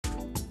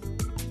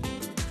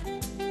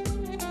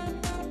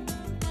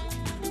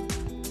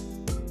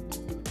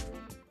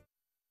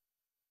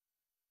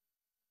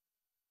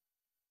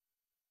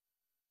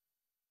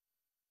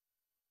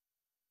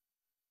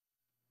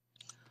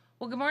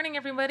Well, good morning,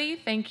 everybody.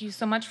 Thank you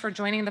so much for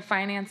joining the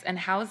Finance and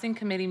Housing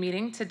Committee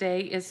meeting. Today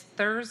is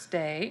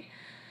Thursday,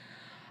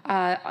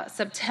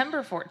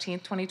 September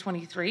 14th,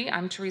 2023.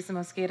 I'm Teresa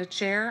Mosqueda,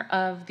 Chair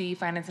of the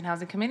Finance and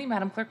Housing Committee.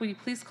 Madam Clerk, will you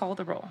please call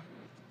the roll?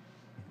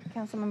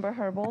 Councilmember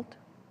Herbold.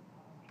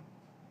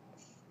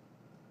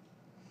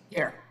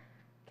 Here.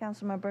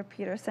 Councilmember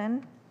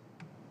Peterson.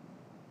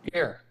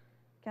 Here.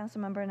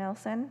 Councilmember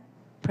Nelson.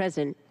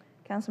 Present.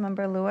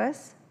 Councilmember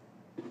Lewis.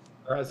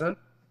 Present.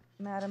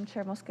 Madam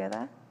Chair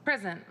Mosqueda.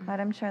 Present.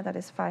 Madam Chair, that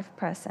is 5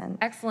 present.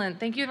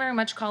 Excellent. Thank you very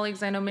much,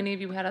 colleagues. I know many of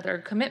you had other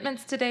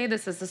commitments today.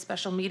 This is a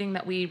special meeting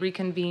that we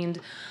reconvened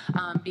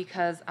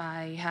because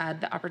I had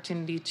the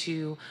opportunity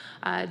to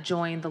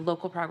join the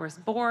Local Progress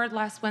Board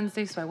last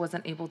Wednesday, so I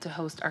wasn't able to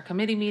host our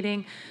committee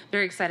meeting.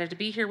 Very excited to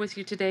be here with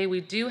you today. We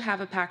do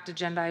have a packed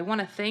agenda. I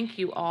want to thank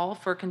you all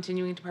for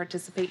continuing to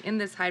participate in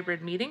this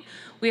hybrid meeting.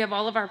 We have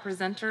all of our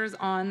presenters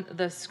on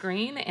the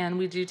screen, and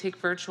we do take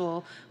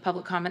virtual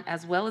public comment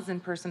as well as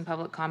in-person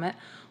public comment.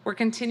 We're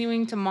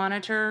continuing to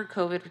monitor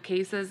COVID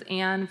cases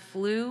and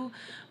flu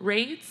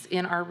rates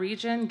in our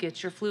region.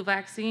 Get your flu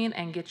vaccine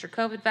and get your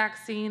COVID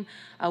vaccine.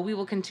 We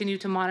will continue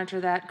to monitor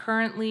that.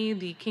 Currently,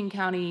 the King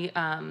County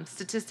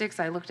statistics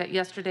I looked at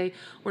yesterday,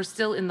 we're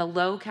still in the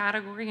low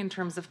category in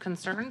terms of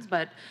concerns,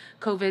 but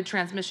COVID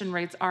transmission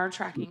rates are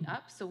tracking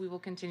up, so we will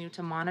continue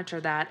to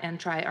monitor that and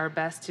try our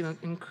best to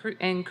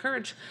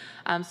encourage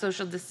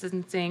social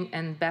distancing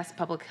and best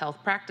public health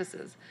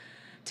practices.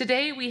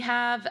 Today we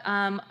have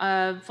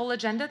a full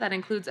agenda that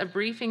includes a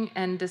briefing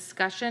and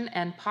discussion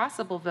and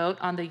possible vote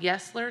on the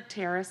Yesler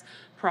Terrace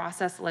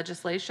process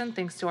legislation.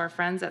 Thanks to our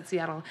friends at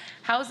Seattle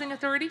Housing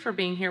Authority for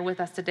being here with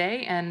us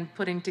today and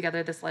putting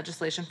together this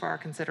legislation for our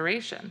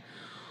consideration.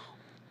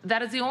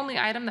 That is the only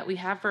item that we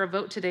have for a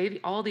vote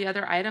today. All the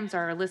other items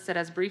are listed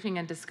as briefing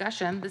and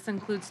discussion. This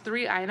includes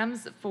 3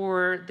 items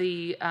for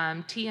the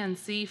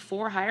TNC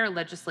for-hire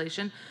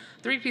legislation,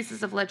 3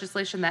 pieces of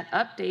legislation that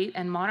update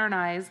and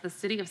modernize the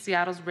City of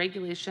Seattle's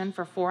regulation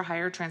for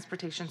for-hire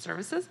transportation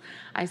services.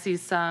 I see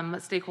some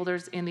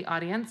stakeholders in the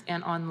audience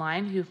and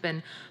online who've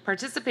been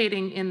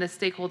participating in the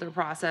stakeholder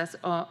process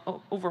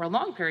over a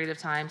long period of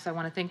time. So I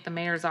want to thank the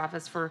Mayor's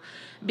office for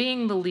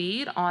being the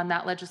lead on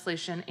that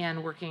legislation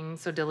and working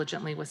so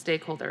diligently with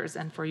stakeholders,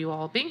 and for you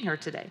all being here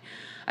today.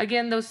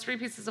 Again, those 3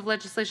 pieces of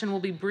legislation will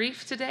be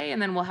brief today, and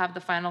then we'll have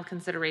the final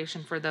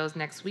consideration for those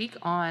next week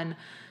on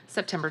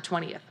September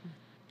 20th.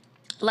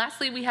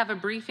 Lastly, we have a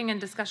briefing and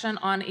discussion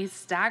on a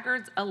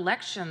staggered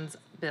elections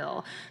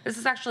bill. This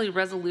is actually a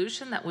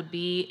resolution that would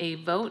be a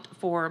vote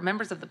for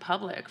members of the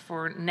public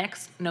for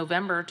next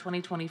November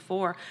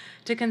 2024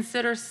 to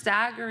consider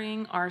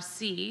staggering our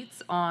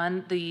seats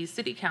on the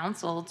city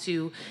council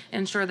to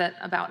ensure that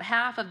about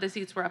half of the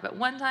seats were up at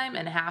one time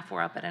and half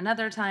were up at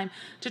another time,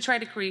 to try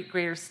to create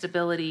greater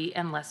stability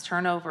and less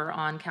turnover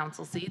on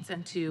council seats,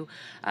 and to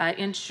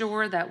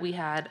ensure that we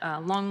had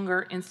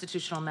longer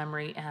institutional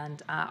memory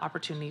and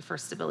opportunity for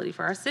stability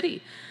for our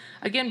city.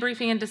 Again,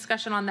 briefing and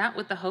discussion on that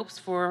with the hopes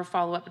for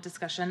follow-up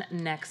discussion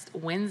next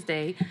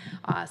Wednesday,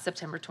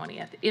 September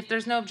 20th. If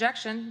there's no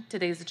objection,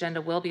 today's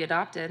agenda will be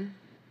adopted.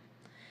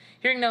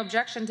 Hearing no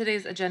objection,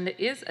 today's agenda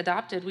is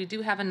adopted. We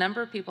do have a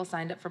number of people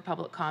signed up for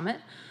public comment.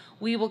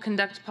 We will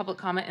conduct public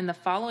comment in the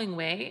following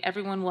way.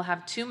 Everyone will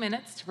have 2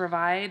 minutes to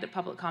provide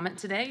public comment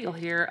today. You'll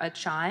hear a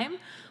chime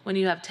when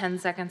you have 10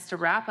 seconds to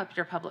wrap up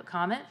your public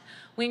comment.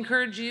 We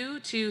encourage you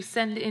to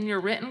send in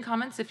your written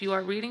comments if you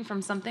are reading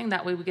from something.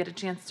 That way we get a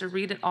chance to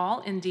read it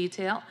all in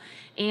detail.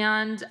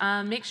 And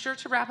make sure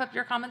to wrap up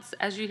your comments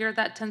as you hear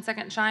that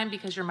 10-second chime,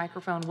 because your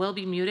microphone will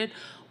be muted,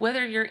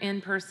 whether you're in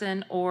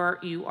person or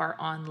you are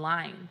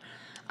online.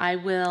 I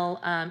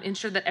will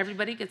ensure that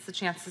everybody gets the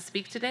chance to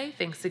speak today.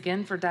 Thanks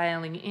again for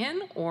dialing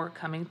in or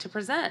coming to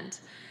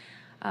present.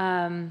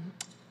 And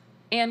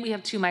we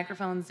have 2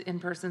 microphones in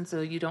person,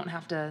 so you don't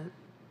have to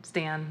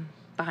stand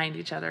behind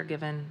each other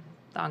given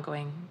the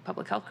ongoing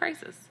public health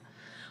crisis.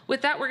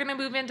 With that, we're going to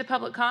move into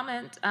public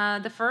comment.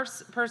 The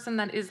first person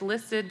that is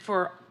listed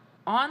for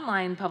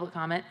online public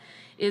comment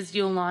is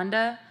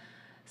Yolanda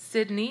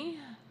Sidney.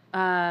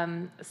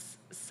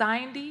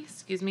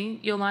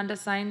 Yolanda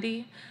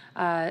Sindy,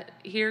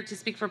 here to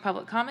speak for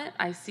public comment.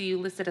 I see you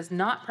listed as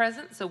not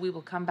present, so we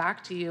will come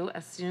back to you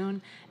as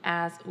soon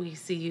as we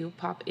see you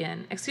pop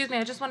in. Excuse me,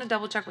 I just want to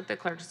double check with the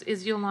clerks.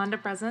 Is Yolanda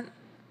present?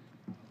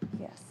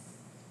 Yes.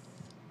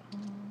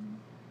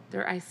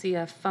 There, I see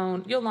a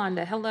phone.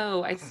 Yolanda,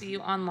 hello, I see you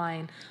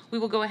online. We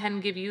will go ahead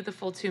and give you the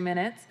full 2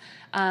 minutes.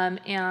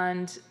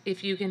 And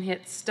if you can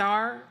hit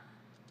 *6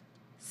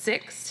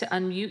 to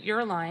unmute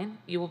your line,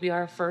 you will be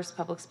our first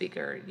public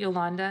speaker.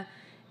 Yolanda,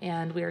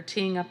 and we are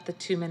teeing up the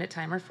 2-minute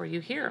timer for you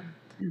here.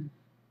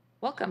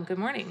 Welcome, good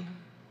morning.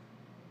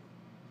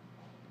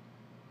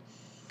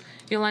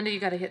 Yolanda, you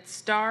got to hit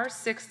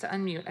 *6 to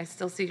unmute. I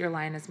still see your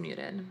line is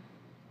muted.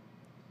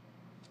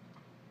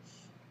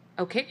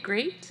 Okay,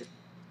 great.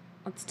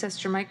 Let's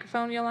test your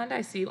microphone, Yolanda.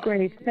 I see you.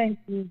 Great, thank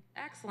you.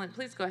 Excellent,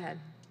 please go ahead.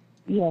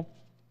 Yes.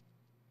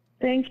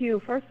 Thank you.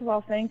 First of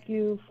all, thank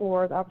you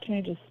for the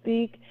opportunity to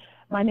speak.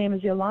 My name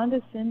is Yolanda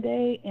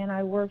Sinde, and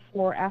I work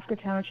for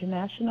Africatown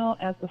International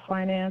as the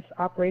Finance,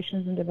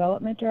 Operations, and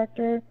Development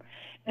Director.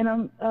 And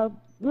I'm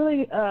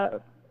really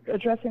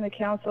addressing the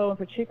council, and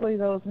particularly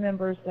those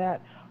members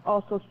that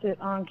also sit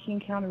on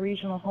King County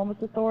Regional Homeless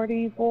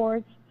Authority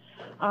boards.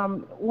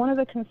 One of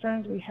the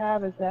concerns we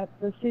have is that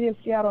the City of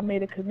Seattle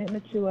made a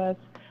commitment to us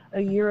a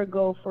year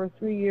ago for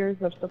 3 years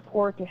of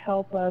support to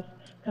help us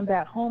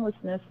combat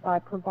homelessness by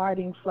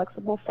providing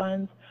flexible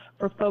funds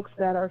for folks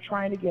that are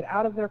trying to get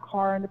out of their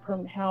car into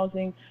permanent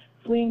housing,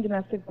 fleeing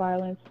domestic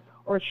violence,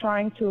 or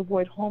trying to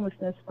avoid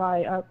homelessness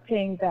by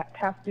paying back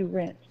past due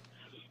rent.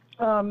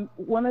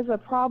 One of the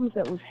problems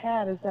that we've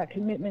had is that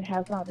commitment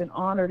has not been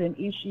honored, and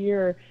each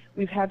year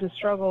we've had to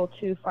struggle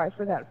to fight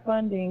for that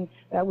funding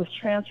that was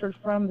transferred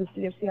from the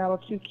City of Seattle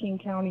to King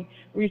County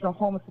Regional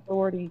Homeless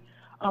Authority.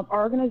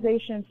 Our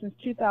organization since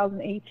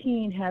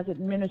 2018 has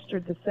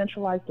administered the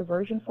Centralized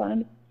Diversion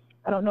Fund.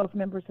 I don't know if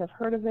members have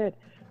heard of it,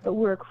 but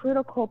we're a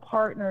critical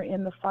partner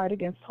in the fight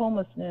against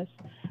homelessness.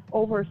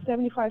 Over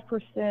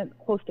 75%,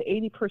 close to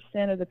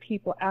 80% of the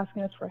people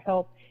asking us for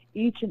help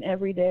each and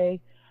every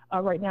day.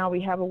 Right now we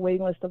have a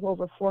waiting list of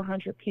over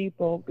 400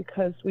 people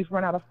because we've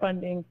run out of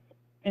funding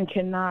and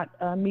cannot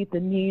meet the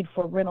need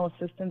for rental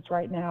assistance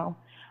right now,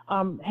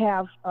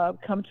 have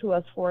come to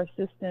us for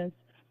assistance.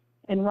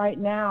 And right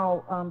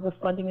now, the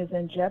funding is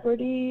in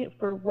jeopardy.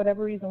 For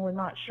whatever reason, we're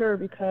not sure,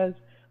 because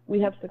we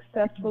have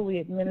successfully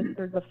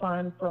administered the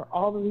fund for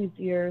all of these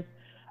years.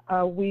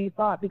 We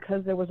thought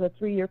because there was a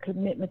 3-year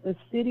commitment the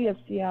City of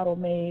Seattle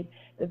made,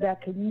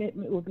 that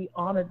commitment would be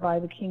honored by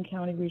the King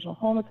County Regional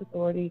Homeless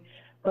Authority.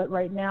 But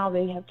right now,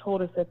 they have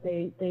told us that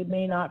they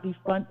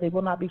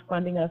will not be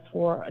funding us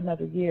for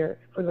another year,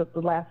 for the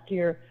last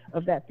year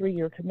of that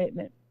 3-year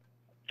commitment.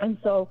 And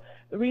so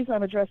the reason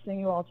I'm addressing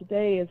you all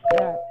today is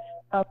that,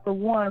 for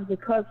one,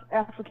 because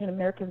African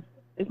Americans,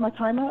 is my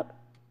time up?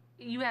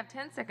 You have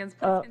 10 seconds.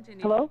 Please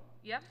continue. Hello?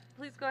 Yep.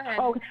 Please go ahead.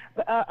 Oh,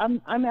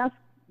 I'm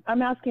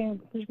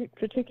asking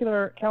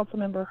particular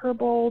Councilmember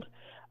Herbold,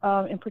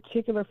 in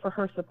particular, for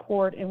her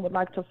support, and would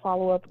like to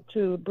follow up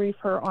to brief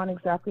her on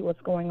exactly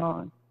what's going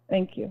on.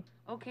 Thank you.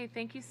 Okay,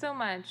 thank you so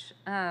much.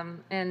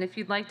 And if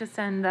you'd like to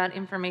send that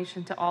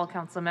information to all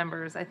council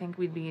members, I think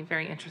we'd be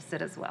very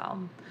interested as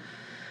well.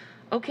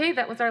 Okay,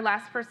 that was our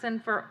last person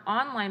for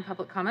online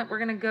public comment. We're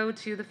going to go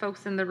to the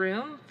folks in the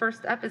room.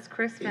 First up is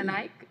Chris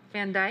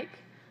Van Dyke,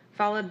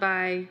 followed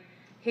by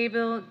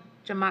Habil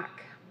Jamak.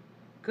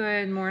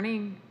 Good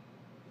morning,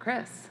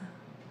 Chris.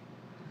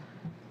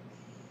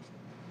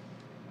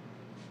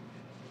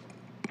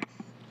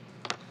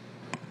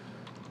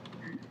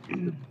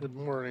 Good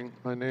morning.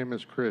 My name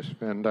is Chris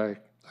Van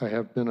Dyke. I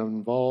have been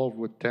involved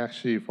with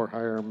taxi for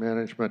hire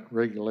management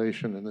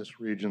regulation in this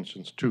region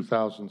since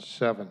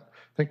 2007. I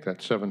think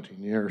that's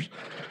 17 years.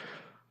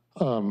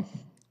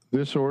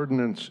 This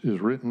ordinance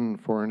is written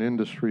for an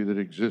industry that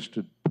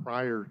existed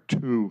prior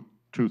to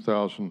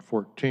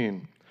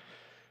 2014.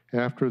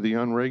 After the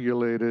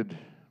unregulated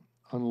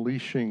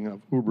unleashing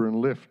of Uber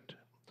and Lyft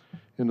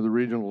into the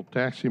regional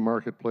taxi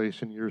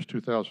marketplace in years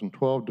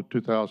 2012 to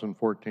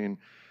 2014,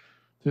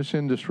 this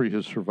industry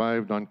has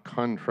survived on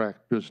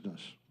contract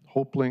business.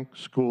 HopeLink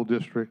School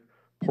District,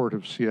 Port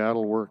of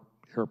Seattle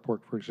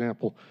Airport, for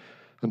example,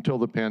 until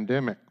the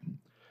pandemic.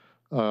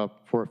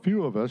 For a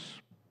few of us,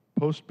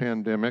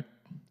 post-pandemic,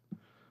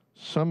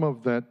 some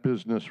of that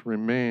business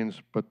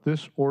remains, but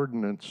this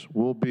ordinance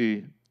will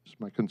be, it's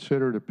my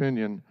considered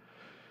opinion,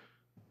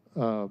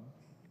 it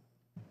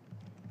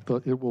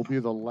will be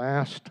the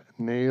last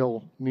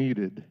nail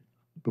needed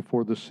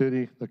before the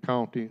city, the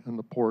county, and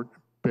the port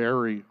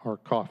bury our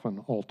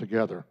coffin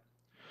altogether.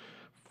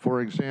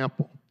 For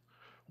example,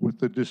 with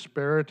the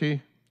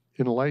disparity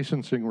in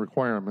licensing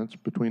requirements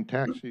between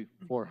taxi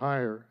for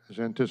hire, as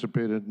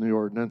anticipated in the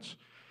ordinance,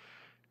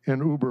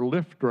 and Uber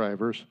Lyft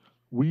drivers,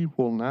 we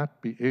will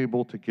not be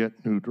able to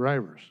get new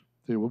drivers.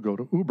 They will go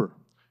to Uber.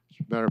 As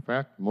a matter of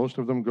fact, most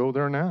of them go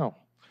there now.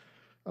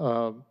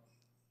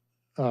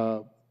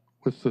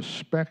 With the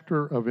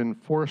specter of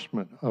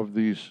enforcement of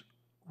these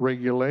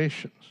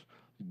regulations,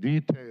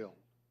 detailed,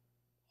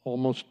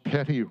 almost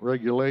petty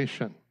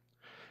regulation,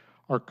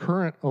 our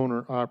current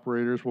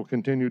owner-operators will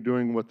continue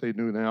doing what they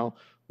do now.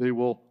 They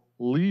will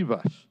leave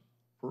us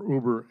for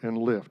Uber and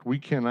Lyft. We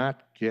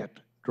cannot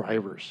get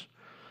drivers.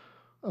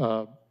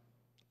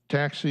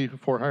 Taxi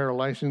for hire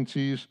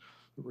licensees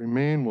that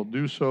remain will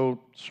do so,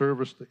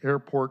 service the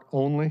airport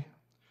only.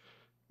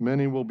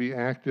 Many will be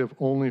active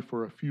only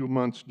for a few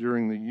months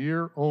during the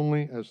year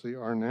only, as they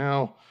are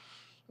now,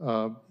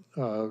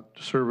 to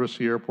service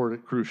the airport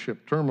at cruise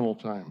ship terminal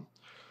time.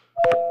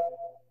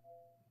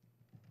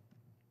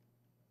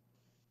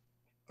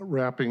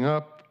 Wrapping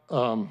up,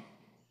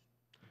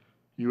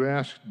 you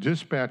asked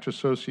dispatch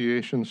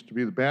associations to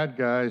be the bad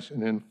guys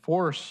and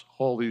enforce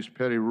all these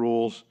petty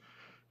rules.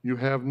 You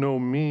have no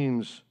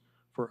means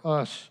for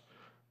us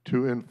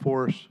to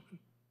enforce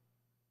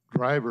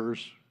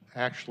drivers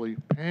actually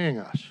paying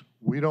us.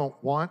 We don't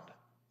want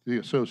the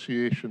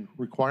association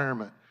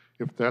requirement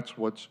if that's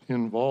what's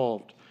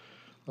involved.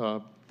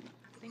 You're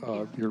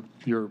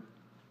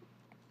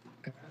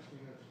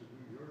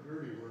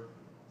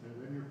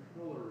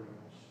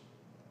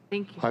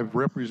Thank you. I've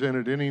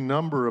represented any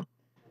number of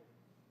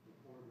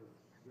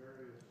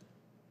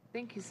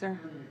Thank you, sir.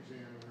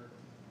 examiner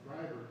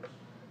drivers.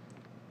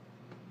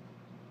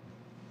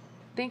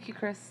 Thank you,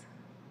 Chris.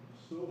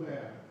 So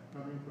bad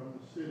coming from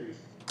the city.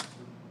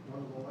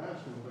 One of the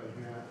last ones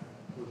I had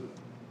was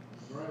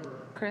a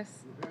driver Chris.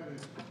 who had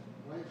his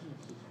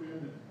license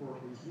suspended for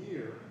a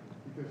year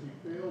because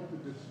he failed to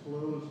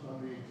disclose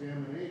on the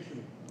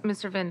examination.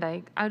 Mr. Van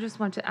Dyke, I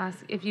just want to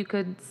ask if you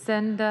could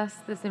send us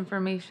this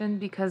information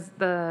because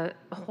the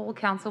whole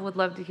council would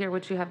love to hear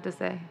what you have to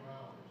say.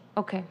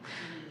 Okay.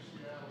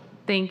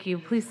 Thank you.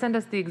 Please send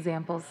us the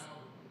examples.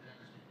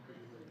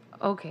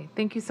 Okay,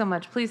 thank you so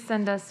much. Please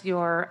send us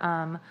your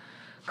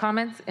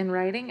comments in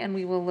writing, and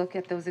we will look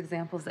at those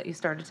examples that you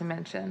started to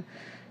mention.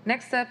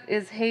 Next up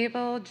is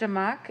Habel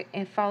Jamak,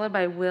 and followed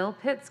by Will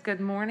Pitts. Good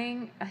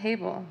morning,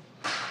 Habel.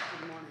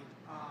 Good morning.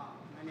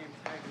 My name is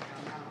Heidi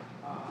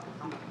Jamal.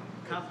 I'm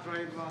a cab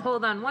driver.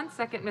 Hold on one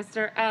second,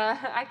 mister.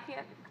 I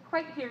can't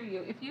quite hear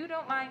you. If you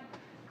don't mind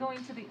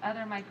going to the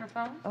other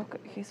microphone. Okay,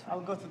 he's fine.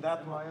 I'll go to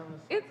that one.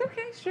 It's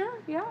okay, sure,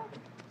 yeah.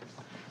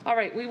 All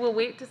right, we will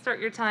wait to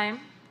start your time.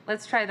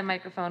 Let's try the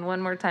microphone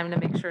one more time to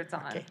make sure it's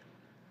on. Okay.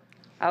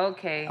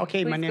 Okay.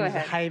 Okay, my please name go is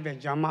ahead. Heidi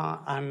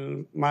Jamal,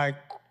 and my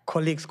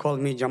colleagues call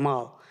me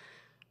Jamal.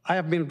 I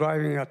have been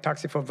driving a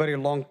taxi for a very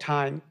long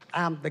time.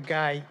 I'm the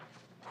guy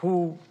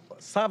who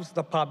serves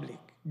the public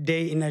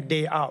day in and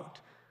day out.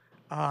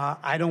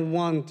 I don't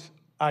want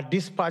a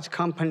dispatch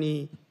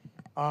company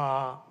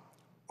or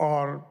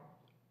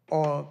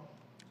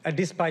a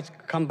dispatch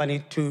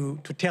company to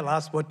tell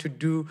us what to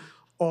do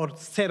or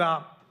set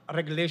up a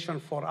regulation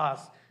for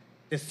us.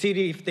 The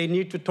city, if they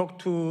need to talk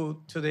to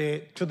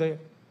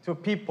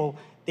people,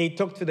 they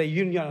talk to the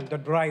union and the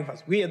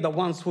drivers. We are the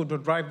ones who do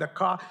drive the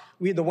car.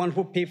 We're the ones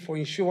who pay for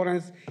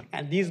insurance.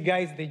 And these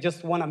guys, they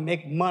just want to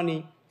make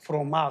money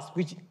from us,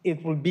 which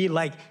it will be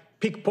like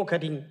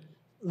pickpocketing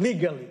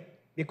legally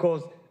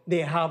because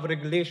they have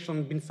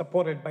regulation been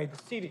supported by the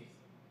city.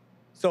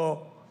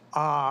 So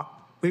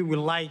we would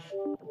like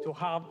to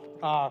have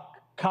a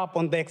cap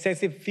on the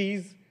excessive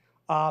fees,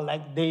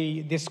 like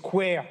the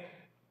square.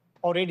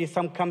 Already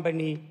some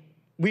company,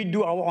 we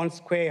do our own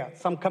square.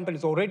 Some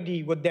companies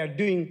already, what they're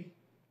doing,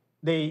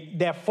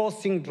 they're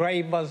forcing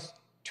drivers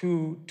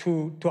to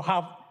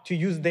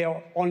use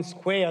their own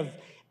squares.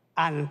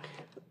 And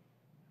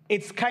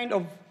it's kind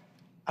of,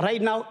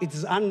 right now,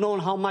 it's unknown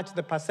how much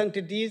the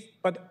percentage is,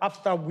 but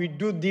after we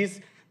do this,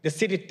 the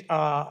city,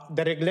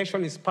 the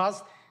regulation is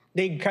passed,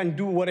 they can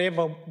do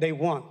whatever they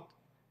want.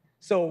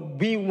 So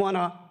we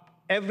wanna,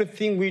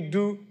 everything we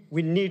do,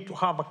 we need to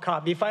have a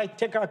cap. If I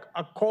take a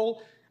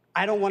call,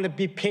 I don't wanna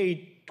be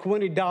paid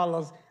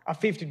 $20, a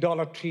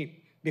 $50 trip,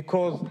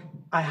 because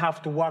I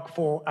have to work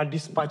for a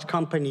dispatch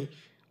company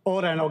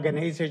or an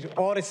organization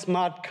or a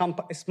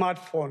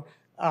smartphone,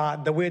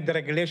 the way the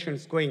regulation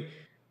is going.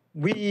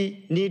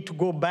 We need to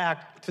go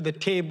back to the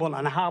table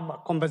and have a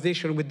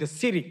conversation with the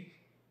city.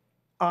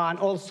 And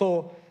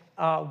also,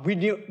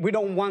 we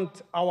don't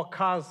want our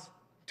cars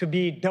to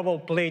be double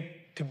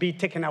plate, to be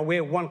taken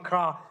away, one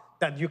car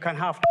that you can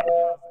have 2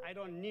 cars. I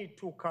don't need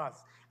 2 cars.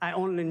 I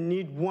only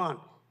need one.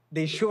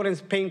 The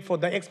insurance paying for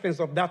the expense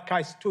of that car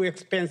is too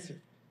expensive.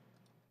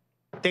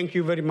 Thank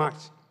you very much.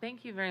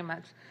 Thank you very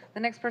much. The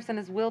next person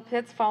is Will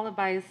Pitts, followed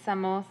by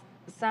Sam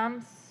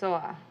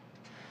Soa.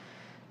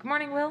 Good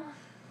morning, Will.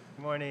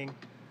 Good morning.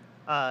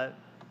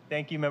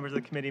 Thank you, members of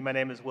the committee. My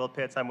name is Will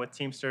Pitts. I'm with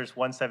Teamsters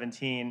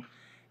 117.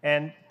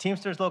 And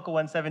Teamsters Local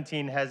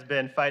 117 has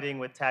been fighting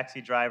with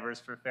taxi drivers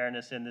for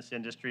fairness in this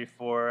industry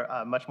for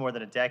much more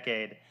than a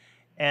decade.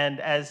 And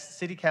as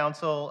City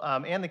Council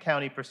and the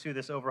county pursue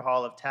this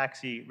overhaul of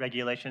taxi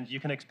regulations, you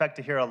can expect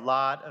to hear a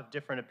lot of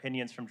different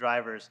opinions from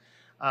drivers.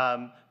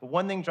 But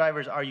one thing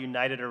drivers are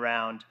united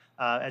around,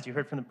 as you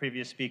heard from the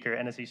previous speaker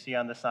and as you see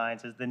on the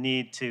signs, is the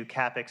need to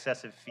cap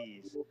excessive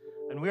fees.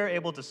 And we are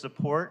able to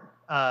support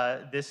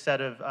this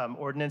set of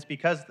ordinance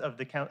because of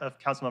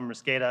Councilmember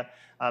Mosqueda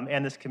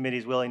and this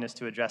committee's willingness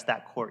to address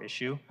that core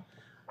issue.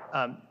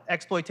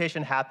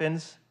 Exploitation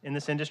happens in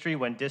this industry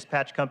when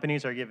dispatch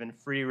companies are given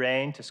free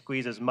rein to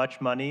squeeze as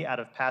much money out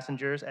of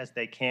passengers as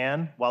they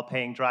can while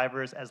paying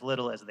drivers as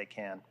little as they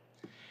can.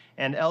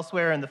 And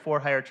elsewhere in the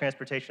for-hire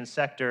transportation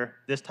sector,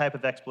 this type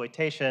of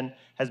exploitation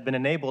has been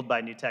enabled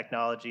by new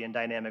technology and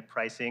dynamic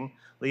pricing,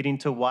 leading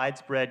to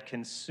widespread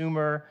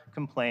consumer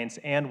complaints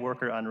and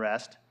worker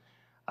unrest.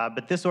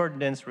 But this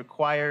ordinance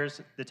requires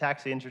the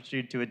taxi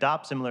industry to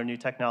adopt similar new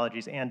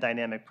technologies and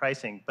dynamic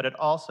pricing, but it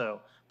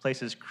also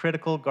places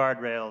critical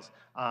guardrails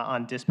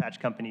on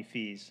dispatch company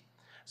fees.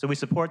 So we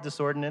support this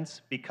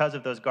ordinance because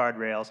of those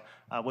guardrails,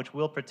 which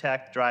will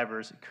protect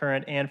drivers'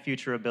 current and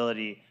future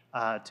ability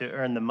to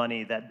earn the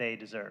money that they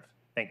deserve.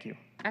 Thank you.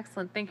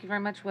 Excellent. Thank you very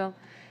much, Will.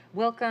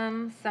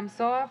 Welcome,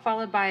 Samsoa,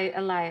 followed by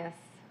Elias.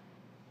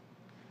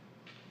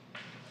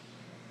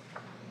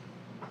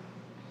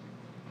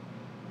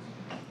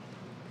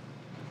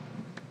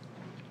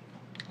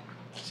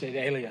 Say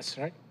the alias,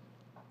 right?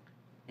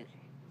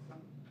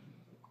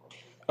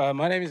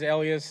 My name is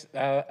Elias.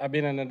 I've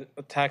been in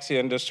the taxi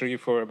industry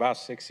for about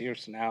 6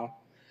 years now.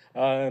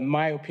 In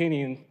my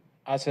opinion,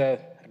 as a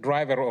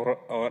driver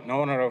or an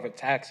owner of a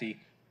taxi,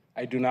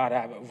 I do not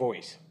have a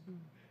voice.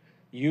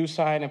 You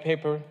sign a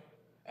paper.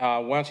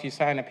 Once you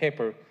sign a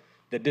paper,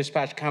 the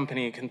dispatch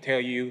company can tell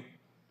you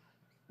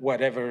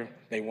whatever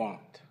they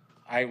want.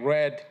 I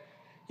read,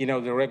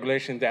 the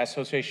regulation, the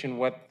association,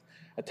 what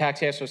a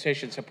taxi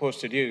association is supposed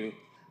to do.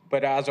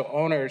 But as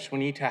owners, we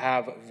need to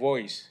have a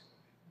voice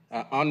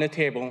on the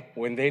table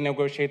when they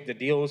negotiate the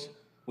deals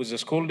with the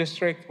school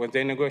district, when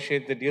they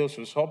negotiate the deals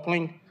with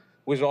Hopling,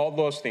 with all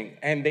those things.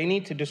 And they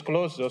need to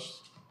disclose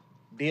those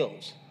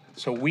deals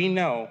so we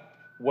know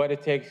what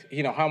it takes,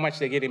 how much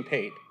they're getting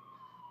paid,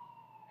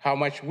 how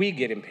much we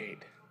getting paid.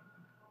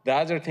 The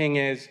other thing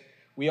is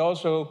we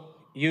also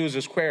use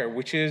a Square,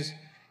 which is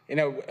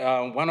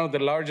one of the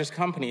largest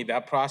company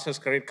that process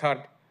credit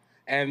card,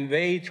 and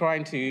they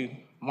trying to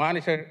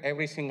monitor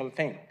every single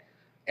thing.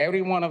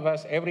 Every one of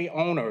us, every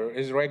owner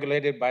is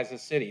regulated by the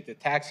city. The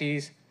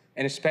taxis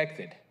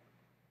inspected.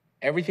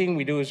 Everything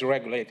we do is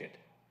regulated.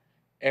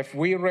 If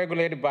we're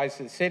regulated by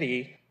the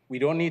city, we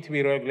don't need to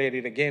be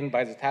regulated again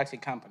by the taxi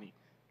company,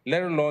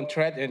 let alone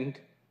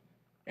threatened.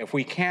 If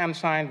we can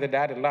sign the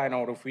dotted line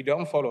or if we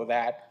don't follow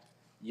that,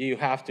 you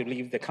have to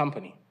leave the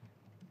company.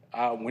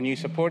 When you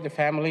support the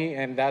family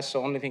and that's the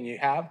only thing you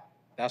have,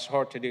 that's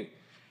hard to do.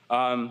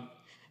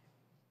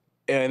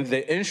 And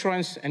the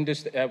insurance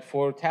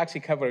for taxi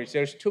coverage,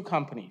 there's 2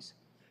 companies.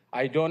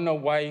 I don't know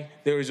why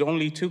there is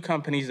only 2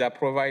 companies that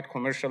provide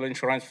commercial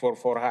insurance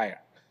for hire.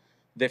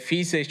 The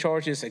fees they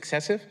charge is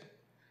excessive.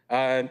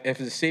 If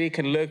the city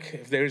can look,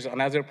 if there's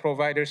another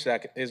provider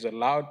that is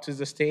allowed to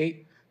the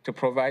state to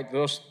provide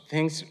those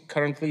things,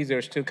 currently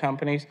there's 2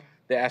 companies,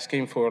 they're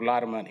asking for a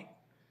lot of money.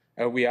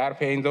 We are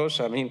paying those.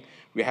 I mean,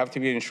 we have to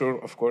be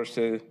insured, of course,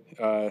 to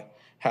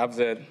have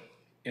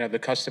the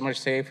customer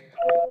safe.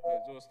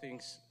 Those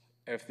things,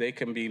 if they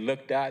can be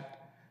looked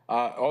at.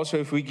 Also,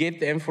 if we get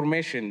the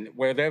information,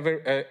 whatever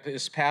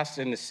is passed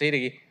in the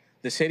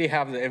city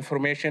have the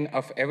information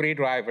of every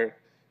driver.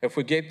 If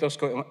we get those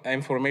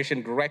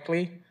information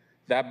directly,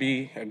 that'd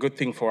be a good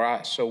thing for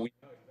us. So we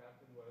know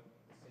exactly what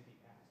the city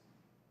has.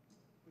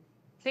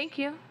 Thank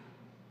you.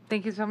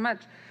 Thank you so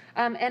much.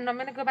 And I'm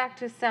going to go back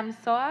to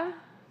Samsoa,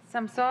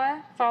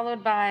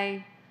 followed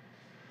by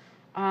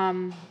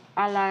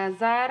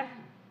Alazar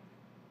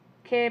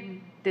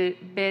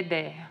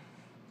Kebede.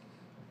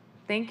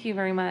 Thank you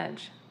very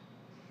much.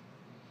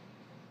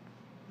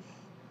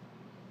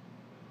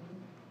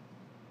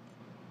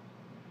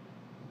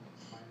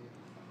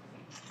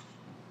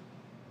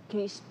 Can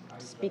you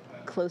speak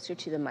closer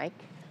to the mic?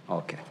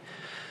 Okay.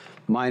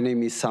 My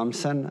name is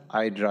Samson.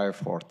 I drive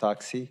for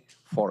taxi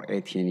for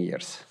 18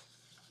 years.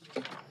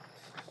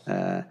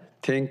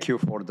 Thank you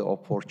for the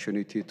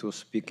opportunity to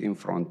speak in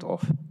front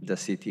of the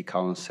City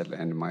Council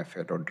and my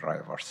fellow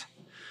drivers.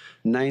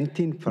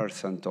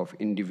 19% of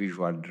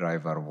individual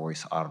driver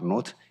voice are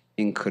not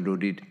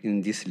included in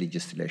this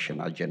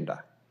legislation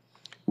agenda.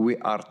 We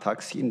are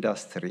taxi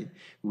industry.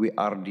 We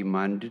are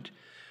demanded.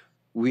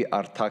 We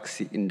are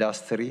taxi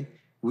industry.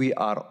 We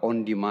are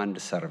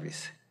on-demand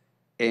service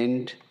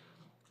and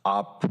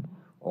app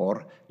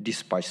or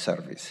dispatch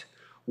service.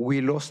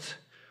 We lost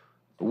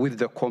with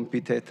the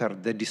competitor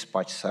the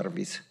dispatch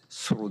service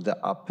through the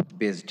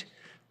app-based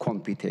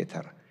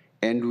competitor.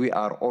 And we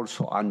are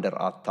also under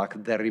attack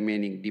the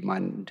remaining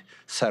demand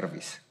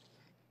service.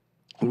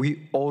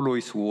 We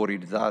always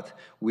worried that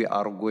we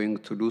are going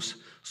to lose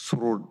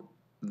through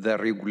the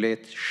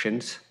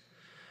regulations.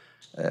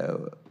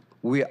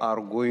 We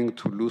are going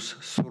to lose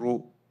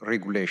through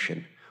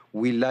regulation.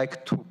 We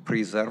like to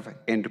preserve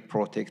and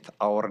protect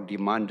our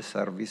demand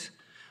service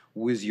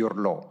with your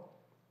law.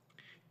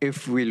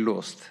 If we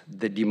lost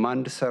the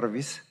demand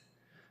service,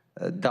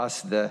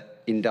 does the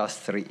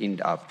industry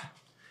end up?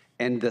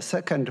 And the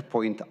second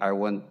point I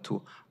want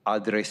to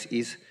address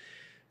is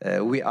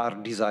we are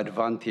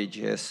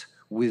disadvantages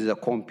with the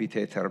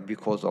competitor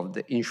because of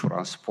the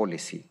insurance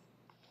policy.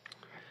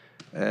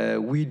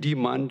 We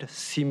demand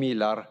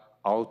similar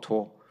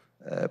auto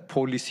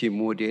policy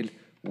model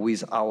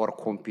with our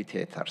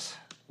competitors,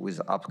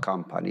 with app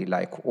company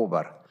like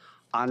Uber.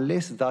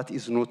 Unless that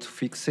is not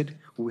fixed,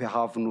 we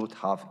have not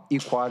have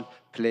equal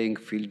playing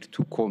field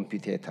to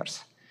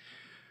competitors.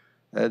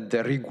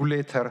 The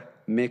regulator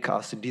make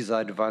us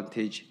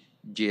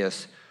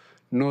disadvantageous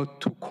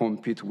not to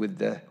compete with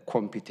the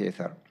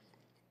competitor.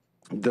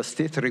 The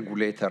state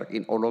regulator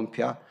in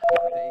Olympia,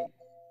 they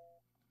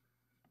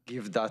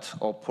give that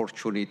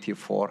opportunity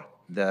for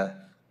the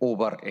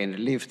Uber and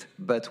Lyft,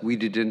 but we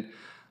didn't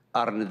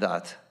earn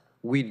that.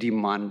 We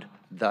demand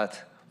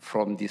that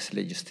from this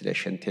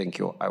legislation. Thank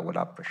you. I will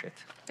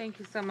appreciate. Thank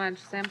you so much,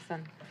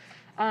 Samson.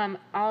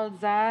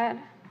 Alazar,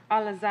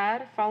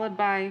 followed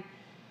by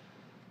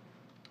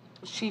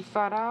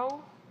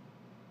Shifarao.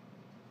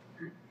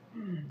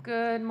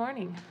 Good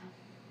morning.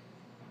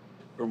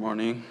 Good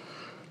morning.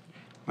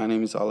 My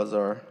name is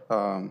Alazar.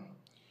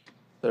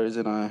 The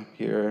reason I'm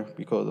here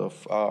because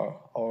of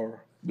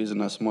our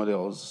business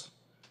models.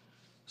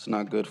 It's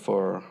not good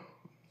for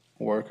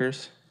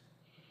workers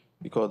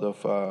because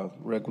of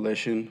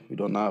regulation.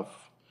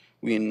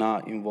 We're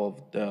not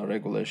involved in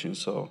regulation,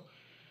 so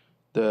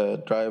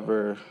the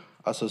driver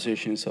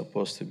association is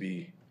supposed to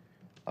be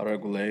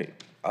regulate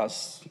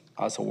us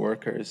as a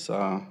workers.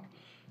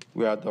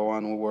 We are the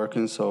one who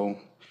working, so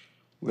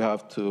we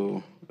have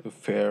to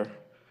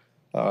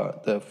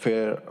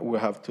we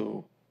have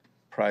to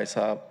price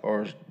up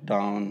or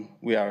down.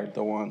 We are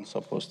the one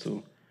supposed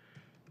to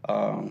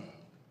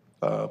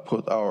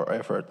put our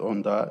effort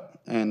on that.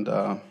 And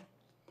the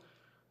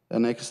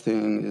next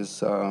thing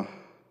is about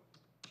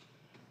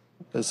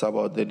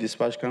the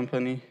dispatch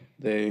company.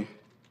 They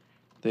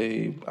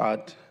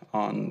add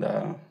on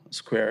the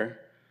square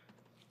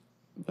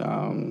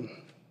the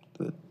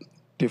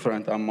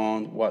different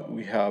amount what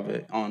we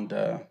have on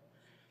the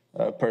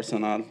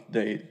personnel.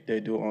 They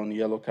do on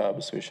yellow cab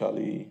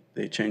especially.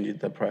 They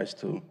changed the price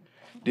to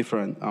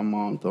different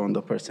amount on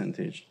the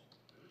percentage.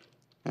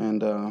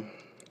 And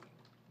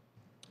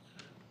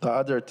the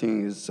other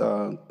thing is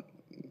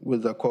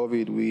with the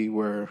COVID, we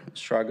were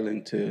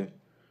struggling to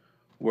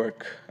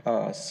work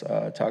as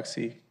a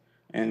taxi,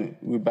 and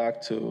we're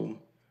back to,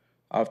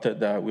 after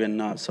that, we're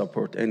not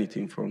support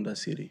anything from the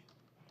city.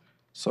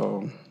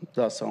 So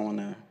that's, I want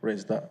to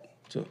raise that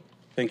too.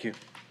 Thank you.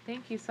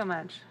 Thank you so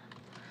much.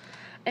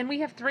 And we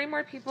have 3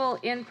 more people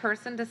in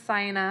person to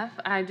sign up.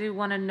 I do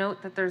want to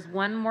note that there's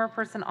 1 more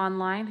person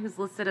online who's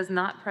listed as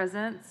not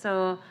present.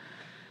 So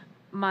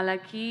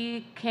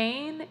Malaki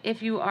Kane,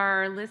 if you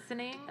are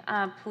listening,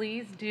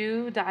 please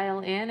do dial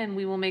in and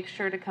we will make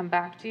sure to come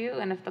back to you.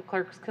 And if the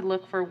clerks could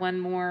look for 1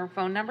 more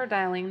phone number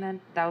dialing,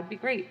 then that would be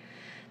great.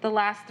 The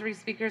last 3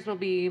 speakers will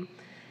be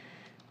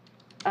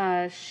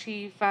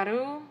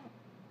Shifaru.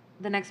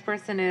 The next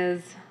person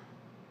is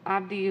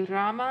Abdi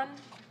Rahman.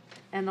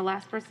 And the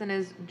last person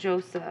is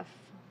Joseph.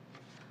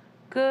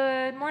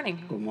 Good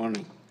morning. Good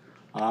morning.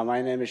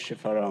 My name is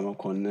Shifar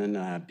Amakonnen.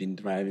 I've been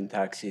driving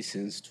taxi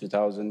since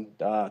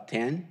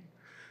 2010.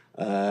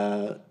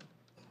 The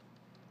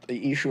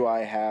issue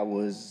I have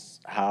was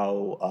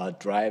how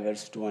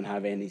drivers don't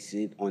have any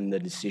seat on the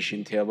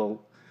decision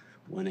table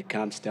when it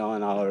comes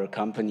down our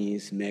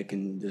companies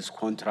making this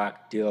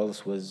contract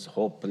deals with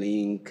Hope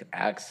Link,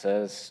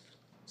 Access,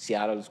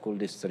 Seattle School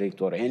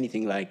District, or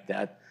anything like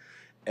that.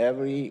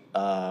 Every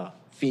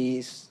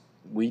fees,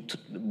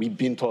 we've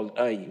been told,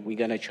 hey, we're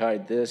gonna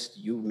charge this,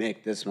 you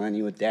make this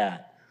money with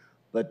that.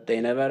 But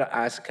they never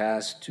ask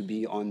us to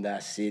be on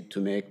that seat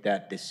to make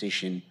that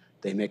decision.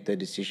 They make the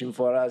decision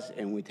for us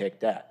and we take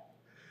that.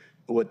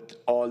 With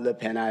all the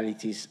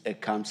penalties, it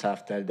comes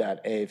after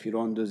that. Hey, if you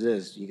don't do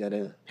this, you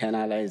gotta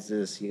penalize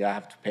this, you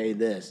have to pay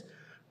this.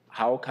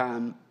 How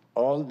come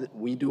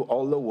we do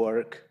all the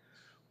work,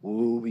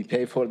 we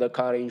pay for the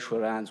car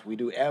insurance, we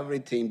do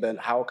everything, but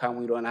how come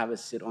we don't have a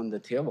seat on the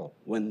table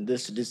when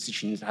these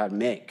decisions are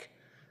made?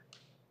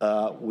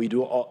 We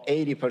do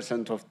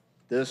 80% of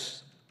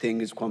this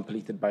thing is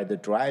completed by the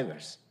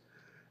drivers.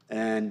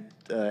 And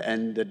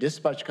the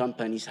dispatch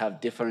companies have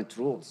different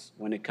rules.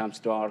 When it comes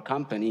to our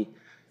company,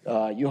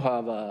 you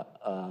have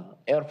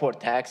airport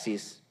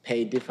taxis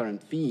pay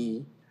different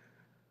fee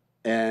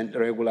and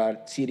regular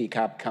city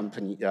cab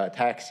company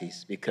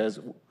taxis, because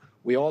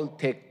we all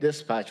take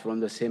dispatch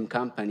from the same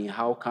company.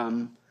 How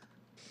come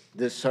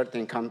this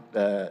certain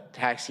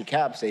taxi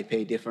cabs, they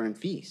pay different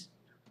fees?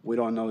 We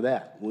don't know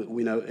that.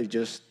 We know it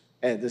just,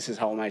 hey, this is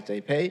how much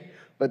they pay,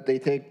 but they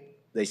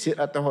sit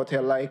at the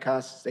hotel like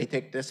us, they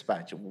take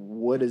dispatch.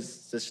 Where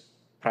does this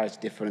price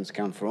difference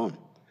come from?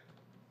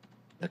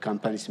 The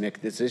companies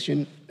make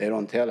decision, they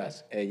don't tell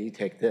us, hey, you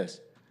take this.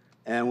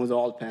 And with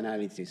all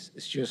penalties,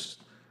 it's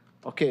just,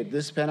 okay,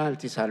 these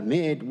penalties are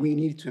made, we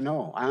need to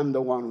know. I'm the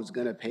one who's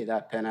gonna pay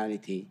that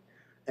penalty,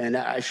 and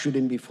I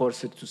shouldn't be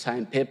forced to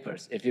sign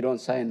papers. If you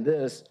don't sign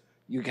this,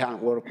 you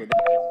can't work with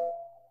us.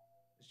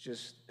 It's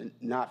just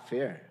not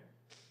fair.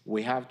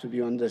 We have to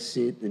be on the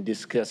seat and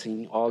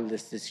discussing all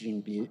this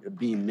decision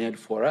being made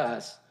for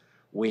us.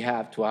 We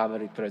have to have a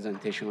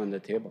representation on the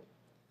table.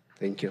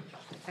 Thank you.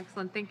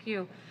 Excellent, thank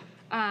you.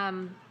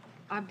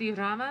 Abdi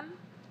Rahman?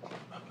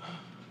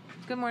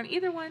 Good morning,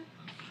 either one.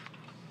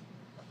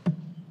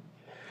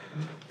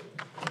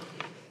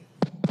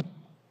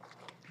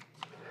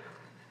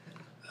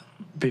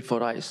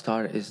 Before I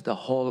start, is the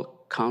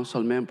whole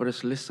council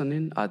members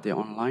listening? Are they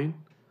online?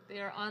 They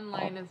are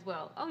online as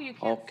well. Oh, you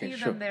can't see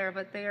them there,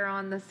 but they are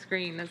on the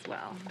screen as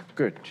well.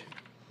 Good.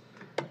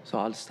 So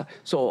I'll start.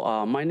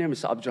 So my name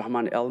is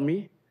Abdurrahman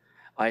Elmi.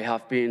 I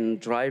have been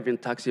driving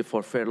taxi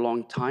for a very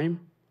long time.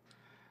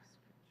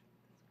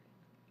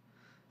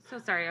 So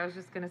sorry, I was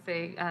just going to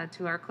say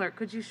to our clerk,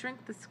 could you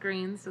shrink the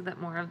screen so that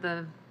more of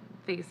the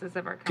faces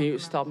of our council Can you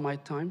members... stop my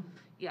time?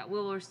 Yeah,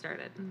 we'll restart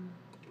it.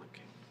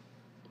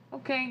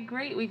 Okay,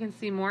 great. We can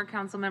see more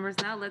council members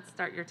now. Let's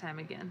start your time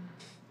again.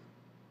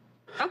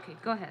 Okay,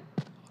 go ahead.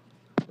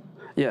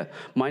 Yeah,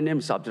 my name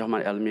is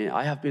Abdurrahman Elmi.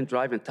 I have been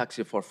driving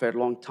taxi for a very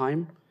long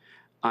time,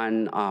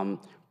 and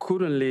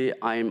currently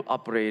I'm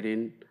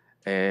operating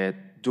a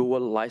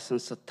dual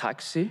licensed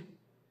taxi.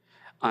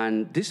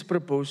 And this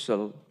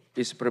proposal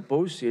is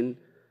proposing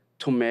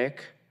to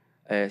make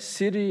a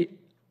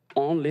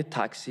city-only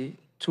taxi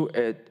to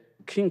a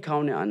King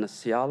County and a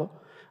Seattle,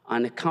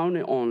 and a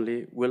county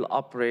only will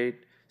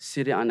operate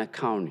city and a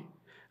county.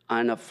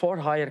 And for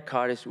hire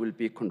cars will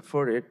be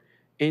converted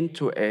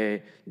into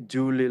a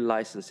duly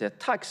licensed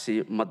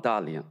taxi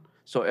medallion.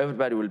 So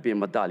everybody will be a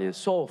medallion.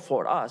 So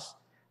for us,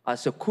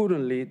 as a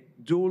currently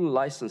dual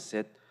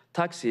licensed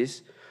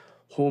taxis,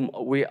 whom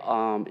we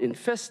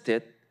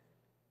invested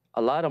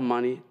a lot of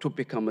money to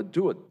become a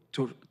dual,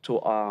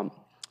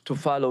 to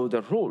follow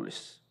the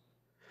rules.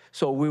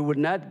 So we will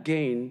not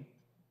gain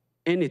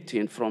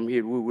anything from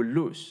here, we will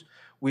lose.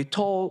 We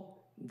told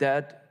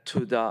that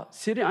to the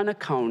city and the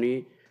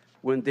county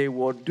when they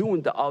were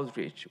doing the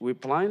outreach. We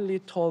blindly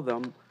told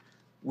them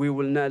we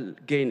will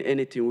not gain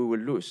anything, we will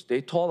lose.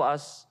 They told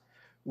us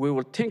we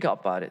will think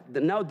about it.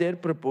 Now their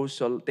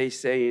proposal, they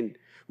saying,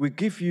 we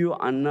give you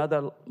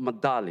another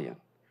medallion,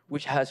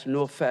 which has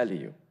no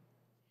value.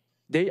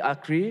 They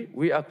agree,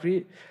 we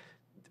agree,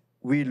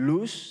 we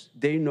lose,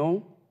 they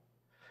know.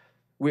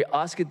 We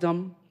ask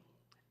them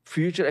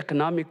future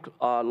economic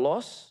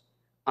loss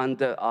and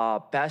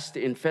past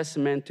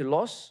investment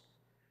loss.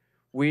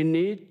 We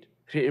need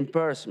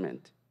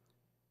reimbursement.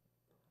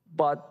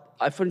 But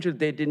unfortunately,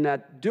 they did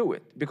not do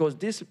it because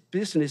this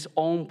business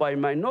owned by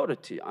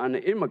minority and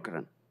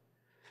immigrant.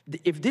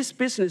 If this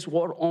business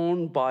were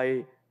owned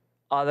by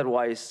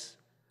otherwise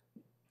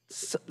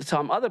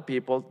some other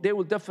people, they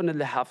would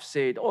definitely have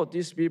said, oh,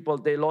 these people,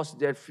 they lost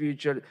their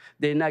future,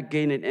 they're not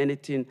gaining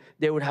anything.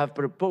 They would have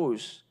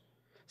proposed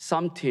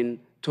something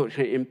to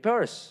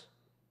reimburse,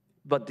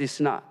 but this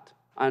not.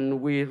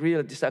 And we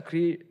really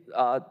disagree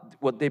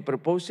what they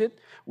proposed.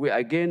 We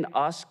again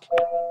ask,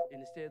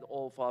 instead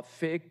of a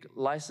fake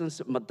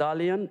license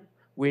medallion,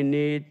 we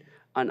need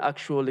an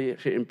actually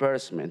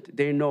reimbursement.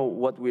 They know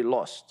what we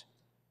lost.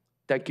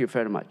 Thank you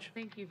very much.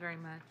 Thank you very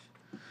much.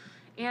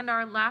 And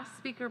our last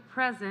speaker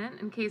present,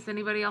 in case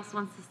anybody else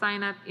wants to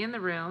sign up in the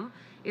room,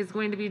 is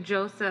going to be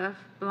Joseph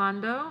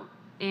Blondo.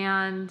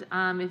 And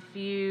if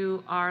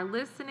you are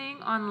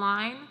listening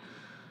online,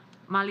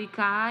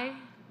 Malikai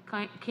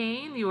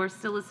Kane, you are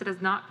still listed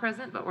as not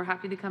present, but we're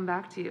happy to come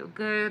back to you.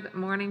 Good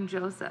morning,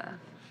 Joseph.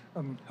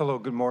 Hello,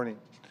 good morning.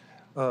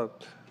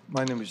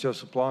 My name is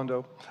Joseph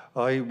Blondo.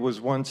 I was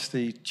once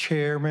the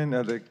chairman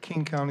of the Seattle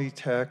King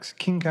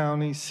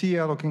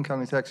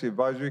County Taxi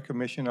Advisory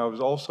Commission. I was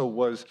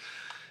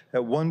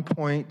at one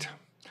point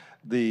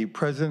the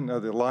president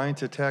of the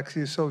Alliance of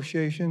Taxi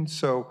Association.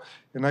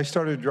 And I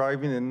started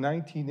driving in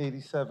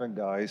 1987,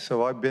 guys.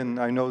 So I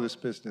know this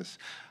business.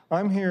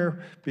 I'm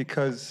here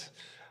because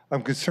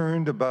I'm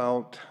concerned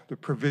about the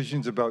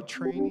provisions about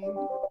training.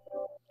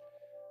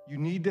 You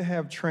need to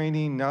have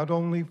training not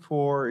only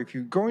for, if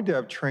you're going to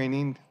have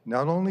training,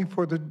 not only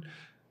for the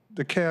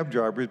cab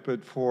drivers,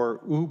 but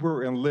for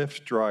Uber and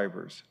Lyft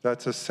drivers.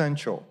 That's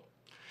essential.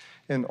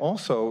 And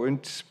also,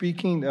 in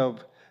speaking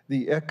of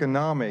the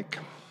economic,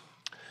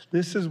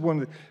 this is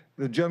one,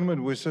 the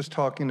gentleman was just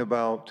talking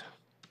about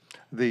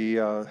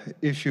the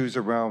issues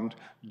around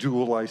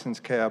dual license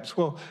cabs.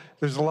 Well,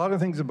 there's a lot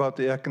of things about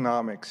the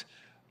economics.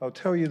 I'll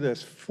tell you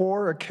this,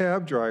 for a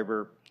cab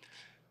driver,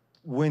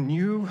 when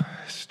you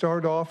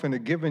start off in a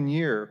given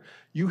year,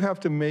 you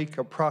have to make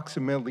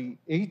approximately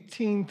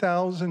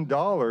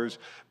 $18,000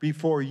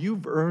 before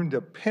you've earned a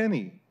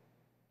penny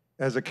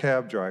as a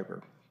cab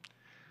driver.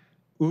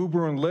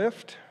 Uber and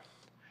Lyft,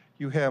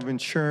 you have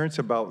insurance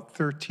about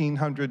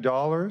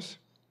 $1,300.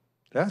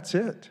 That's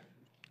it,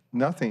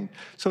 nothing.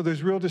 So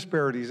there's real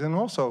disparities. And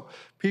also,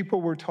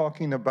 people were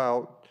talking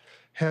about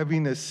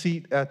having a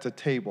seat at the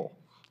table.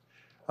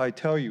 I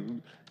tell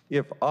you,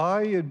 if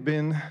I had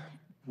been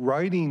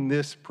writing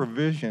this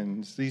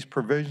ordinance,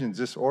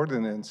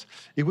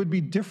 it would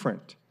be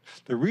different.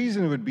 The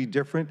reason it would be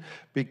different,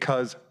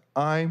 because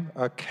I'm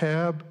a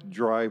cab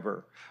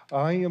driver.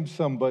 I am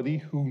somebody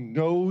who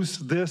knows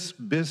this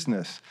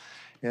business.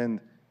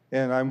 And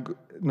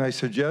I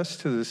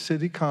suggest to the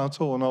City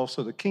Council and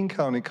also the King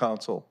County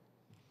Council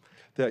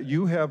that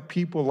you have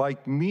people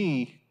like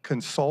me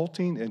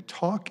consulting and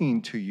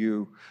talking to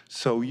you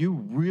so you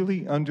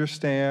really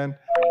understand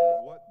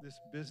what this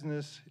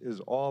business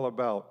is all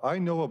about. I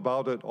know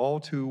about it all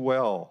too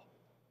well,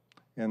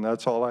 and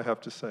that's all I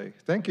have to say.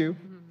 Thank you.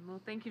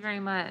 Well, thank you very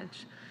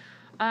much.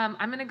 I'm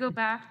going to go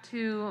back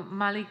to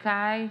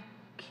Malikai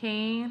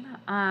Kane.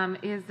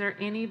 Is there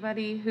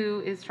anybody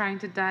who is trying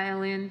to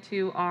dial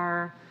into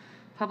our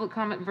public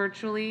comment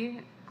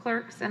virtually,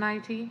 clerks and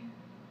IT?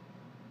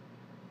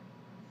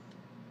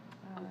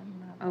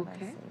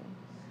 Okay.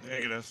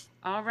 Negative.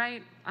 All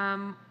right.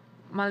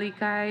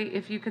 Malikai,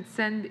 if you could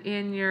send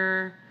in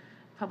your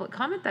public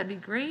comment, that'd be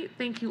great.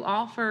 Thank you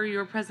all for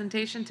your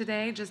presentation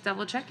today. Just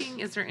double checking.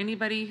 Is there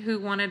anybody who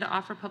wanted to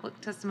offer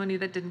public testimony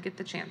that didn't get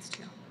the chance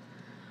to?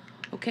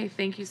 Okay,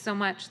 thank you so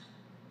much.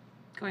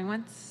 Going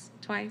once,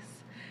 twice.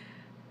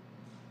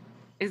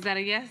 Is that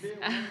a yes?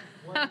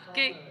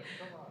 Okay.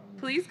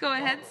 Please go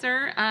ahead,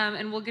 sir,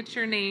 and we'll get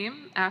your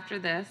name after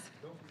this.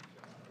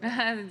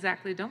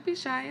 Exactly. Don't be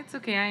shy. It's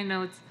okay. I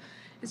know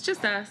it's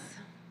just us.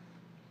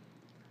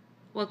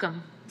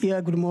 Welcome. Yeah,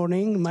 good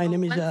morning. My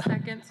name is... 1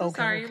 second. So okay,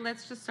 sorry. okay.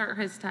 Let's just start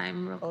his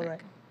time real quick. All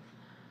right.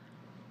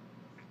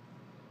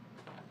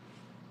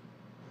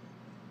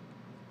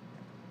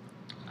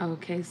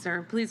 Okay,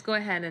 sir. Please go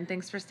ahead, and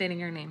thanks for stating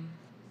your name.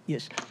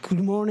 Yes. Good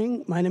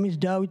morning. My name is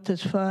David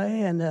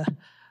Tesfaye, and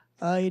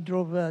I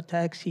drove a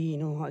taxi.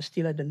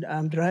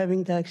 I'm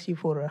driving taxi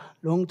for a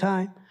long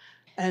time.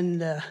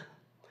 And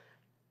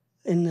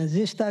in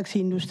this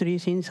taxi industry,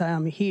 since I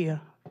am here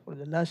for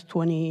the last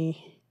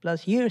 20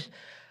 plus years,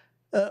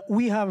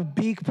 we have a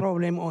big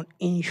problem on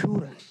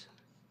insurance.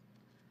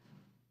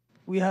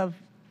 We have,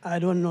 I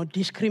don't know,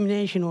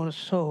 discrimination or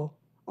so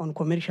on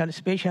commercial,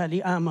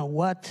 especially I'm a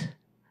WAT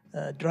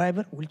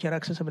driver, wheelchair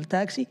accessible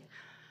taxi,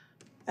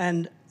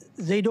 and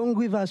they don't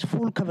give us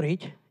full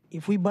coverage.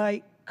 If we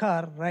buy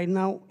car right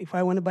now, if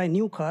I want to buy a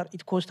new car,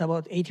 it costs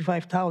about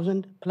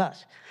 $85,000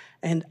 plus.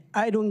 And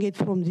I don't get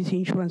from this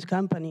insurance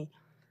company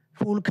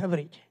full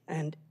coverage.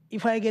 And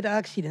if I get an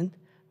accident,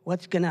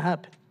 what's going to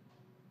happen?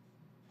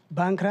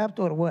 Bankrupt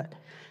or what?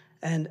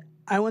 And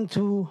I want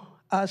to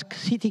ask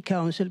City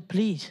Council,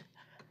 please,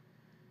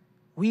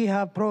 we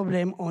have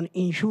problem on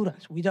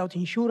insurance. Without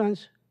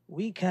insurance,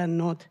 we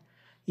cannot,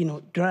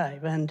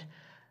 drive. And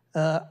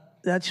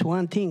that's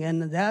one thing.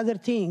 And the other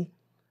thing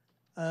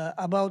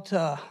about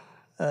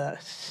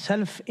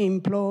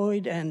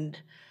self-employed and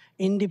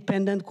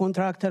independent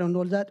contractor and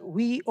all that,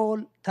 we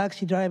all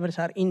taxi drivers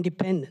are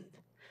independent.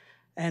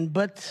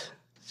 But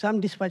some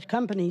dispatch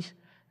companies,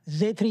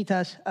 they treat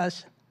us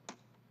as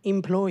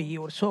employee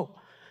or so.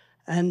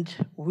 And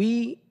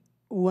we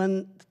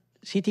want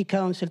City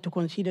Council to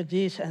consider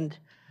this and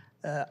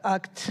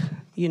act,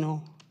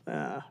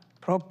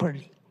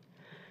 properly.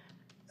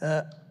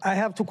 I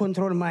have to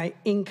control my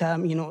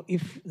income.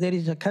 If there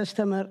is a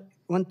customer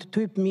want to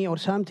tip me or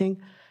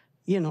something,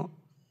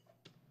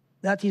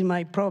 that is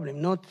my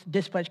problem, not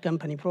dispatch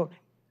company problem.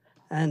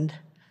 And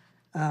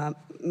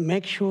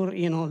make sure,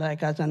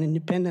 like as an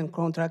independent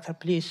contractor,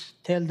 please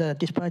tell the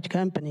dispatch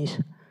companies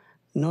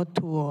not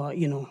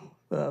to,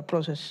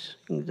 process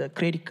the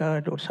credit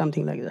card or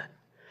something like that.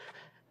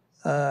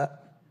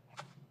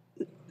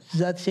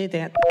 That's it.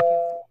 Thank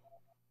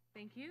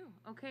you.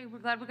 Okay, we're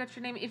glad we got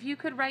your name. If you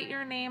could write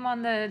your name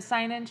on the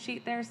sign-in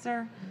sheet there,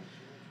 sir,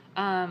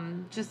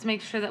 just to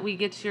make sure that we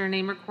get your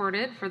name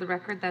recorded for the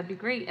record, that'd be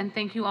great. And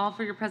thank you all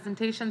for your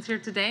presentations here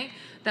today.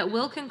 That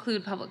will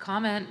conclude public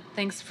comment.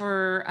 Thanks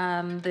for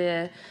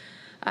the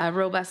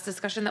robust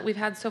discussion that we've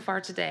had so far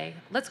today.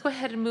 Let's go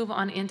ahead and move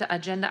on into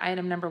agenda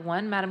item number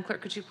 1. Madam Clerk,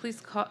 could you please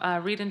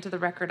read into the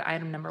record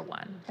item number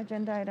 1?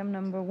 Agenda item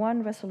number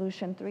 1,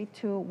 Resolution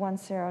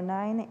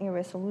 32109, a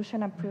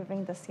resolution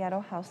approving the Seattle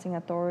Housing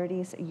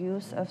Authority's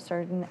use of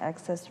certain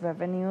excess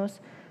revenues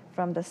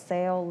from the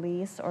sale,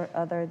 lease, or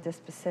other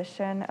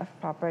disposition of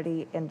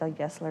property in the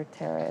Yesler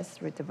Terrace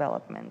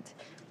redevelopment.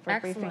 For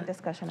briefing,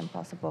 discussion, and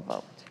possible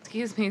vote.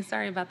 Excuse me,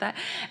 sorry about that.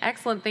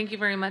 Excellent, thank you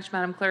very much,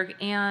 Madam Clerk.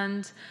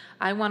 And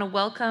I want to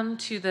welcome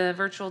to the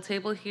virtual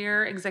table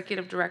here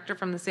Executive Director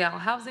from the Seattle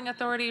Housing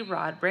Authority,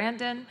 Rod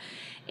Brandon,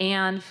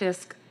 and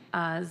Fisk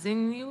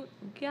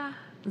Zuniga.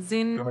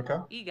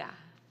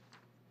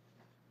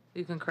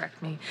 You can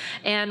correct me.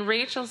 And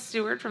Rachel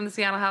Stewart from the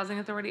Seattle Housing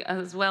Authority,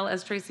 as well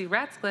as Tracy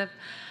Ratzliff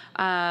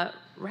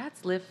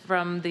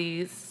from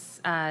the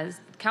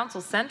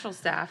Council Central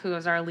staff, who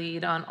is our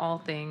lead on all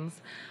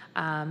things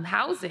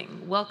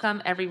housing.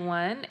 Welcome,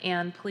 everyone,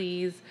 and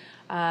please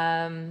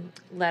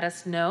let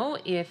us know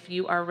if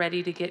you are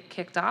ready to get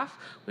kicked off.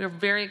 We're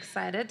very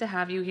excited to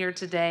have you here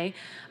today.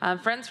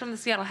 Friends from the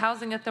Seattle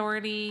Housing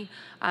Authority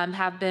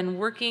have been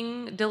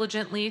working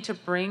diligently to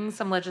bring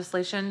some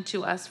legislation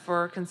to us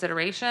for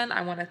consideration.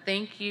 I want to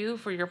thank you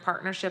for your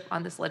partnership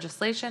on this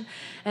legislation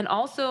and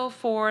also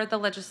for the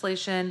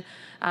legislation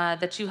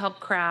that you helped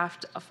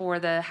craft for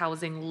the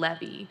housing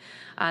levy.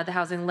 The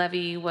housing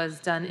levy was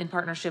done in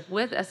partnership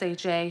with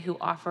SHA, who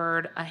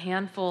offered a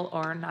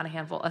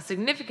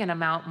significant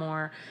amount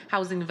more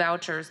housing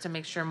vouchers to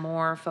make sure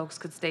more folks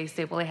could stay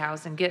stably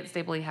housed and get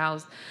stably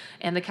housed.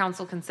 And the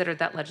council considered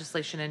that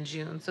legislation in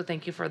June. So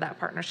thank you for that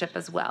partnership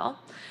as well.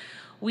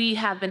 We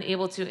have been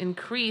able to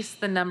increase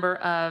the number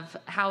of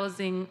of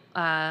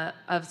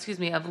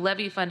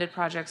levy-funded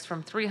projects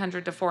from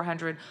 300 to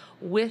 400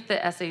 with the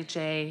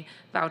SHA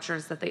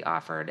vouchers that they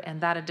offered,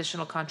 and that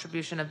additional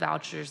contribution of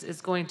vouchers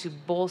is going to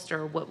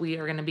bolster what we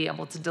are going to be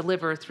able to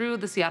deliver through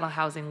the Seattle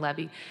Housing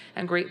Levy,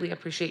 and greatly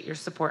appreciate your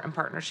support and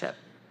partnership.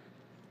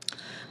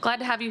 Glad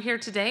to have you here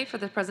today for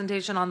the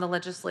presentation on the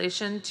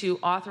legislation to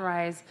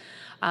authorize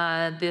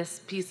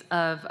this piece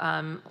of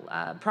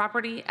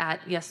property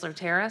at Yesler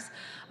Terrace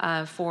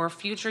for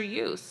future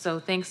use.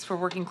 So thanks for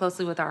working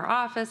closely with our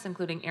office,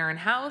 including Aaron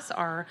House,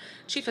 our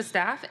Chief of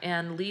Staff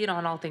and lead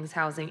on all things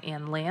housing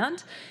and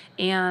land,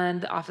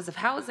 and the Office of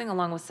Housing,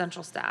 along with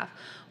central staff.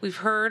 We've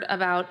heard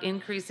about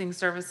increasing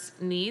service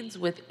needs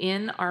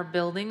within our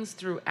buildings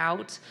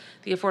throughout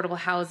the affordable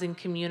housing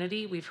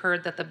community. We've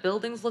heard that the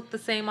buildings look the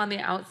same on the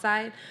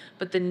outside,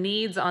 but the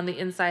needs on the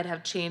inside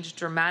have changed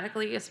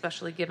dramatically,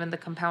 especially given the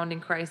compounding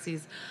crisis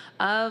crises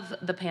of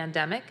the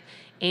pandemic,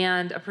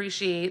 and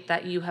appreciate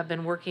that you have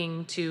been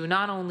working to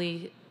not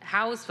only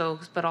house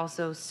folks, but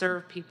also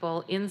serve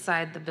people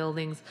inside the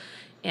buildings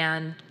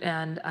and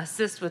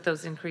assist with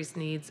those increased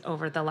needs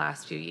over the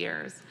last few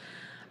years.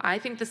 I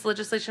think this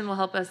legislation will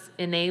help us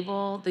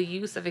enable the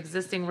use of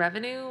existing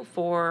revenue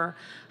for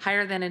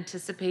higher than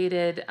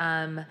anticipated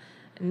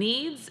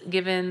needs,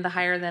 given the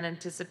higher than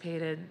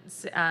anticipated,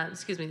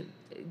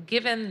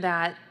 given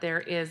that there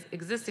is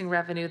existing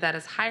revenue that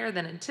is higher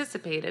than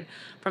anticipated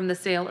from the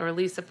sale or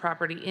lease of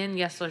property in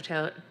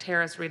Yesler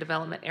Terrace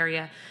redevelopment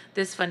area.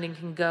 This funding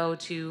can go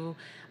to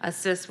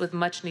assist with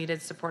much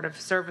needed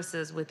supportive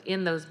services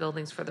within those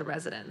buildings for the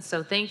residents.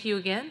 So thank you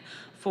again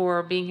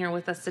for being here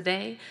with us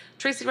today.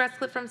 Tracy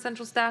Ratcliffe from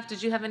Central Staff,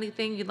 did you have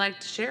anything you'd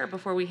like to share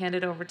before we hand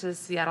it over to the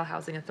Seattle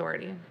Housing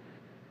Authority?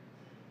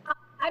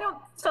 I don't,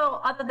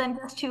 so other than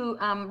just to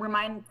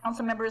remind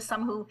council members,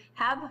 some who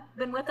have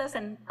been with us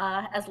and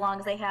as long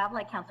as they have,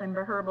 like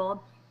Councilmember Herbold,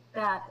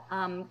 that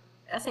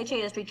SHA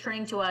is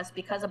returning to us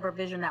because of a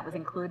provision that was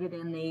included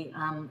in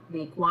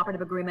the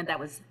cooperative agreement that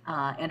was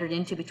entered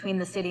into between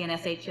the city and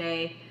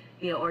SHA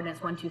via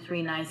ordinance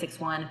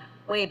 123961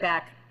 way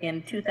back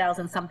in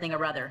 2000 something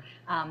or other,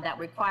 that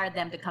required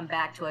them to come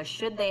back to us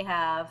should they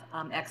have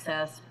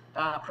excess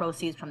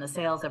proceeds from the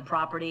sales of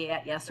property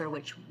at Yesler,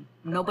 which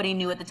nobody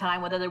knew at the time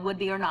whether there would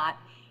be or not,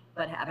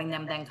 but having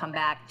them then come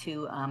back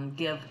to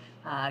give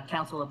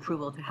council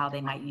approval to how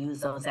they might use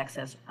those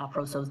excess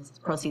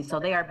proceeds. So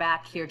they are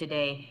back here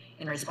today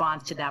in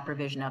response to that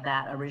provision of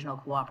that original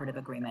cooperative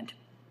agreement.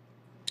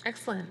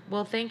 Excellent.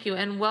 Well, thank you,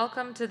 and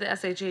welcome to the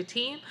SHA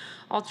team.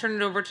 I'll turn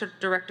it over to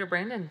Director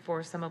Brandon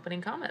for some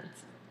opening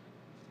comments.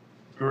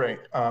 Great.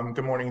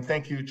 Good morning.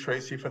 Thank you,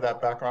 Tracy, for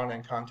that background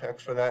and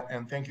context for that.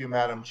 And thank you,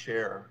 Madam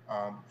Chair,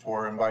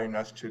 for inviting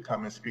us to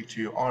come and speak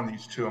to you on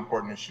these two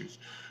important issues.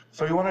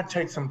 So we want to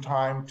take some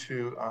time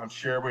to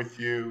share with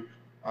you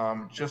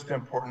just the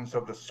importance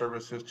of the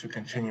services to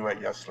continue at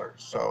Yesler.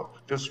 So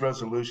this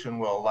resolution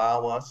will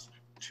allow us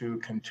to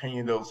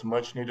continue those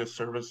much needed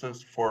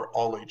services for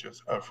all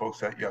ages of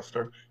folks at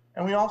Yesler.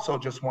 And we also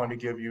just wanted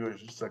to give you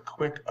just a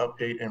quick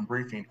update and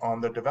briefing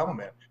on the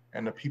development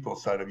and the people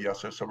side of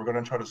Yesler. So we're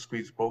going to try to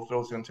squeeze both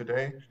those in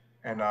today.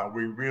 And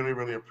we really,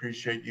 really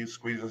appreciate you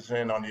squeezing us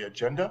in on the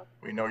agenda.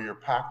 We know you're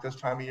packed this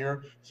time of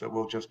year, so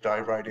we'll just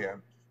dive right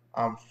in.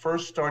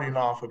 First, starting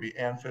off will be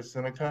Ann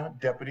Fitzsinica,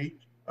 Deputy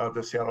of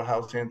the Seattle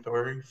Housing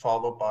Authority,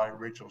 followed by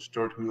Rachel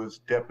Stewart, who is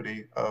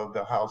Deputy of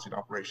the Housing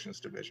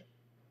Operations Division.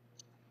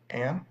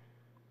 Ann?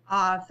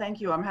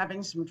 Thank you. I'm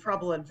having some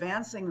trouble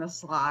advancing the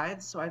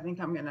slides, so I think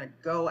I'm going to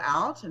go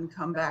out and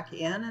come back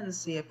in and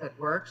see if it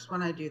works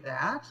when I do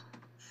that.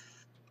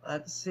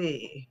 Let's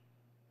see.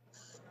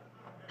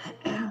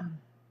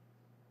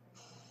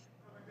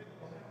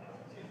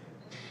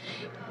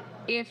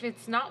 If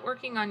it's not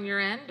working on your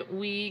end,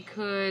 we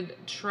could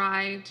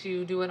try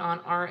to do it on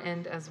our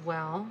end as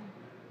well.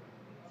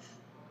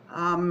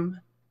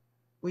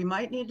 We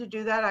might need to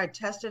do that. I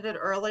tested it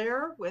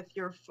earlier with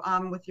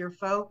your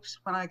folks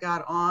when I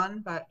got on,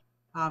 but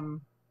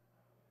you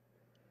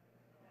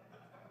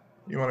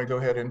want to go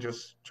ahead and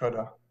just try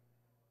to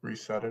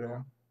reset it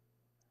in?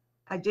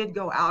 I did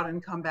go out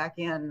and come back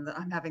in.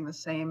 I'm having the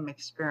same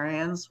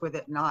experience with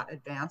it not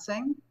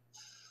advancing.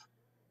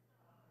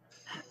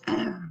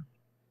 Let's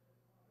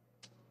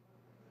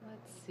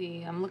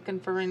see. I'm looking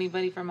for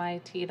anybody from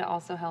IT to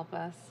also help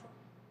us.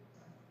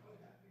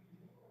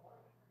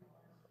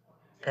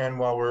 And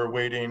while we're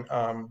waiting,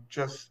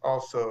 just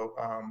also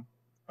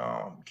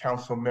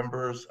council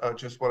members,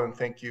 just want to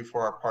thank you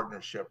for our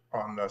partnership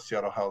on the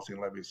Seattle Housing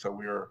Levy. So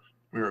we're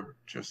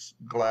just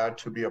glad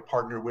to be a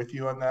partner with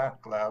you on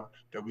that, glad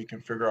that we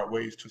can figure out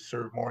ways to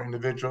serve more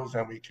individuals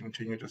and we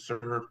continue to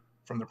serve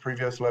from the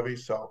previous levy.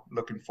 So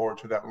looking forward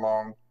to that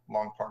long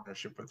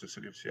partnership with the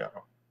city of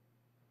Seattle.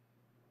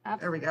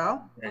 There we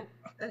go.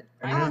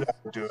 I knew that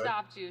would do it.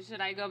 Stopped you.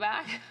 Should I go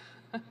back?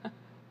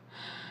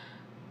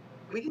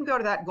 We can go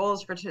to that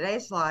goals for today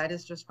slide.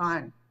 It's just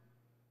fine.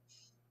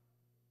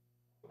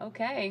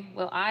 Okay.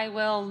 Well, I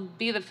will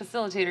be the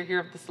facilitator here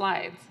of the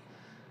slides.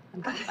 I'm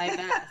doing my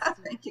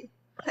best. Thank you.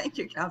 Thank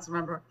you,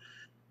 Councilmember.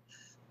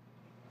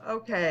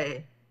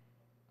 Okay.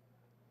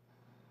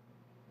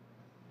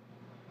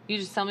 You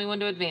just tell me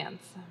when to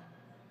advance.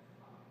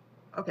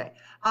 Okay.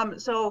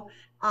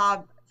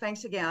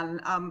 Thanks again.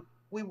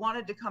 We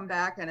wanted to come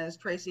back, and as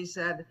Tracy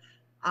said,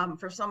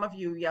 for some of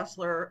you,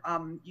 Yesler,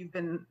 you've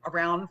been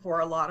around for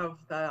a lot of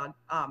the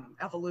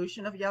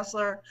evolution of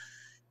Yesler,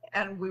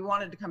 and we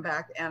wanted to come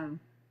back and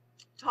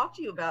talk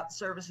to you about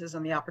services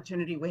and the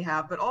opportunity we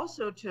have, but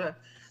also to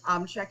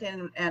check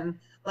in and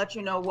let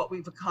you know what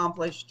we've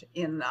accomplished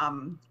in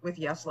with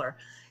Yesler.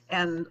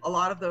 And a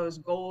lot of those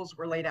goals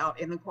were laid out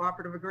in the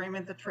cooperative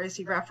agreement that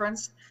Tracy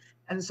referenced.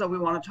 And so we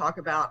want to talk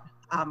about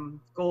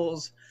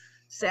goals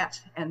set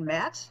and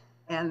met,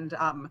 and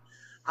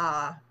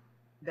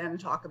then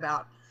talk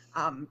about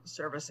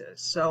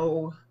services.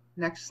 So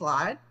next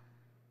slide.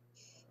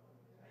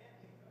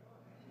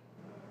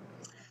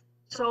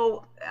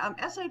 So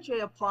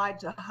SHA applied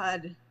to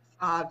HUD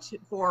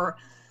for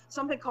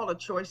something called a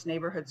Choice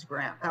Neighborhoods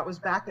Grant. That was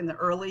back in the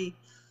early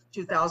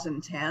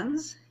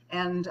 2010s.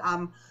 And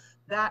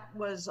that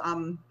was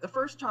the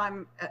first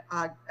time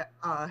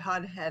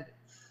HUD had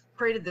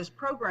created this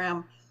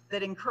program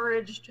that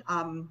encouraged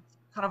kind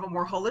of a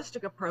more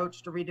holistic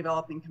approach to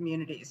redeveloping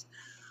communities.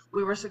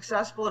 We were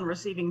successful in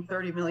receiving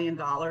 $30 million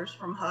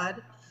from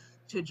HUD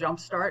to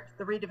jumpstart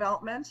the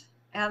redevelopment.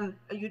 And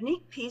a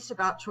unique piece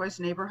about Choice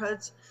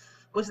Neighborhoods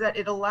was that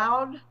it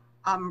allowed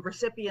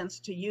recipients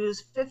to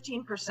use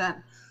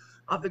 15%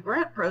 of the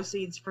grant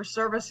proceeds for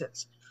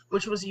services,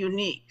 which was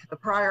unique. The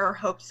prior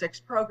Hope 6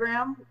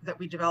 program that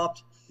we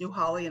developed New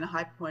Holly and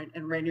High Point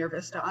and Rainier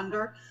Vista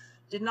under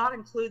did not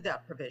include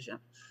that provision.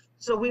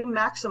 So we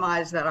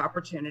maximized that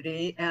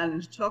opportunity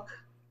and took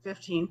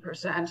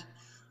 15%,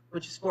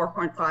 which is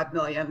 4.5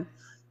 million,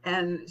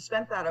 and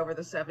spent that over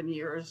the 7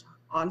 years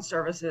on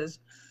services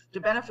to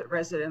benefit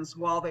residents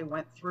while they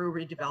went through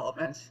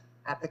redevelopment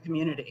at the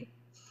community.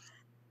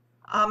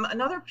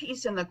 Another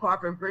piece in the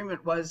cooperative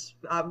agreement was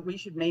we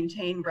should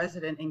maintain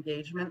resident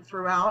engagement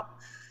throughout.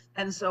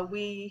 And so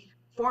we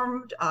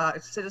formed a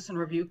citizen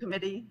review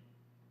committee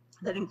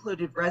that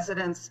included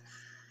residents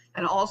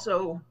and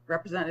also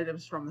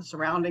representatives from the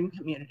surrounding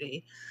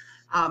community.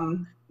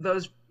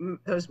 Those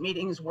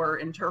meetings were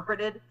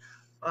interpreted.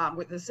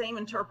 With the same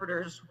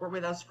interpreters were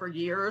with us for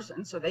years,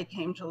 and so they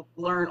came to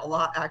learn a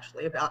lot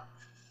actually about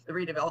the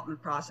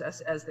redevelopment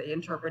process as they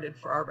interpreted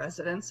for our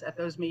residents at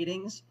those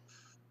meetings.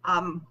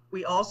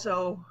 We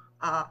also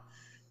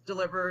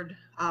delivered,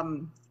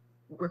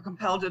 were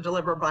compelled to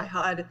deliver by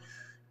HUD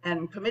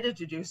and committed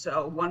to do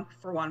so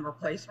one-for-one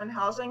replacement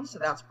housing. So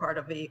that's part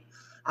of the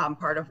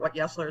part of what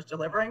Yesler is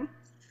delivering.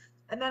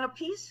 And then a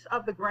piece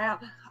of the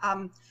grant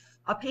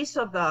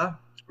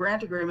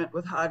agreement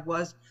with HUD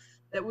was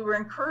that we were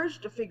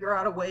encouraged to figure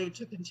out a way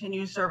to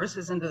continue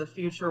services into the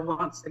future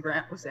once the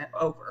grant was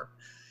over.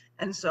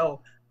 And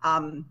so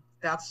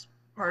that's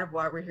part of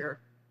why we're here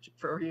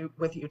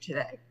with you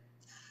today.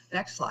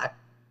 Next slide.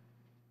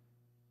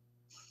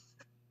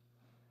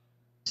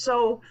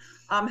 So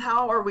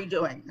how are we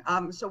doing?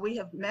 So we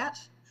have met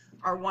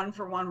our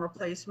one-for-one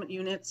replacement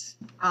units,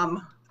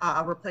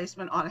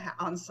 replacement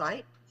on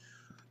site.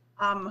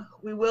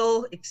 We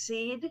will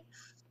exceed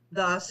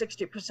the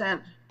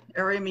 60%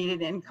 area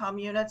median income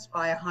units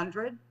by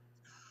 100.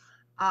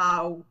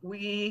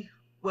 We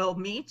will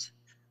meet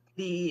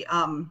the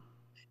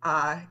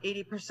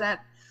 80%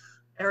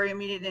 area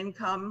median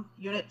income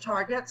unit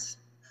targets.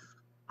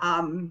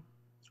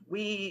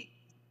 We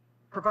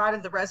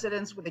provided the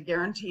residents with a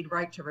guaranteed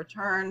right to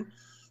return,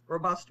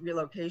 robust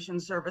relocation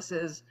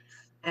services,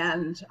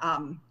 and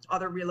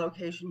other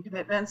relocation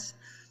commitments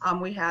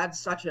we had,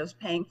 such as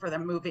paying for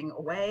them moving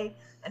away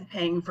and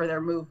paying for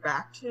their move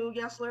back to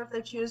Yesler if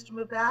they choose to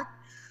move back.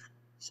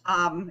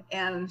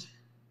 And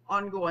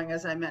ongoing,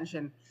 as I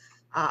mentioned,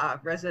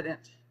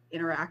 resident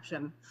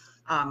interaction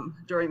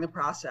during the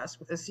process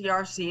with the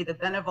CRC that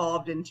then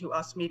evolved into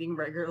us meeting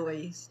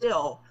regularly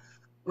still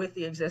with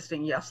the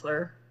existing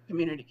Yesler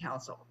Community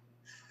Council.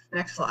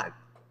 Next slide.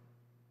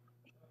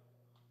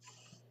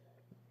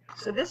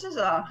 So this is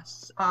a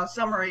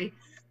summary,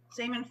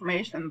 same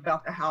information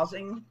about the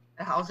housing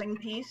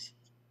piece.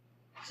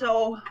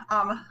 So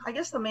I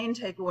guess the main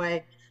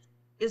takeaway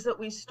is that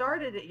we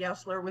started at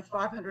Yesler with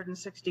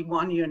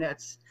 561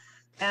 units.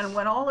 And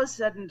when all is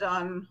said and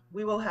done,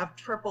 we will have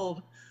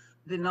tripled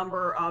the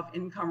number of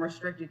income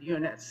restricted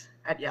units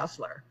at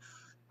Yesler.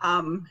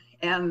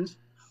 And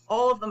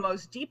all of the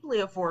most deeply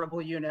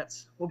affordable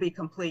units will be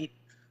complete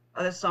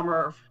this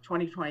summer of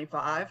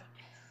 2025.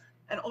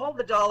 And all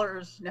the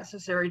dollars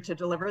necessary to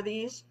deliver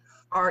these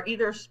are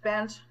either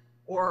spent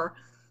or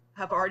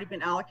have already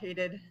been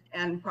allocated,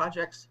 and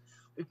projects,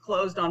 we've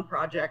closed on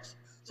projects.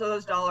 So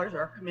those dollars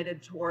are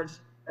committed towards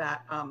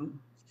that,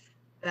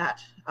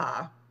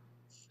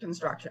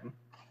 construction.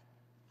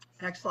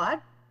 Next slide.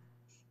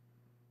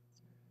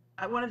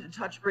 I wanted to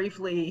touch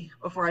briefly,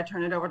 before I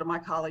turn it over to my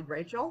colleague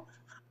Rachel,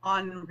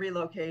 on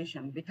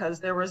relocation, because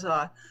there was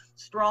a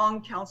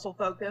strong council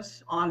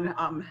focus on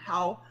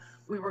how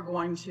we were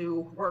going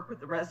to work with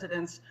the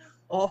residents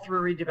all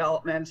through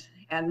redevelopment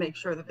and make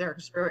sure that their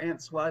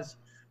experience was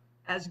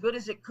as good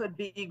as it could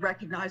be,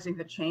 recognizing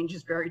that change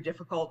is very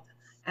difficult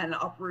and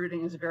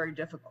uprooting is very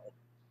difficult.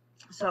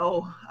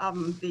 So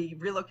the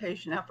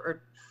relocation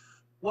effort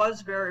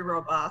was very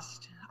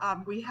robust.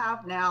 We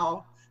have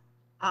now,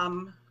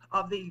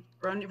 of the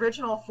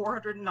original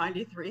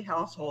 493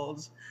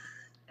 households,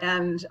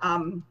 and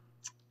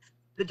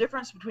the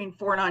difference between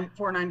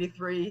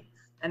 493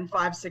 and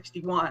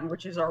 561,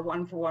 which is our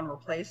one-for-one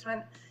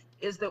replacement,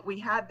 is that we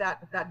had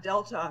that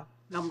delta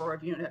number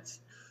of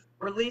units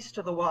released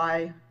to the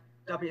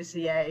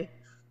YWCA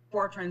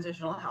for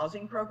transitional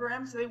housing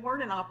programs. They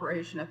weren't in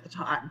operation at the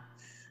time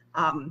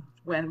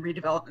when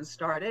redevelopment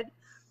started.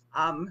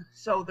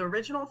 So the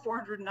original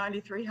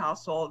 493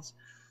 households,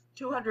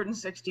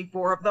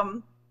 264 of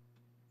them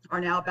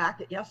are now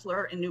back at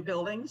Yesler in new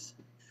buildings.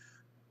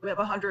 We have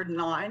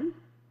 109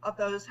 of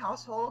those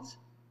households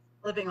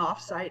living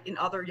off-site in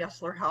other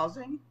Yesler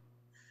housing.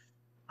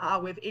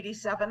 We have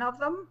 87 of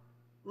them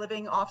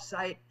living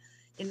off-site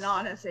in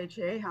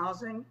non-SHA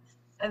housing.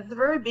 At the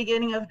very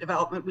beginning of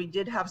development, we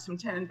did have some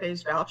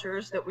tenant-based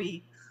vouchers that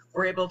we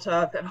were able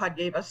to, that HUD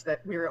gave us,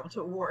 that we were able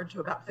to award to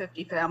about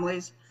 50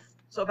 families.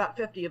 So about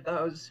 50 of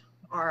those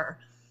are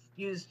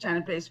used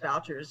tenant-based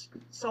vouchers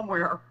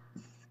somewhere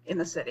in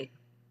the city.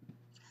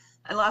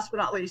 And last but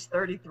not least,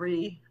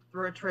 33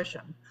 through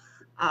attrition.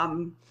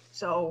 That's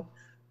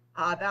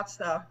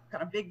the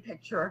kind of big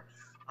picture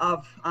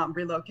of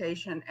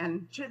relocation.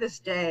 And to this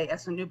day,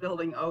 as a new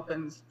building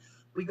opens,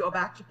 we go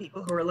back to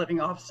people who are living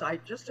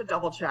off-site just to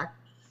double check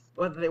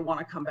whether they want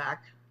to come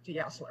back to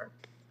Yesler.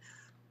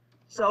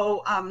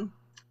 So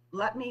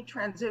let me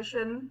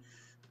transition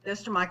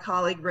this to my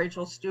colleague,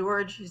 Rachel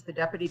Stewart. She's the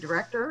Deputy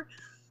Director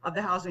of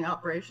the Housing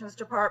Operations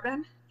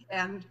Department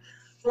and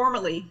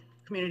formerly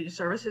Community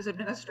Services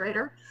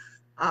Administrator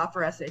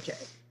for SHA.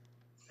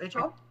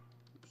 Rachel?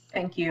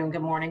 Thank you, and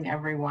good morning,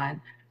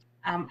 everyone.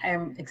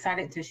 I'm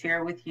excited to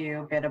share with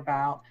you a bit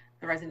about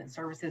the resident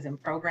services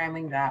and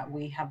programming that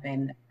we have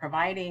been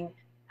providing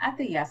at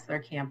the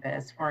Yesler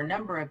campus for a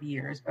number of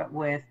years, but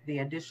with the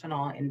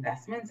additional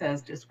investments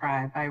as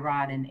described by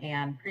Rod and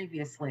Ann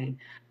previously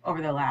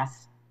over the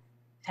last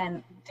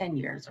 10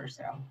 years or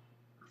so.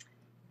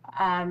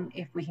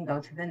 If we can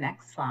go to the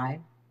next slide.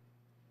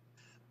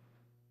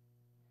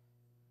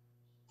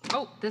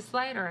 Oh, this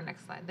slide or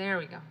next slide? There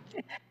we go.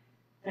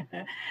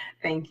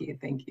 Thank you,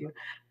 thank you.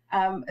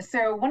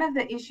 So one of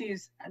the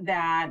issues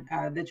that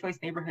the Choice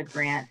Neighborhood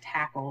Grant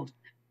tackled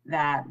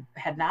that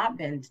had not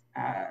been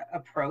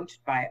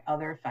approached by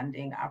other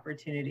funding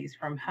opportunities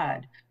from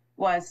HUD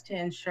was to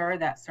ensure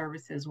that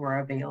services were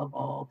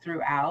available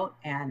throughout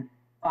and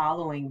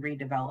following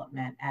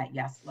redevelopment at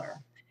Yesler.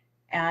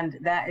 And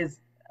that is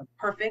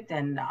perfect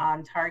and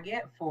on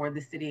target for the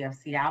city of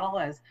Seattle,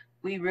 as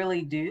we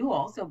really do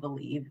also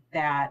believe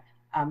that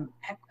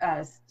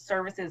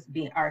services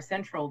are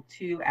central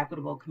to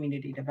equitable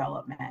community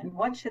development. And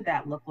what should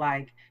that look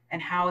like,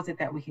 and how is it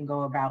that we can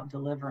go about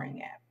delivering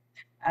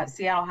it?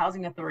 Seattle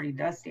Housing Authority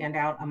does stand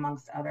out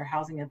amongst other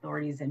housing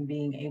authorities in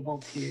being able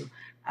to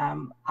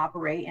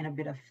operate in a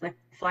bit of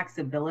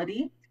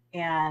flexibility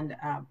and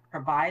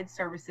provide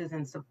services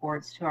and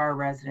supports to our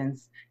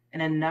residents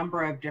in a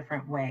number of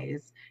different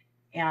ways.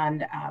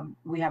 And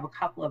we have a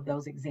couple of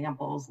those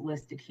examples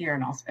listed here,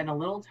 and I'll spend a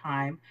little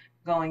time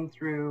going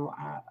through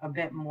a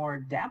bit more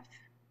depth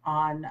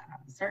on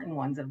certain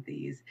ones of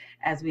these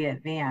as we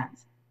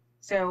advance.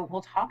 So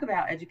we'll talk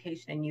about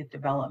education and youth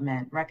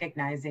development,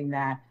 recognizing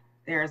that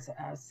there's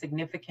a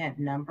significant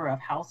number of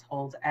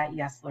households at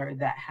Yesler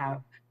that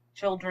have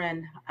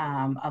children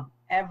of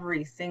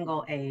every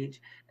single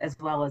age, as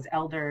well as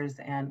elders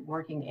and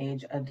working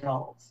age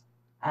adults.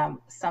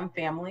 Some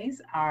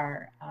families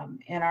are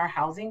in our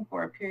housing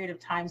for a period of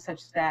time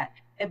such that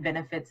it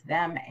benefits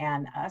them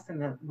and us and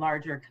the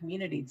larger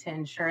community to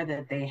ensure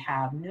that they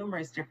have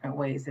numerous different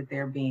ways that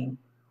they're being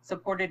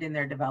supported in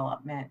their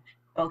development,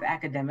 both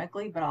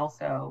academically, but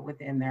also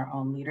within their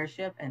own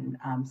leadership and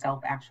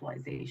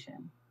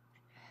self-actualization.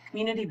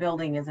 Community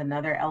building is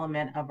another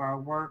element of our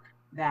work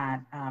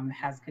that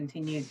has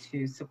continued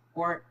to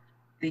support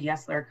the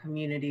Yesler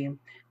community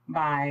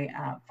by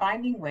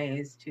finding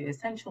ways to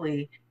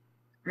essentially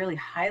really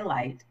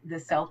highlight the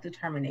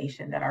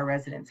self-determination that our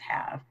residents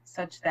have,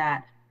 such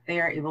that they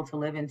are able to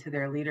live into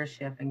their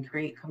leadership and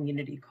create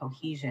community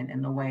cohesion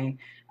in the way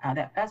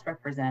that best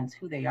represents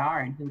who they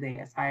are and who they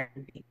aspire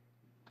to be.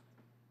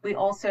 We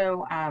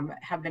also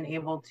have been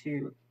able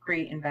to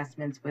create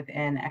investments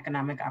within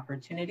economic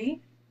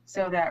opportunity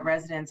so that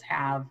residents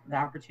have the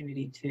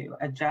opportunity to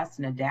adjust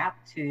and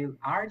adapt to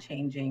our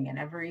changing and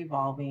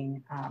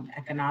ever-evolving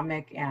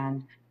economic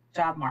and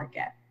job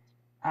market.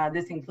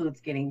 This includes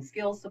getting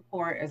skills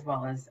support as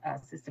well as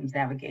systems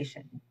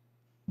navigation.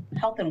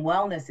 Health and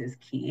wellness is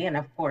key. And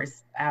of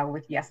course,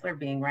 with Yesler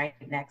being right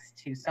next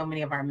to so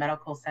many of our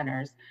medical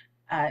centers,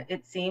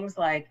 it seems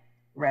like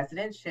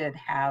residents should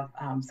have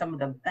some of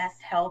the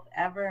best health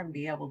ever and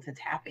be able to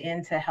tap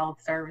into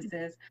health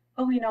services.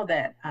 But we know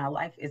that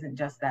life isn't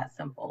just that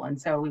simple. And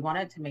so we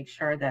wanted to make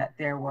sure that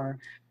there were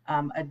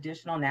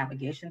additional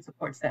navigation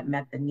supports that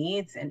met the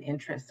needs and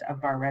interests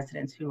of our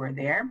residents who were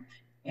there.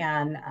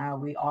 And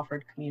we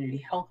offered community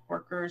health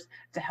workers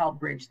to help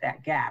bridge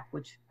that gap,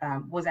 which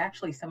was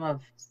actually some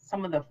of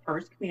the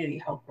first community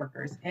health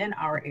workers in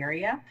our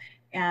area,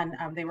 and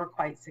they were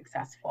quite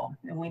successful.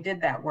 And we did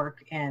that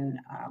work in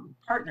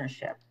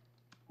partnership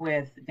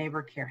with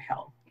Neighbor Care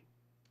Health.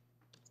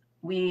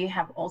 We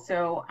have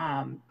also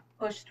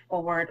pushed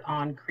forward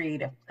on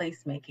creative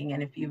placemaking,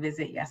 and if you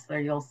visit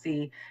Yesler, you'll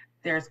see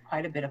there's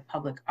quite a bit of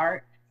public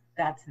art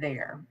that's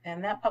there.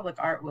 And that public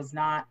art was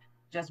not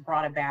just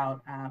brought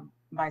about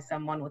by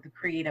someone with a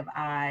creative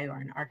eye or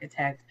an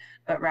architect,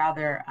 but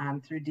rather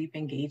through deep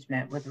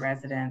engagement with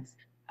residents,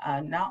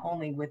 not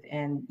only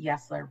within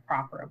Yesler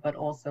proper, but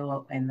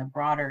also in the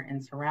broader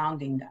and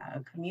surrounding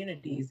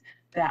communities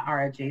that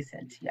are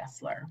adjacent to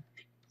Yesler.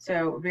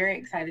 So very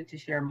excited to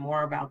share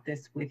more about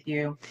this with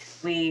you.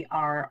 We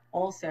are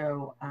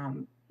also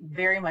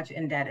very much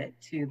indebted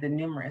to the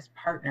numerous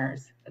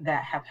partners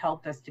that have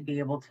helped us to be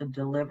able to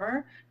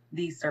deliver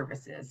these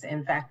services.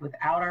 In fact,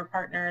 without our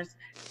partners,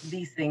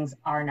 these things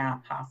are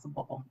not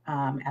possible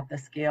at the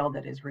scale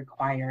that is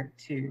required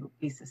to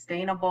be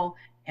sustainable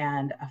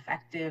and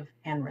effective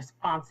and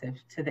responsive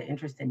to the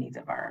interests and needs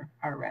of our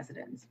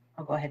residents.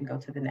 I'll go ahead and go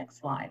to the next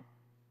slide.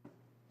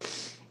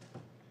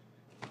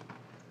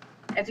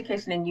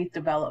 Education and youth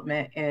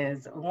development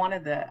is one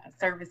of the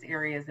service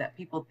areas that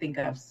people think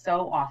of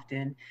so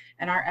often,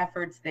 and our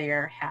efforts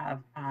there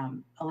have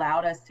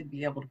allowed us to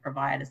be able to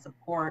provide a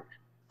support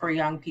for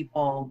young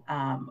people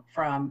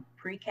from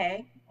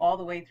pre-K all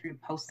the way through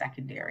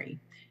post-secondary.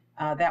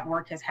 That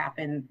work has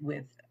happened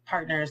with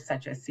partners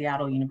such as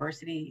Seattle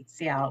University,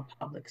 Seattle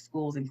Public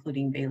Schools,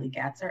 including Bailey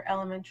Gatzer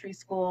Elementary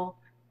School,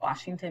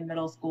 Washington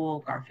Middle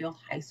School, Garfield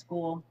High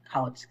School,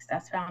 College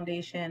Success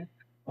Foundation,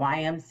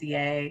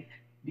 YMCA,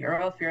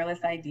 Bureau of Fearless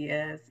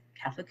Ideas,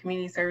 Catholic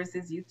Community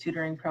Services Youth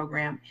Tutoring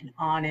Program, and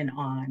on and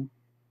on.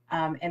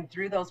 And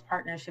through those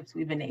partnerships,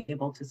 we've been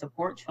able to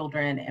support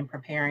children in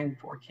preparing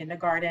for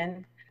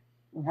kindergarten,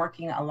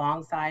 working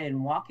alongside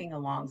and walking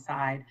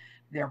alongside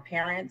their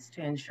parents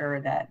to ensure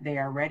that they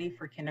are ready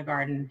for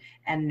kindergarten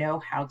and know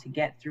how to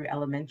get through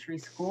elementary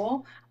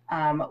school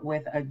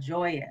with a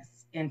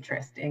joyous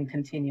interest in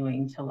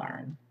continuing to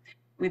learn.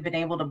 We've been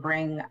able to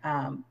bring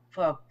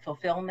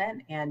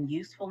fulfillment and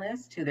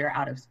usefulness to their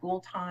out of school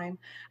time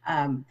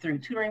through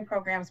tutoring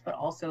programs, but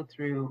also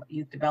through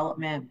youth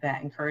development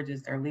that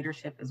encourages their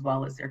leadership as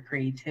well as their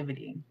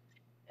creativity.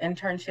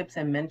 Internships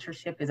and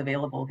mentorship is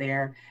available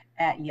there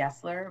at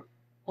Yesler,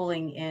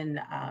 pulling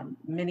in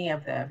many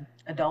of the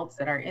adults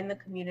that are in the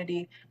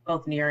community,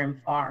 both near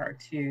and far,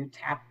 to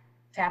tap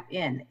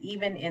in.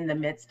 Even in the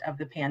midst of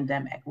the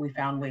pandemic, we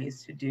found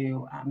ways to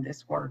do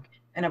this work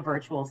in a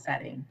virtual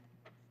setting.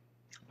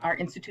 Our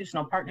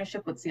institutional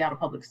partnership with Seattle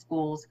Public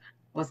Schools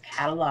was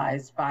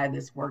catalyzed by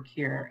this work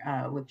here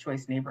with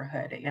Choice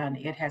Neighborhood, and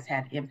it has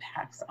had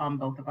impacts on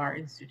both of our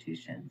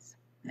institutions.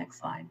 Next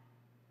slide.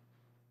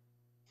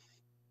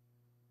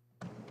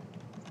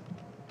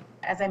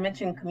 As I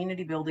mentioned,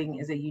 community building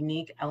is a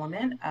unique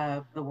element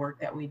of the work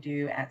that we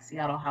do at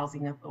Seattle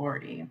Housing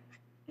Authority.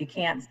 You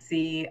can't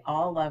see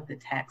all of the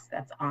text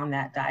that's on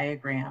that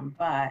diagram,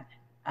 but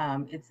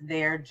it's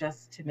there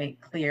just to make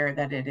clear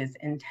that it is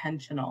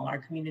intentional. Our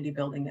community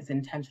building is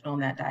intentional,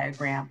 and that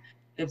diagram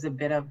gives a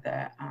bit of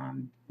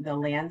the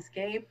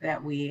landscape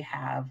that we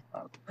have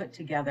put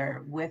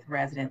together with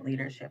resident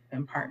leadership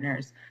and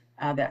partners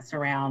that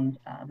surround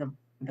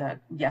the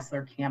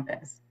Yesler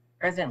campus.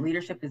 Resident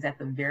leadership is at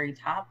the very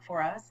top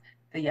for us.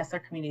 The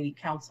Yesler Community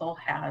Council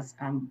has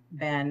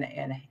been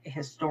a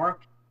historic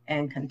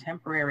and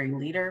contemporary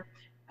leader,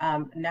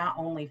 not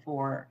only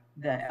for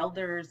the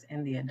elders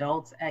and the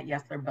adults at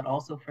Yesler, but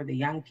also for the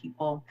young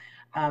people.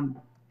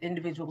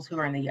 Individuals who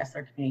are in the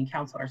Yesler Community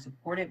Council are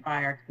supported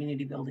by our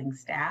community building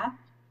staff,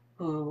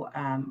 who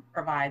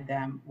provide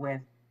them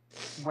with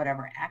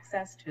whatever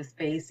access to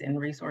space and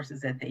resources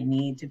that they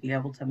need to be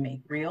able to make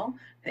real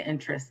the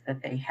interests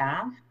that they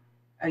have.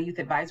 A youth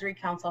advisory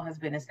council has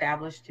been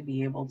established to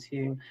be able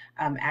to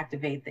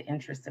activate the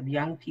interests of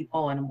young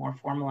people in a more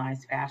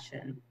formalized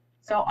fashion.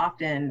 So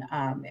often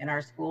in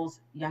our schools,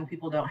 young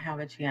people don't have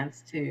a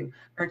chance to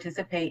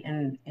participate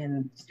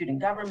in student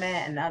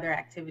government and other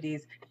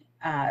activities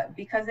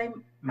because they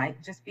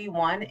might just be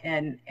one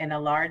in a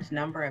large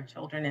number of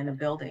children in a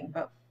building.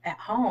 But at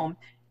home,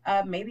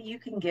 maybe you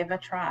can give a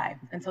try.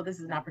 And so this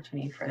is an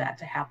opportunity for that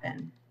to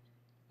happen.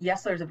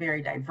 Yesler is a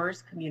very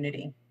diverse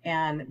community,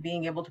 and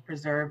being able to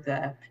preserve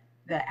the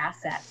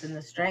assets and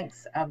the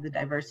strengths of the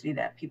diversity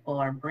that people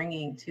are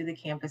bringing to the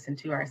campus and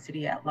to our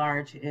city at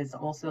large is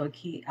also a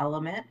key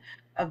element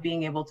of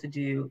being able to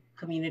do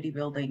community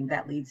building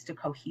that leads to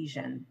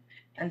cohesion.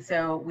 And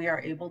so we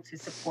are able to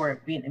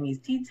support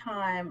Vietnamese tea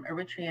time,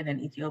 Eritrean and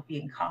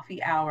Ethiopian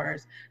coffee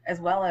hours, as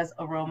well as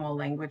Oromo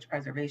language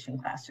preservation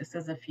class, just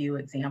as a few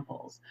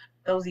examples.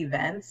 Those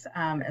events,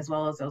 as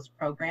well as those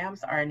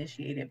programs, are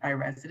initiated by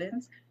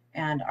residents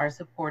and are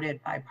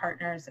supported by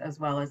partners as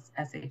well as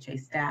SHA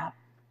staff.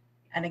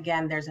 And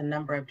again, there's a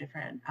number of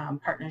different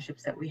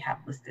partnerships that we have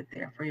listed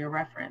there for your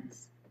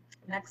reference.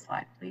 Next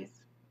slide,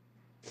 please.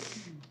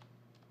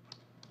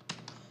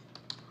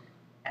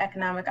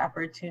 Economic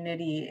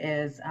opportunity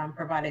is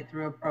provided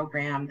through a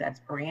program that's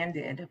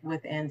branded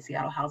within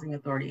Seattle Housing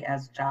Authority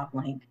as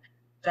JobLink.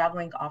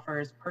 JobLink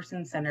offers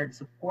person-centered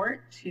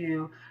support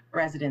to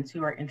residents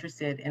who are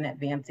interested in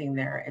advancing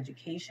their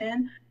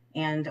education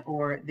and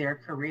or their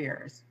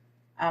careers.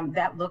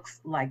 That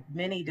looks like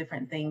many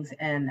different things,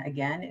 and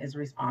again, is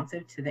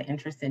responsive to the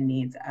interests and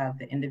needs of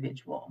the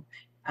individual.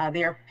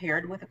 They are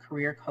paired with a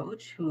career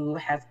coach who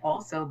has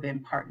also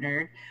been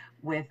partnered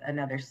with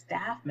another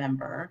staff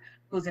member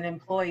who's an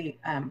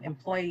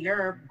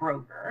employer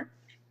broker,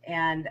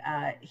 and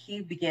he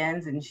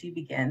begins and she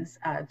begins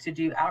to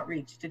do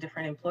outreach to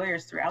different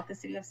employers throughout the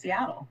city of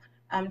Seattle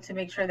to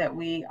make sure that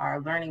we are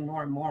learning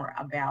more and more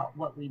about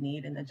what we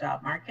need in the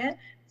job market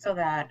so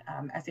that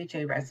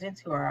SHA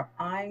residents who are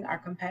applying are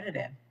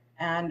competitive.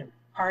 And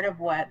part of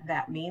what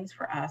that means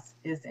for us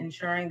is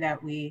ensuring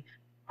that we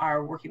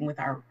are working with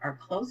our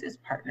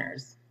closest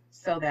partners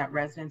so that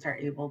residents are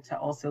able to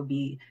also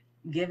be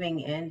giving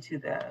into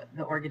the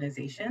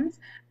organizations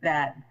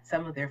that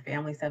some of their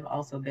families have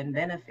also been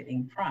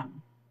benefiting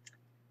from.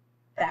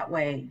 That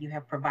way you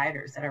have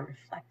providers that are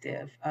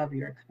reflective of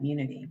your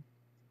community.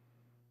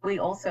 We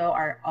also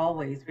are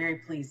always very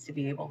pleased to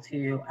be able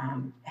to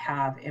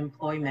have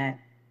employment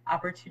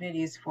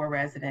opportunities for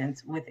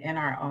residents within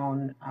our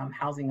own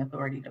housing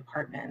authority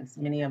departments.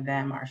 Many of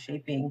them are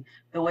shaping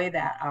the way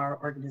that our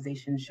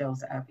organization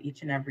shows up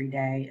each and every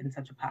day in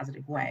such a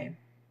positive way.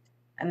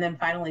 And then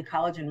finally,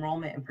 college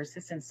enrollment and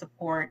persistence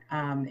support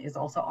is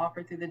also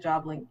offered through the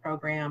JobLink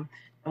program.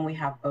 And we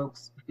have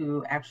folks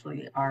who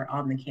actually are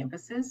on the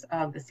campuses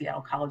of the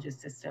Seattle colleges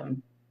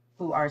system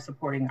who are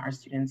supporting our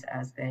students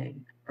as they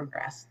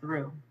progress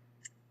through.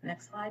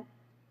 Next slide.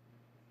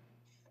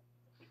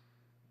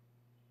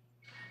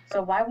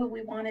 So why would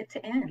we want it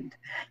to end?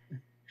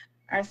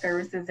 Our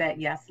services at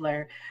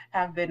Yesler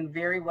have been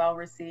very well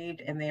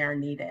received and they are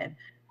needed.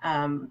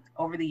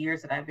 Over the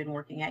years that I've been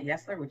working at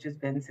Yesler, which has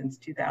been since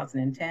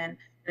 2010,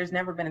 there's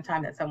never been a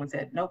time that someone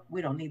said, nope,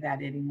 we don't need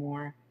that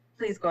anymore.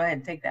 Please go ahead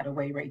and take that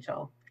away,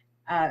 Rachel.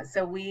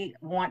 So we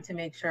want to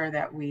make sure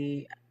that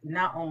we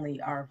not only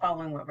are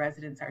following what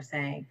residents are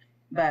saying,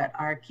 but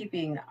are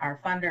keeping our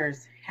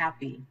funders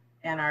happy.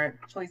 And our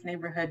Choice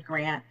Neighborhood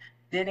Grant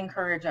did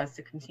encourage us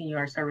to continue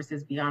our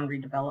services beyond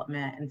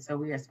redevelopment. And so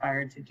we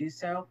aspired to do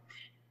so.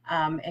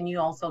 And you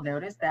also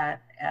notice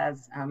that,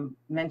 as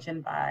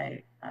mentioned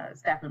by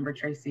staff member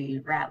Tracy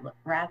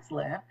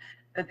Ratzliff,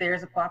 that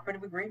there's a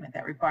cooperative agreement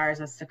that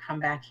requires us to come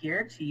back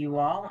here to you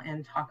all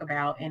and talk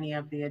about any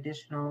of the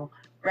additional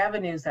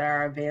revenues that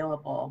are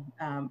available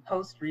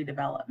post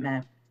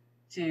redevelopment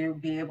to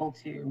be able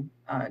to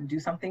do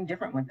something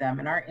different with them.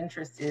 And our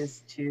interest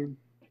is to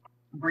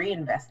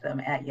reinvest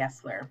them at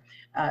Yesler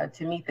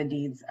to meet the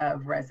needs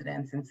of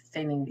residents in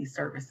sustaining these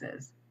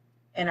services.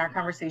 In our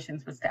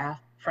conversations with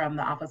staff from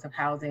the Office of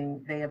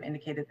Housing, they have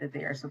indicated that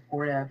they are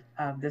supportive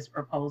of this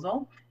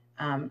proposal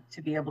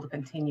to be able to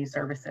continue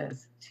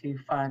services to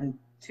fund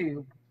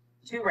to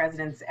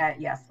residents at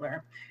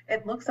Yesler.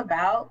 It looks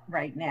about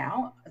right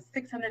now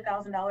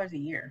 $600,000 a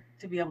year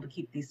to be able to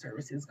keep these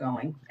services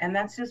going. And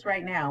that's just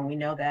right now. We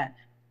know that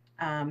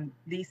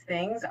these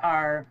things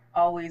are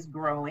always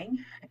growing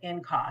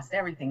in cost.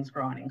 Everything's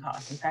growing in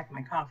cost. In fact,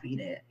 my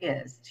coffee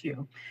is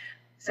too.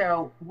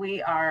 So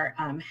we are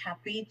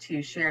happy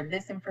to share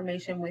this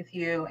information with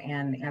you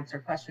and answer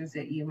questions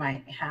that you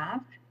might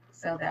have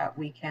so that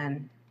we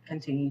can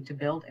continue to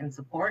build and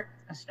support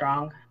a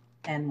strong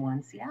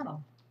N1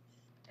 Seattle.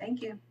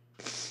 Thank you.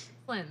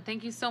 Excellent.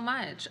 Thank you so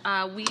much.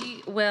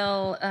 We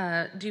will,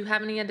 do you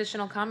have any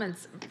additional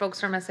comments,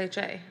 folks from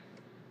SHA?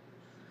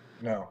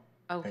 No.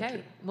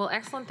 Okay, well,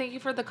 excellent. Thank you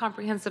for the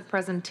comprehensive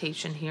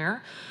presentation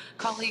here.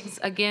 Colleagues,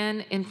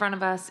 again, in front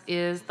of us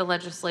is the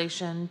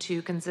legislation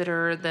to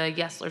consider the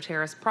Yesler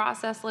Terrace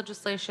process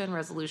legislation,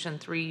 Resolution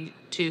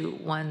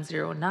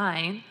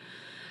 32109.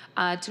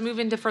 To move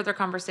into further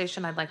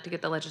conversation, I'd like to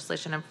get the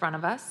legislation in front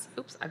of us.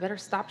 Oops, I better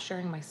stop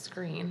sharing my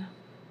screen.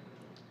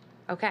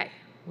 Okay,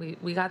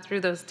 we got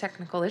through those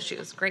technical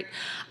issues. Great.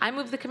 I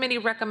move the committee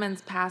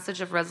recommends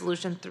passage of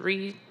Resolution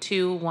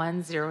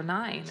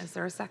 32109. Is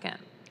there a second?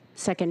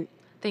 Second.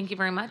 Thank you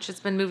very much. It's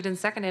been moved and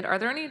seconded. Are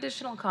there any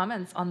additional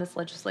comments on this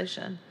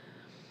legislation?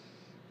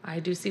 I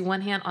do see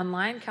one hand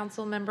online.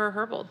 Councilmember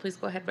Herbold, please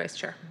go ahead, Vice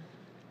Chair.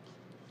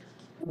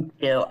 Thank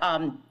you.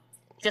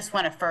 Just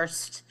want to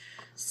first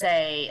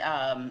say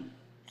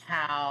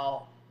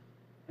how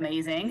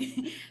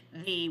amazing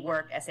the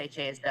work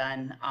SHA has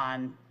done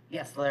on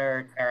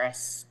Yesler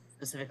Terrace,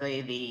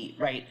 specifically the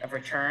right of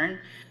return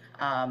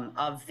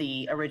of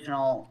the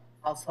original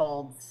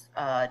households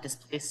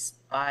displaced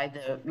by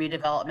the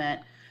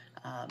redevelopment.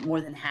 More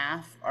than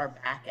half are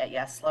back at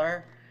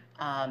Yesler,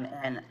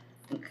 and I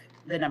think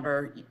the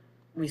number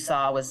we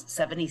saw was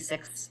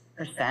 76%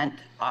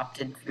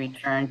 opted to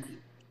return to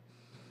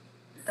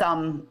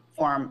some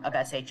form of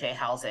SHA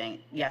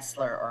housing,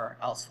 Yesler or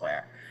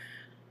elsewhere.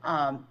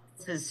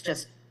 This is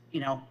just,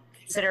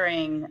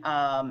 considering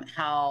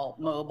how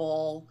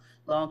mobile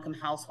low-income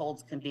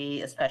households can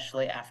be,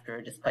 especially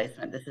after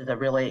displacement. This is a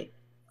really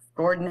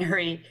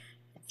extraordinary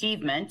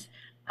achievement,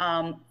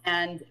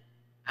 and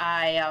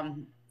I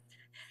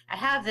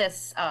have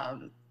this,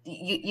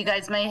 you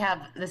guys may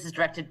have, this is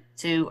directed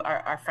to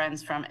our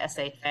friends from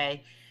SHA.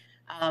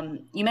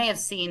 You may have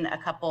seen a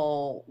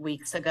couple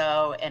weeks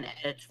ago an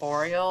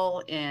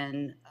editorial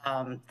in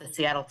the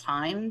Seattle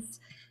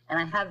Times. And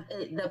I have,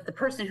 the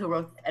person who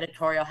wrote the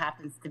editorial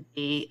happens to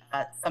be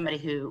somebody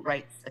who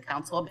writes the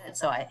council a bit.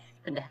 So I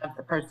happen to have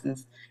the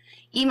person's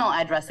email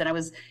address. And I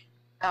was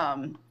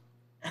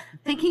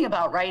thinking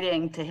about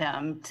writing to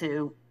him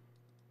to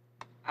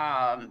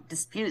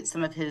dispute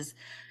some of his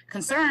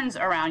concerns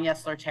around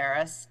Yesler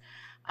Terrace.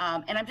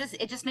 And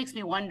it just makes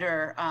me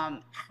wonder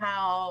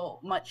how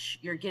much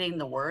you're getting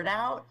the word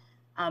out.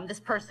 This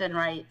person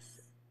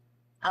writes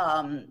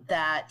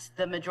that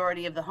the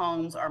majority of the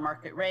homes are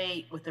market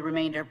rate, with the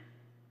remainder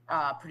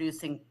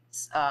producing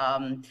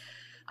some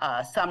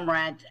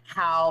rent?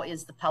 How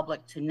is the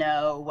public to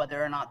know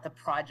whether or not the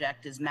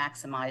project is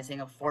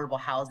maximizing affordable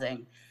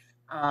housing?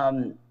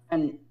 And,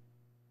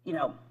 you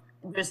know,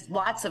 there's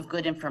lots of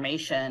good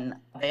information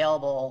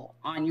available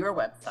on your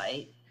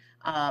website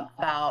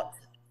about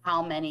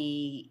how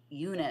many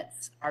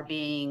units are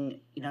being,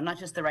 you know, not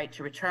just the right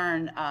to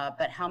return,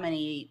 but how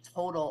many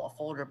total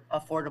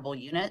affordable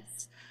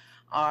units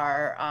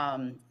are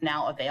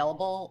now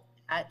available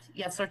at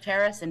Yesler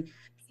Terrace. And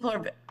people are,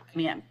 I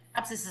mean,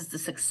 perhaps this is the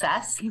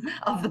success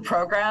of the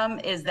program,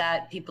 is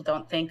that people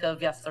don't think of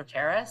Yesler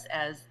Terrace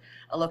as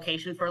a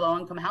location for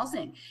low-income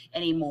housing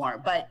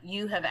anymore. But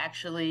you have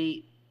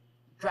actually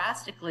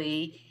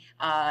drastically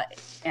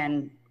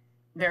and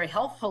very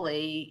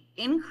helpfully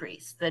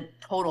increased the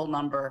total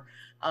number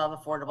of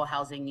affordable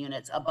housing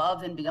units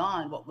above and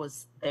beyond what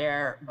was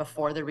there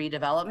before the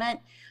redevelopment.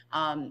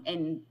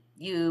 And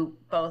you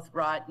both,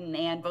 Rod and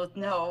Ann, both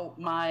know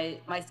my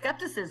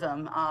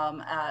skepticism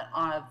on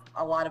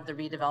a lot of the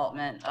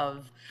redevelopment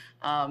of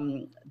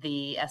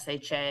the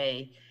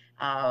SHA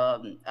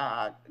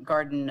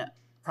garden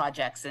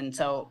projects. And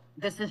so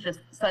this is just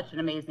such an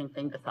amazing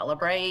thing to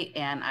celebrate.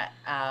 And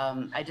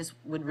I just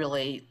would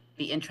really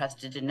be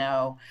interested to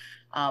know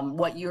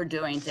what you're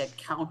doing to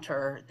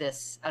counter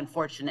this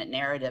unfortunate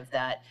narrative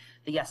that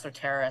the Yesler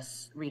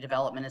Terrace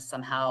redevelopment is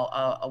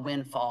somehow a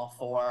windfall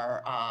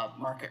for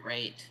market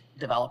rate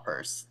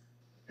developers.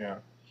 Yeah.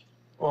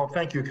 Well,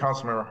 thank you,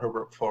 Councilmember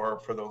Herbert,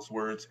 for those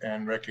words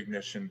and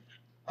recognition.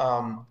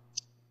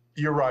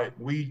 You're right.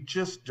 We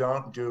just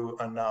don't do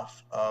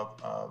enough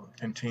of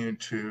continuing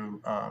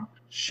to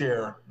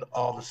share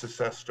all the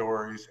success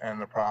stories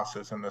and the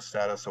process and the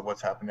status of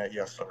what's happening at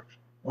Yesler.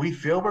 We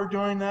feel we're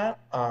doing that.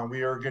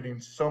 We are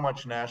getting so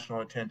much national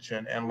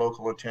attention and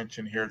local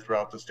attention here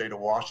throughout the state of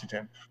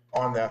Washington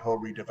on that whole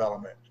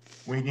redevelopment.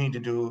 We need to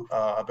do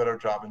a better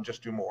job and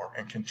just do more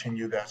and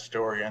continue that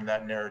story and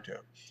that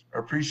narrative. I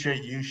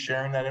appreciate you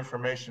sharing that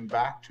information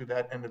back to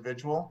that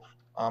individual,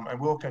 and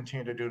we'll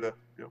continue to do the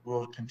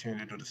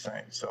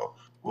same. So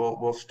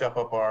we'll step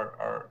up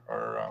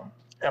our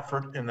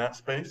effort in that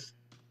space.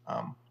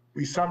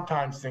 We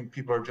sometimes think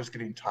people are just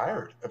getting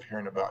tired of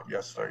hearing about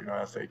Yesler, you know,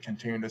 as they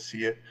continue to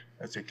see it,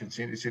 as they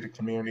continue to see the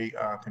community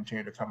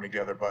continue to come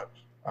together. But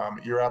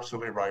you're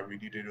absolutely right. We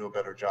need to do a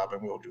better job,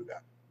 and we'll do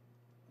that.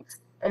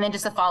 And then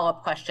just a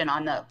follow-up question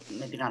on the,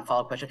 maybe not a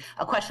follow-up question,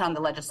 a question on the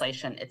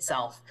legislation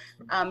itself.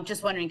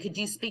 Just wondering, could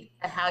you speak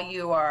to how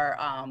you are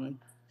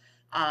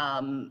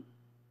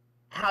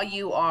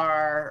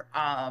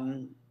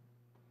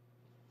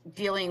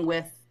dealing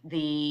with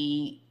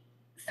the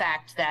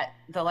fact that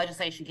the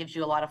legislation gives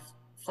you a lot of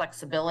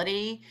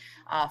flexibility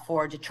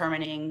for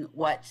determining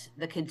what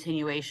the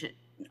continuation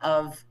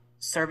of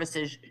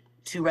services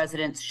to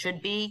residents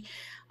should be,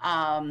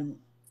 and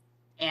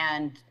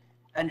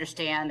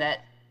understand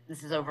that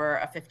this is over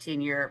a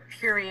 15-year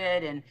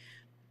period and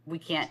we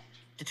can't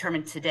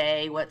determine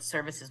today what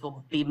services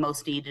will be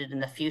most needed in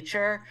the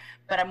future.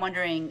 But I'm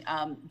wondering,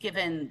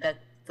 given that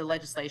the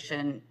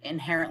legislation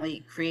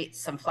inherently creates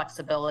some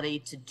flexibility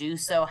to do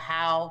so,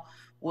 how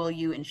will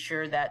you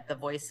ensure that the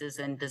voices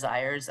and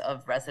desires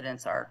of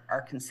residents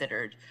are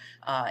considered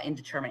in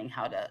determining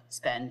how to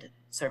spend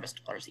service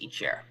dollars each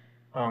year?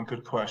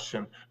 Good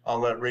question. I'll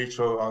let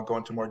Rachel go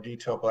into more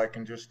detail, but I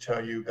can just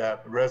tell you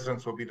that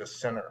residents will be the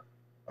center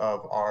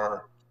of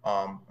our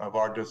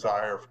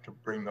desire to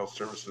bring those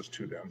services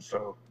to them.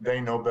 So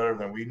they know better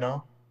than we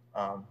know,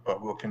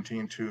 but we'll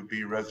continue to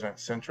be resident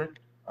centric.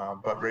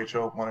 But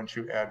Rachel, why don't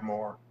you add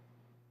more?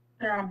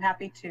 Sure, I'm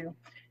happy to.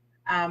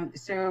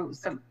 So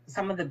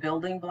some of the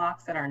building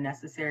blocks that are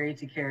necessary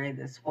to carry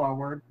this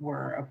forward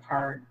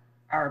are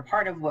a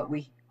part of what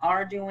we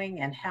are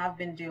doing and have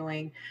been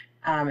doing,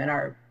 and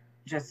are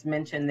just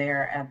mentioned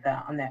there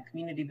on that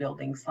community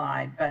building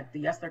slide. But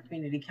the Yesler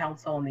Community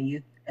Council and the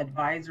Youth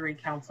Advisory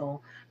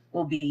Council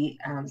will be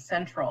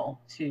central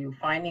to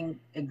finding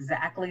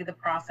exactly the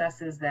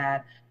processes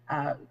that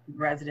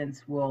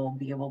residents will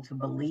be able to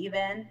believe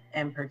in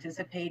and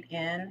participate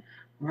in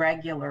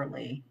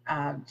regularly,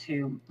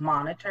 to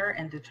monitor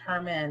and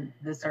determine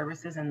the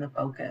services and the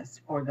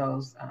focus for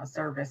those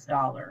service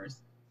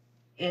dollars.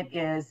 It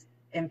is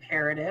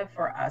imperative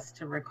for us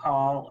to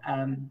recall,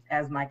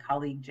 as my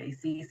colleague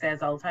JC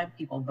says all the time,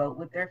 people vote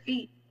with their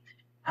feet.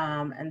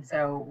 And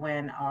so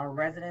when our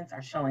residents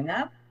are showing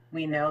up,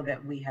 we know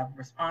that we have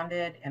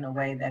responded in a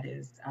way that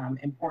is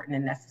important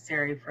and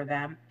necessary for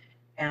them.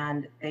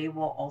 And they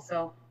will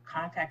also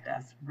contact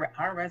us.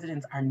 Our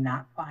residents are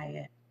not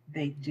quiet.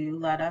 They do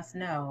let us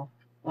know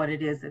what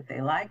it is that they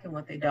like and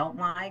what they don't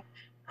like.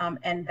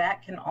 And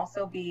that can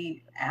also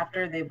be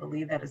after they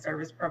believe that a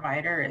service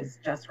provider is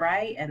just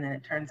right, and then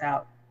it turns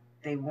out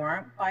they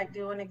weren't quite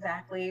doing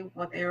exactly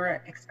what they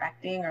were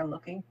expecting or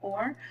looking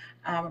for.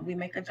 We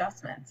make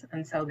adjustments.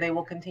 And so they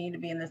will continue to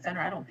be in the center.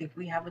 I don't think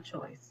we have a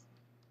choice.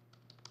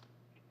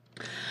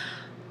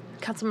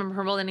 Councilmember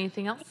Herbold,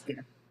 anything else? Yeah.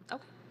 Oh,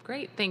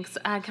 great, thanks.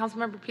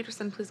 Councilmember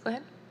Peterson, please go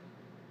ahead.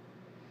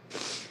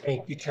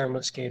 Thank you, Chair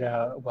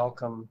Mosqueda.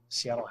 Welcome,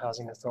 Seattle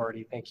Housing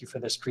Authority. Thank you for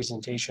this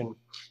presentation.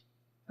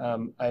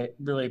 I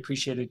really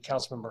appreciated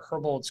Councilmember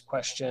Herbold's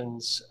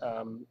questions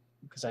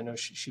because I know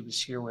she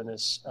was here when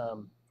this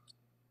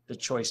the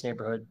Choice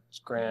Neighborhoods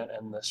Grant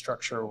and the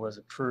structure was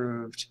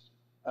approved.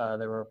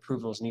 There were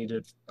approvals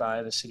needed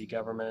by the city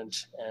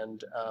government,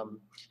 and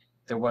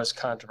there was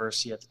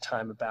controversy at the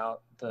time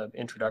about the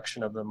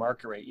introduction of the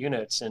market rate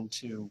units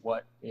into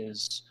what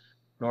is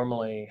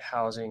normally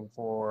housing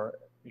for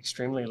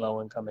extremely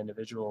low income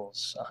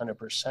individuals,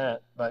 100%.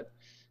 But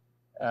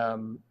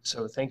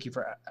so thank you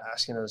for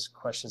asking those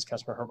questions,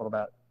 Councilman Herbold,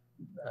 about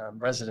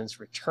residents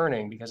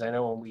returning, because I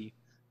know when we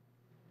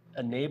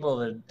enable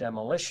the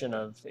demolition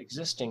of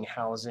existing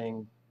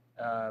housing,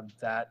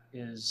 that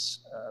is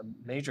a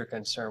major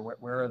concern.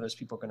 Where are those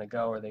people going to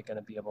go? Are they going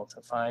to be able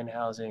to find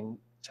housing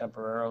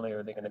temporarily?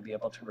 Are they going to be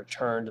able to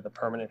return to the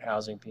permanent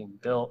housing being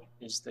built?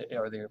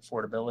 Are the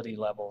affordability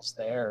levels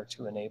there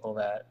to enable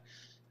that?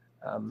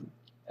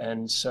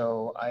 And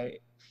so I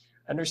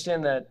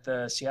understand that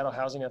the Seattle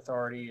Housing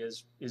Authority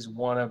is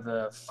one of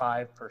the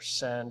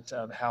 5%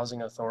 of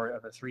housing authority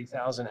of the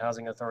 3,000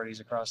 housing authorities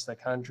across the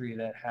country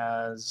that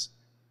has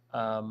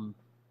a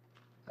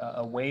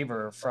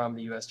waiver from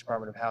the U.S.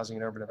 Department of Housing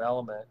and Urban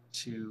Development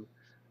to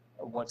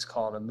what's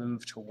called a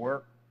move to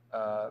work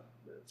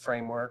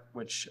framework,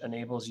 which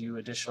enables you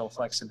additional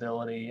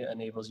flexibility,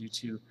 enables you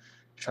to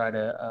try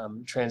to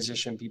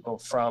transition people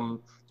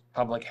from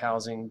public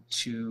housing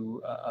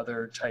to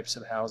other types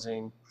of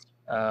housing.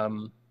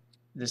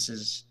 This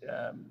is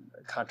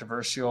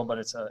controversial, but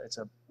it's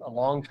a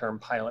long-term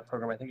pilot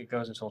program. I think it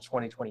goes until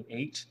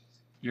 2028.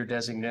 Your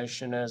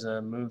designation as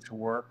a move to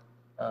work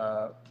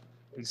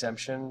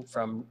exemption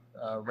from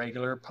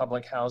regular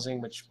public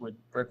housing, which would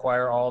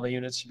require all the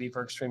units to be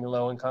for extremely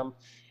low income.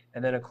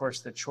 And then, of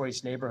course, the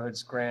Choice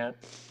Neighborhoods Grant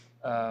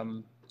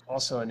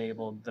also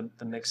enabled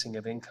the mixing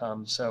of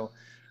income. So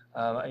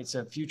it's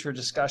a future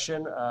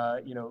discussion,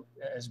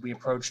 as we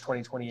approach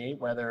 2028,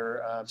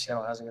 whether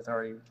Seattle Housing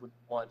Authority would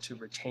want to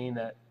retain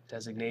that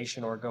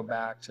designation or go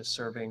back to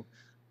serving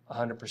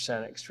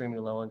 100% extremely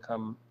low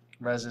income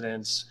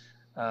residents.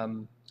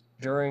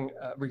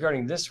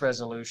 Regarding this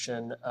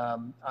resolution,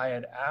 I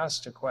had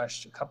asked a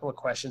couple of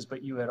questions,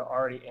 but you had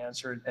already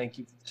answered. Thank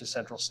you to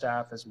central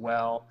staff as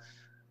well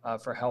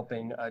for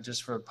helping.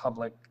 Just for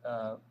public,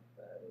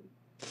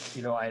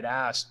 I had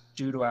asked,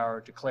 due to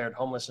our declared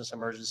homelessness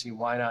emergency,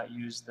 why not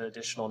use the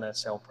additional net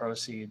sale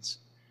proceeds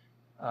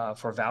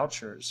for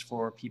vouchers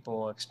for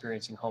people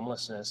experiencing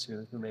homelessness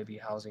who may be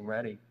housing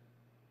ready?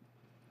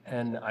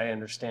 And I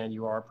understand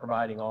you are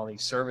providing all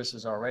these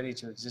services already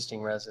to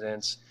existing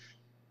residents,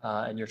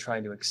 and you're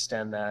trying to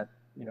extend that,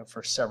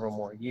 for several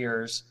more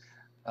years.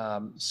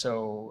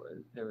 So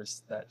there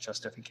was that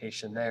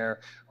justification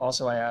there.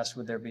 Also, I asked,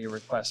 would there be a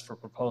request for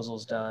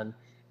proposals done?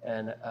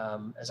 And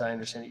as I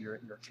understand it, you're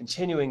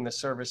continuing the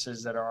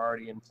services that are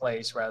already in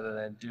place rather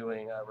than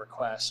doing a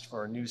request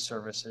for new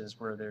services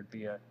where there'd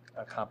be a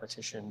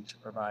competition to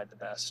provide the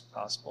best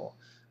possible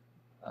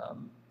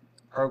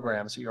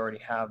programs. So you already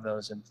have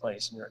those in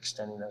place and you're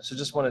extending those. So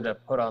just wanted to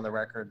put on the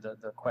record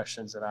the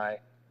questions that I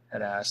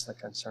had asked, the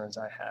concerns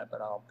I had,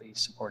 but I'll be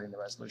supporting the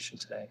resolution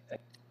today.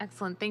 Thank you.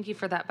 Excellent. Thank you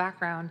for that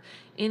background.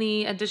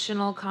 Any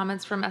additional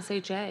comments from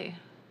SHA?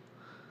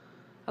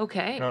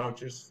 Okay. No,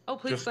 just. Oh,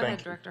 please just go ahead, thank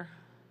you. Director.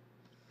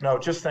 No,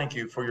 just thank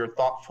you for your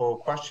thoughtful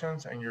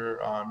questions and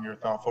your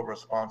thoughtful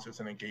responses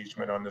and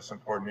engagement on this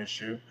important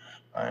issue.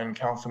 And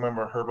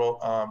Councilmember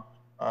Herbold,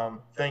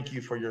 thank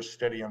you for your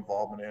steady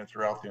involvement in it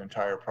throughout the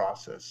entire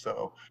process.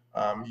 So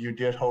you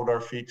did hold our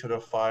feet to the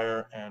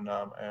fire, and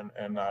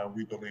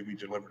we believe we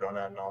delivered on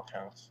that in all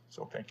counts.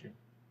 So thank you.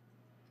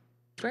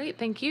 Great,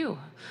 thank you.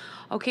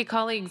 Okay,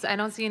 colleagues, I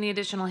don't see any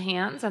additional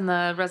hands, and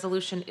the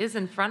resolution is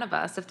in front of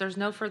us. If there's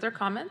no further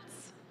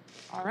comments,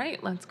 all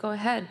right, let's go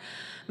ahead.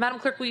 Madam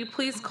Clerk, will you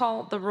please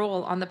call the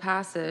roll on the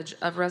passage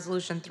of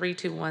Resolution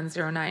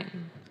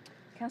 32109?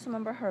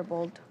 Councilmember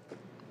Herbold.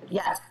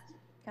 Yes.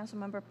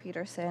 Councilmember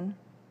Peterson.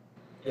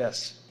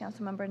 Yes.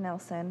 Councilmember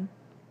Nelson.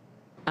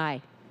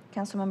 Aye.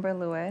 Councilmember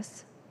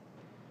Lewis.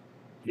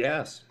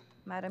 Yes.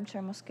 Madam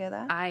Chair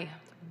Mosqueda. Aye.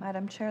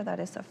 Madam Chair, that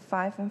is a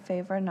 5 in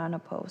favor, none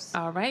opposed.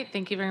 All right,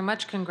 thank you very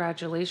much.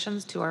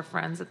 Congratulations to our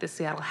friends at the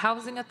Seattle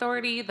Housing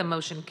Authority. The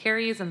motion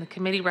carries, and the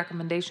committee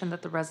recommendation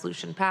that the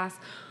resolution pass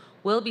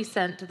will be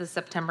sent to the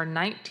September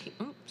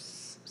 19th,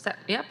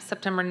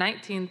 September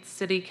 19th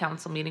City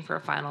Council meeting for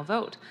a final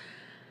vote.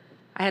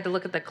 I had to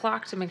look at the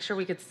clock to make sure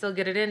we could still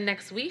get it in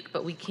next week,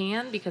 but we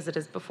can because it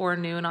is before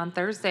noon on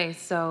Thursday.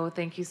 So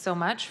thank you so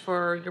much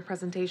for your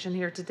presentation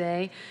here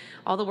today,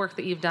 all the work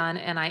that you've done,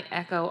 and I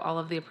echo all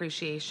of the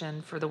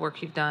appreciation for the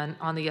work you've done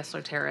on the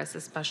Yesler Terrace,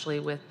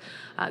 especially with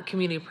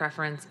community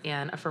preference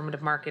and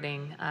affirmative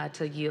marketing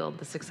to yield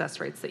the success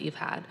rates that you've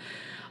had.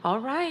 All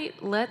right,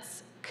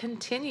 let's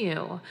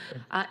continue.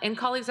 And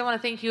colleagues, I want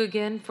to thank you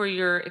again for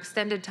your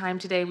extended time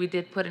today. We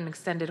did put an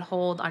extended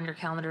hold on your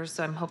calendars,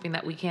 so I'm hoping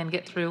that we can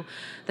get through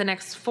the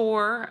next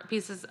 4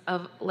 pieces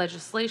of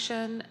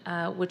legislation,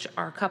 which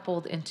are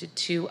coupled into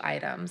 2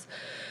 items.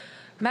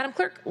 Madam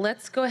Clerk,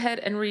 let's go ahead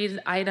and read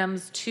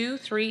items 2,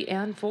 3,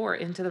 and 4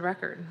 into the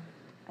record.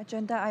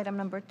 Agenda item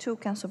number 2,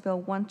 Council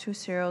Bill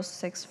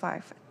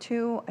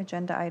 120652.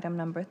 Agenda item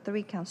number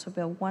 3, Council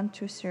Bill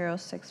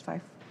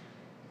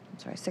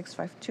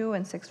 652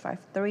 and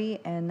 653.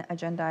 And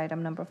agenda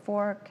item number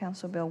 4,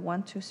 Council Bill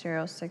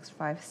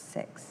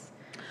 120656.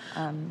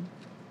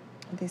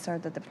 These are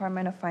the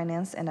Department of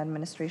Finance and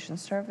Administration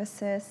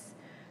Services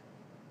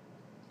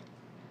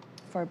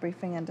for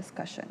briefing and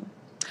discussion.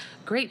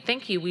 Great,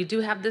 thank you. We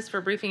do have this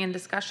for briefing and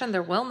discussion.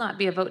 There will not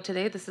be a vote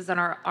today. This is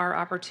our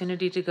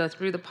opportunity to go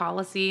through the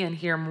policy and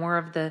hear more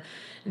of the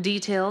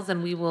details,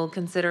 and we will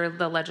consider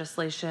the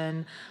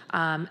legislation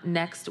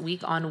next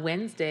week on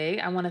Wednesday.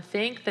 I want to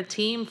thank the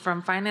team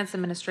from Finance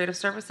Administrative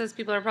Services.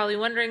 People are probably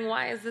wondering,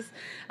 why is this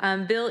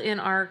bill in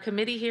our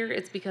committee here?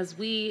 It's because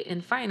we in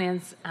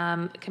Finance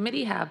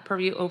Committee have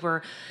purview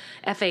over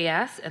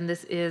FAS, and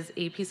this is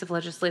a piece of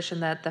legislation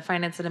that the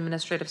Finance and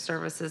Administrative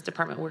Services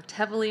Department worked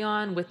heavily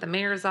on with the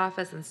mayor's office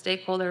and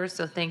stakeholders,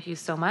 so thank you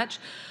so much.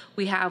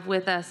 We have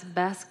with us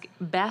Beth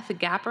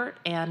Gappert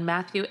and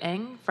Matthew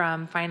Eng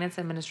from Finance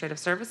and Administrative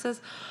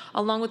Services,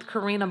 along with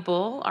Karina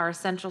Bull, our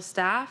central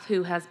staff,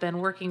 who has been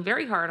working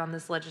very hard on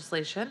this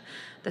legislation,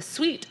 the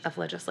suite of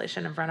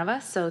legislation in front of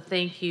us. So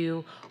thank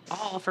you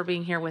all for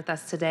being here with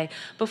us today.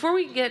 Before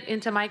we get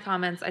into my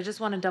comments, I just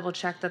want to double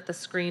check that the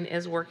screen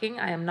is working.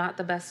 I am not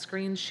the best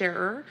screen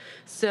sharer.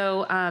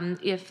 So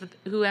if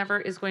whoever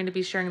is going to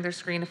be sharing their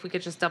screen, if we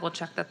could just double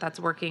check that that's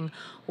working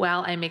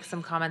while I make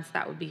some comments,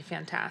 that would be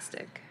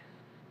fantastic.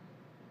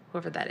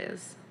 Whoever that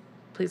is,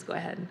 please go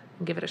ahead and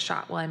give it a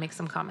shot while I make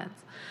some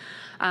comments.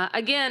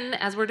 Again,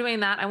 as we're doing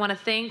that, I want to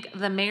thank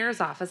the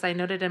mayor's office. I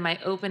noted in my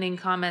opening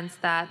comments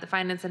that the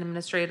Finance and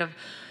Administrative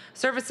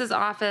Services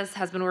Office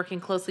has been working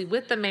closely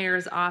with the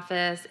mayor's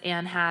office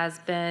and has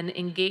been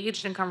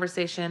engaged in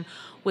conversation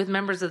with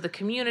members of the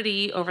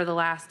community over the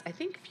last, I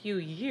think, few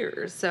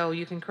years. So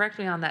you can correct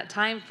me on that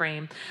time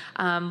frame.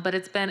 But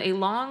it's been a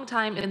long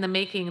time in the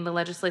making, the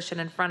legislation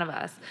in front of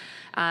us.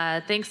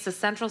 Thanks to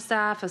central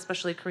staff,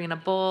 especially Karina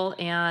Bull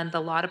and the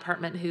law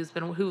department who've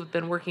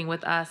been working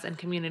with us and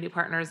community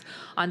partners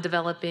on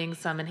developing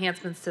some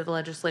enhancements to the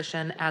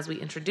legislation as we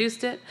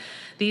introduced it.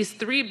 These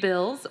 3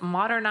 bills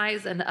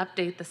modernize and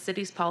update the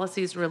city's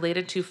policies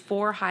related to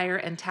for-hire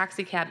and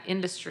taxi cab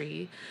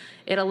industry.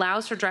 It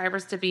allows for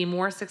drivers to be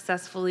more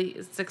successfully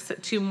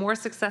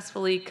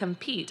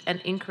compete and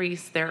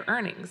increase their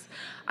earnings.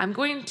 I'm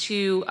going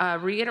to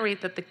reiterate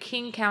that the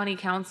King County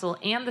Council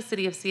and the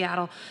City of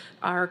Seattle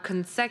are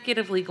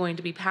consecutively going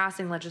to be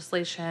passing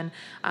legislation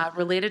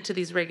related to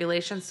these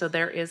regulations, so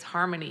there is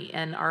harmony,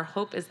 and our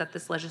hope is that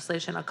this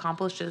legislation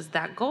accomplishes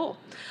that goal.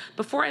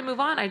 Before I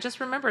move on, I just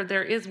remembered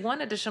there is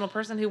one additional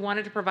person who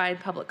wanted to provide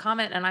public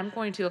comment, and I'm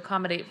going to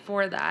accommodate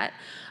for that.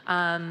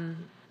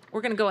 We're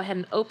going to go ahead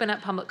and open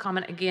up public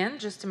comment again,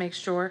 just to make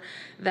sure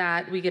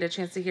that we get a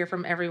chance to hear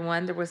from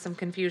everyone. There was some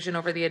confusion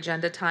over the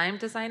agenda time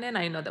to sign in.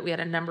 I know that we had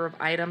a number of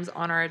items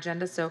on our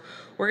agenda, so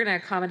we're going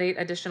to accommodate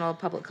additional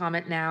public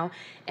comment now.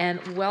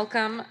 And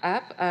welcome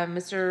up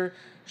Mr.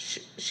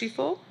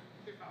 Schifel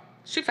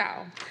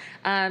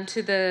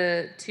to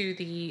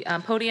the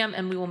podium,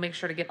 and we will make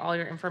sure to get all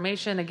your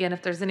information. Again,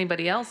 if there's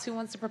anybody else who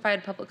wants to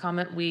provide public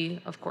comment,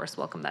 we of course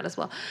welcome that as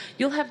well.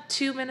 You'll have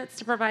 2 minutes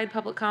to provide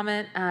public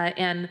comment,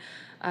 and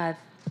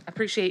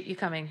appreciate you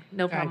coming.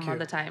 No problem on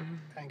the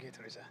time. Thank you,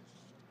 Teresa.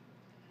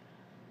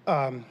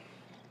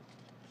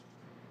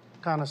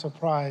 Kind of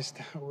surprised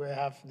we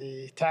have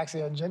the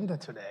taxi agenda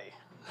today.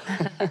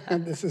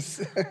 This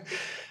is,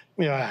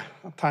 yeah,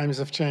 times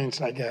have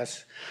changed, I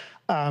guess.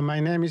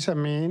 My name is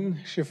Amin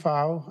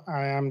Shifao.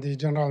 I am the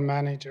general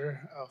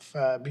manager of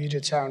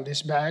Puget Sound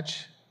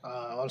Dispatch,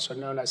 also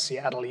known as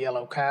Seattle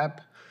Yellow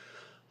Cab.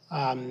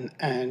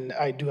 And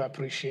I do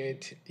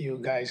appreciate you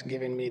guys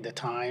giving me the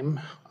time.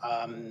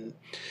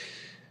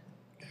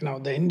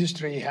 The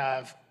industry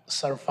have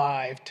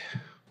survived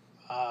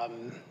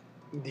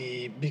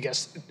the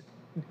biggest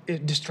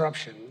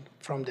disruption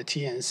from the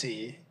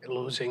TNC,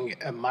 losing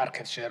a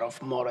market share of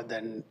more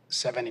than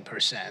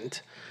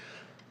 70%.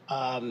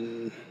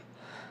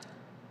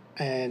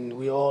 And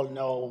we all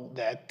know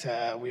that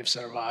we've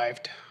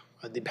survived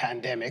the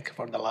pandemic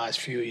for the last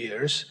few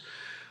years.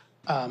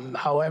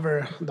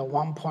 However, the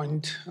one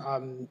point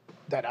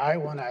that I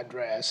want to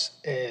address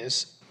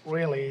is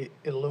really,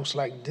 it looks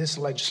like this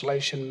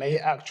legislation may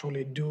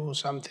actually do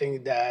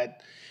something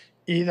that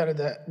either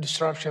the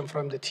disruption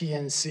from the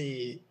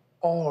TNC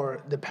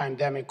or the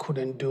pandemic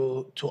couldn't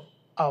do to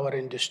our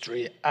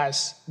industry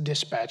as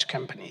dispatch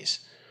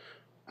companies,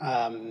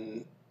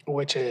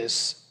 which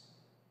is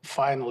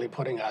finally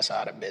putting us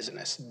out of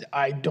business.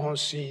 I don't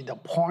see the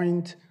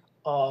point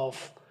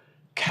of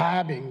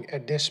capping a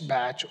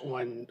dispatch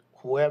when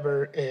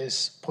whoever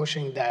is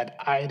pushing that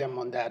item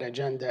on that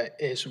agenda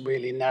is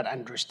really not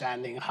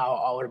understanding how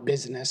our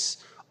business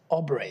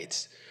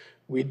operates.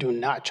 We do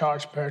not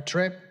charge per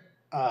trip.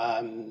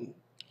 The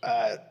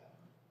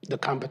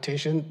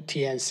competition,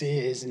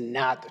 TNC, is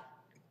not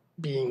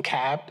being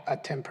capped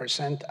at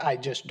 10%. I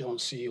just don't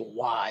see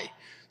why.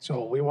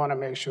 So we want to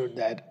make sure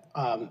that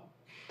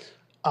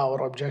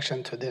our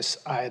objection to this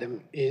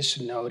item is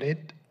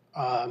noted.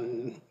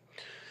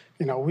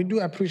 We do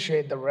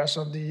appreciate the rest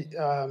of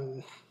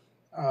the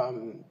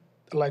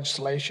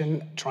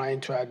legislation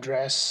trying to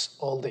address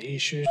all the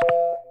issues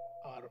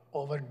are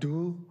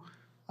overdue.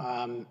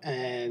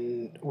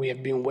 And we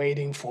have been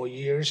waiting for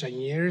years and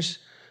years.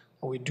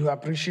 We do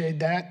appreciate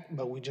that,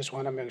 but we just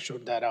want to make sure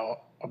that our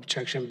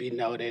objection be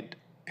noted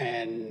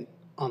and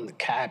on the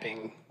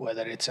capping,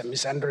 whether it's a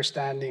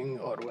misunderstanding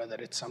or whether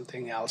it's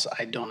something else,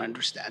 I don't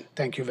understand.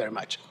 Thank you very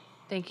much.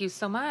 Thank you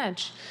so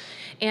much.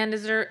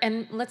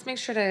 And let's make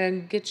sure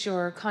to get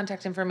your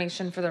contact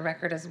information for the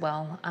record as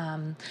well.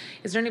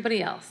 Is there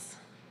anybody else?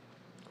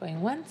 Going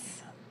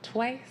once,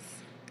 twice?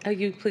 Oh,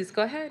 you please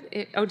go ahead.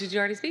 Did you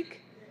already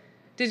speak?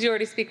 Did you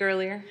already speak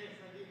earlier?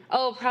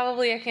 Oh,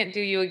 probably I can't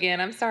do you again.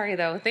 I'm sorry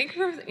though. Thank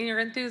you for your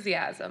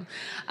enthusiasm.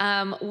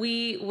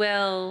 We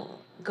will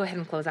go ahead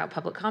and close out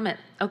public comment.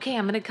 Okay,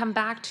 I'm going to come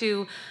back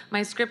to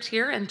my script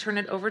here and turn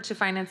it over to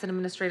Finance and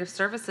Administrative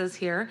Services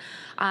here.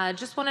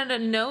 Just wanted to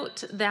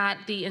note that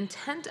the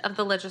intent of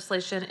the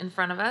legislation in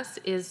front of us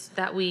is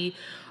that we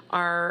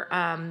are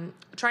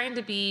trying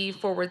to be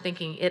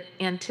forward-thinking. It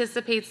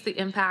anticipates the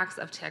impacts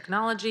of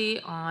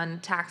technology on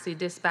taxi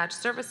dispatch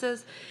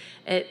services.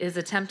 It is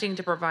attempting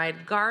to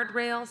provide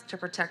guardrails to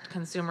protect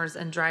consumers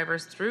and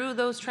drivers through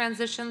those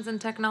transitions in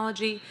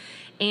technology.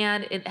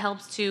 And it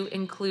helps to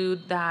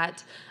include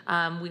that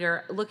we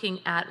are looking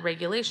at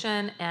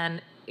regulation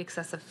and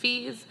excessive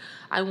fees.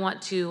 I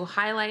want to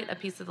highlight a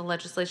piece of the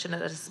legislation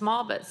that is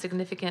small but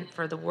significant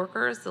for the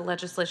workers. The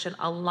legislation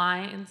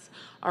aligns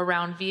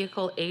around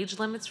vehicle age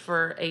limits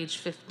for age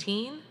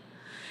 15.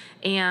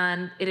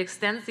 And it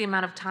extends the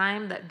amount of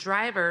time that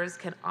drivers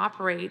can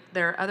operate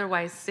their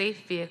otherwise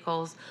safe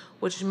vehicles,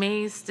 which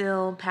may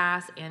still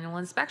pass annual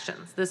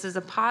inspections. This is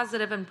a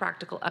positive and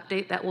practical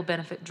update that will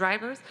benefit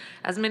drivers,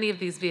 as many of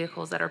these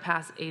vehicles that are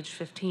past age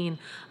 15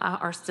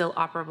 are still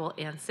operable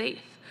and safe.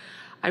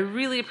 I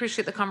really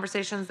appreciate the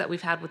conversations that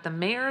we've had with the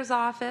mayor's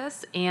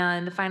office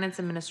and Finance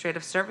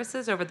Administrative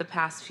Services over the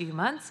past few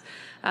months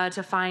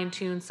to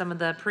fine-tune some of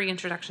the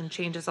pre-introduction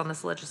changes on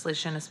this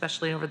legislation,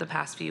 especially over the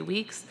past few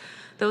weeks.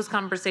 Those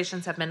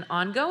conversations have been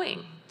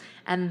ongoing,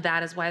 and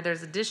that is why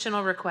there's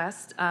additional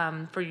requests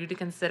for you to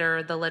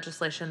consider the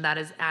legislation that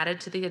is added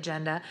to the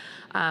agenda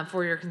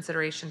for your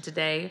consideration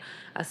today.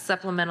 A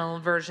supplemental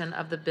version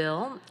of the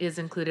bill is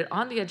included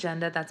on the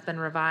agenda that's been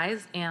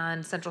revised,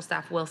 and central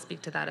staff will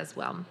speak to that as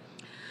well.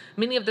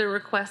 Many of the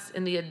requests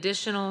in the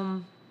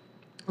additional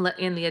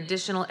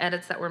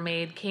edits that were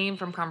made came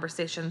from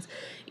conversations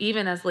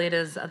even as late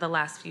as the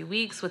last few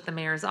weeks with the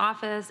mayor's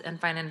office and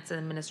Finance and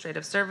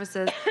Administrative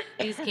Services.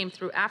 These came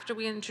through after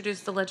we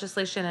introduced the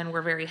legislation, and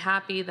we're very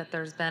happy that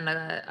there's been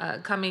a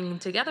coming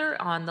together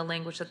on the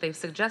language that they've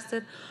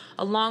suggested,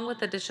 along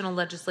with additional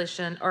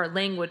legislation or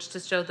language to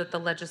show that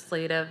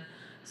the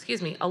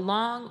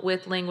along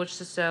with language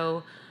to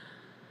show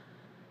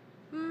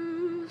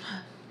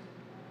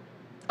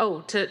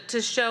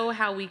to show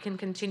how we can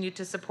continue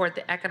to support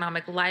the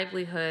economic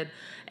livelihood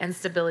and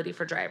stability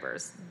for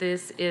drivers.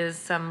 This is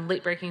some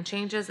late-breaking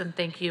changes, and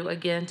thank you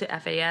again to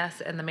FAS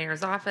and the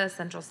mayor's office,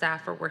 central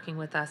staff, for working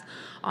with us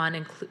on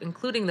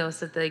including those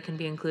so that they can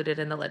be included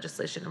in the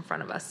legislation in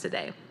front of us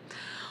today.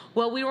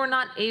 Well, we were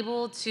not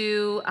able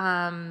to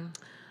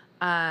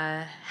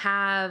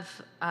have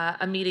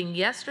a meeting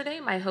yesterday.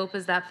 My hope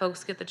is that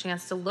folks get the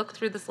chance to look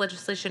through this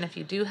legislation. If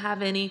you do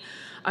have any,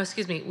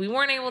 we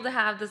weren't able to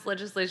have this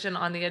legislation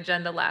on the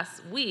agenda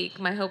last week.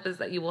 My hope is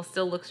that you will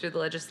still look through the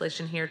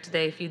legislation here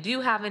today. If you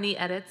do have any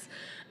edits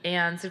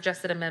and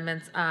suggested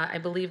amendments, I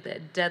believe the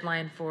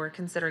deadline for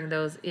considering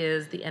those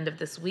is the end of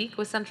this week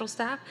with central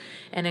staff,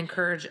 and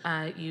encourage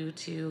you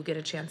to get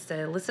a chance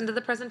to listen to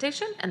the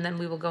presentation, and then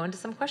we will go into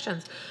some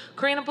questions.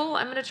 Karina Bull,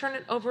 I'm going to turn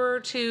it over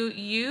to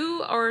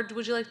you, or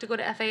would you like to go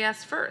to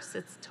FAS first?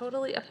 It's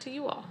totally up to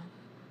you all.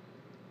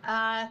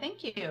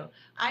 Thank you.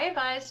 I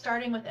advise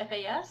starting with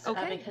FAS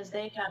because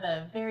they have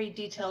a very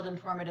detailed,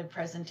 informative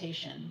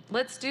presentation.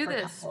 Let's do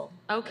this.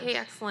 Okay,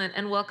 excellent.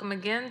 And welcome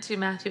again to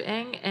Matthew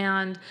Eng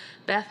and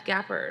Beth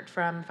Gappard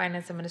from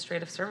Finance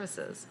Administrative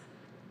Services.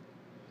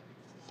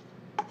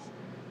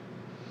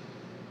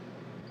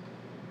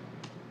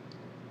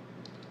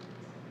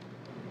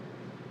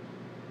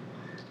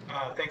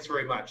 Thanks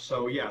very much.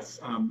 So yes,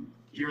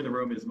 here in the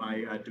room is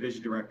my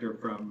division director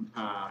from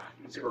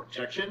Consumer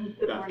Protection,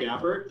 Beth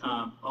Gappard.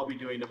 I'll be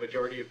doing the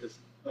majority of this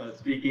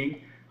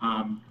speaking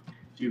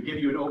to give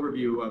you an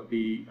overview of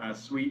the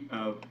suite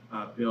of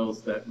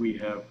bills that we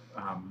have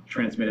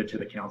transmitted to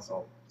the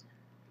council.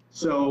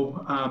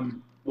 So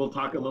we'll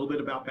talk a little bit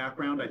about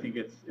background. I think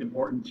it's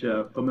important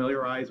to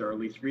familiarize, or at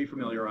least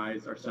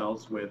refamiliarize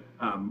ourselves with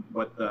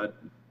what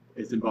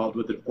is involved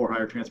with the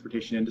for-hire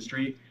transportation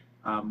industry.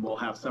 We'll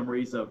have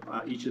summaries of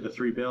each of the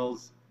three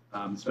bills,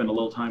 spend a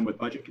little time with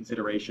budget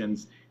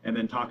considerations, and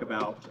then talk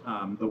about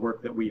the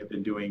work that we have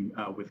been doing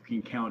with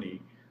King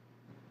County.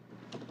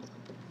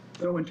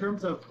 So in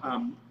terms of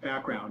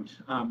background,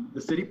 the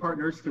city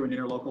partners through an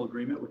interlocal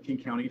agreement with King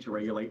County to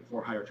regulate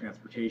for-hire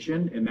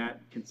transportation, and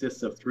that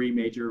consists of 3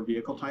 major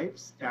vehicle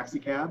types: taxi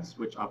cabs,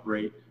 which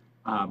operate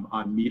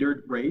on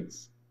metered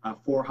rates,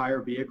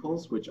 for-hire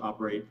vehicles, which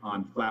operate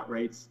on flat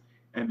rates,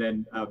 and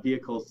then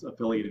vehicles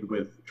affiliated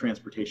with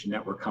transportation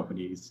network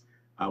companies,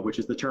 which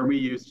is the term we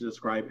use to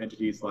describe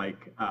entities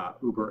like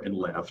Uber and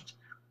Lyft.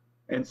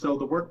 And so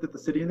the work that the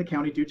city and the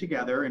county do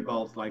together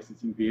involves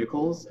licensing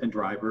vehicles and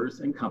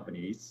drivers and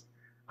companies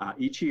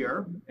each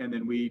year, and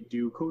then we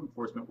do code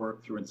enforcement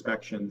work through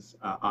inspections,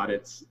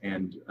 audits,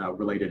 and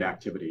related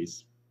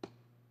activities.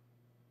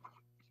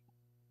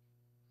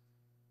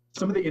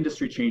 Some of the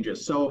industry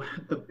changes. So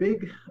the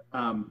big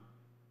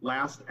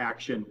last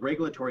action,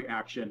 regulatory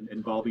action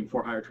involving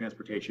for-hire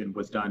transportation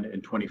was done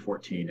in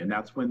 2014, and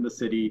that's when the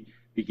city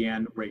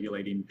began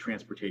regulating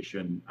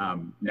transportation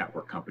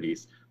network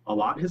companies. A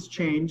lot has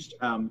changed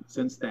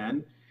since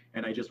then,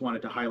 and I just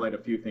wanted to highlight a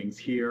few things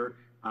here.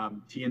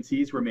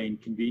 TNCs remain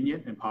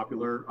convenient and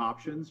popular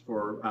options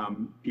for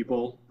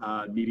people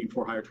needing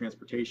for-hire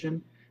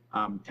transportation.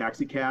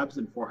 Taxi cabs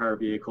and for-hire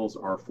vehicles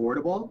are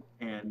affordable,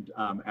 and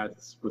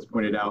as was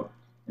pointed out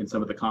in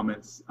some of the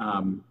comments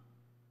from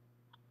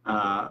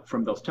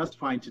those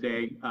testifying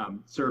today,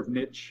 serve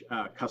niche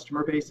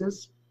customer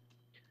bases.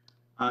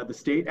 The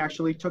state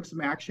actually took some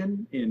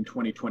action in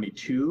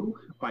 2022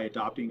 by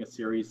adopting a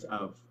series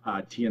of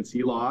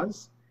TNC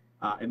laws,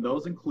 and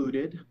those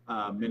included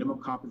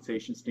minimum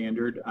compensation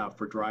standard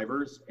for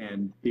drivers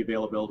and the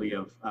availability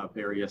of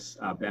various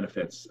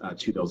benefits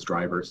to those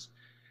drivers.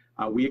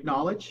 We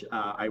acknowledge,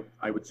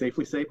 I would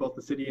safely say, both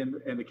the city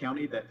and the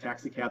county, that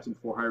taxi cabs and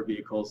for-hire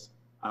vehicles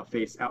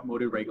face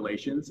outmoded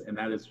regulations, and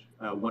that is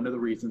one of the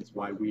reasons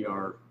why we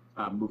are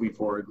moving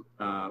forward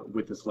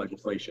with this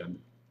legislation,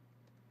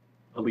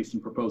 at least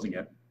in proposing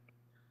it.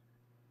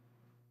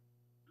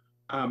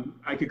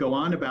 I could go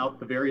on about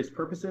the various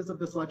purposes of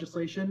this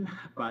legislation,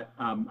 but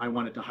I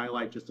wanted to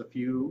highlight just a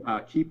few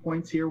key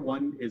points here.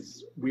 One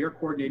is we are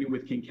coordinating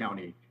with King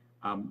County.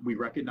 We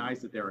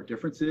recognize that there are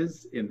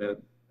differences in the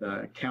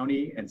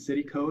county and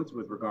city codes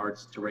with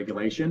regards to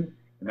regulation,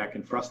 and that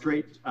can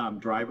frustrate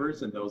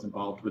drivers and those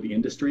involved with the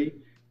industry.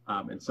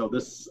 And so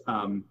this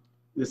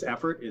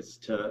effort is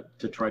to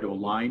try to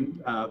align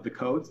the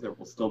codes. There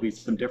will still be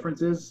some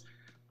differences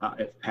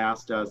if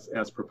passed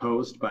as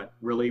proposed, but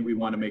really we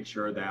want to make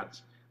sure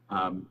that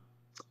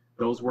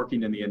those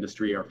working in the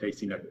industry are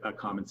facing a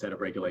common set of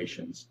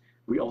regulations.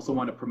 We also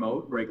want to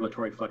promote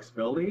regulatory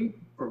flexibility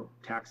for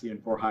taxi and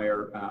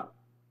for-hire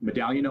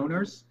medallion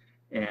owners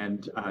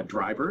and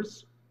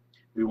drivers.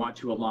 We want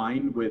to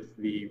align with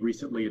the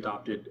recently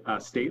adopted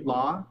state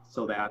law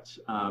so that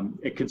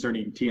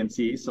concerning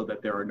TNC, so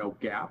that there are no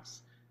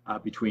gaps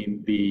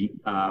between the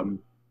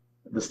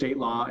state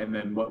law and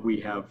then what we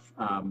have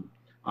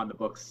on the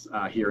books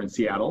here in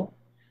Seattle.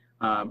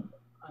 I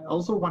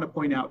also want to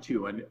point out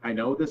too, and I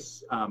know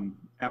this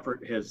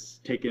effort has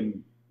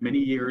taken many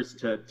years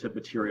to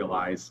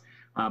materialize,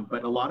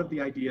 but a lot of the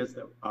ideas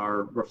that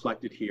are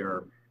reflected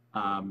here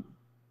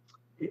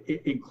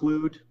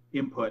include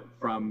input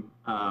from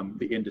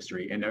the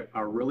industry and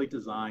are really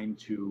designed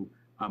to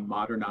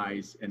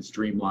modernize and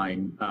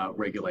streamline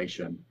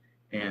regulation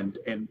and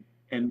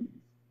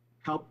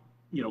help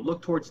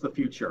look towards the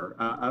future,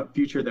 a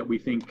future that we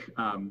think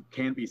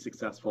can be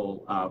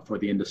successful for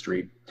the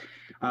industry.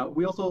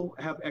 We also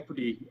have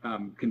equity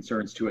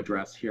concerns to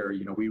address here.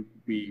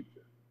 We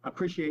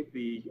appreciate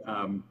the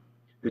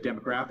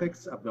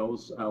demographics of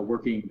those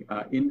working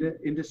in the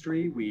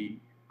industry. We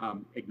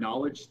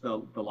acknowledge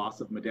the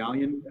loss of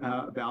medallion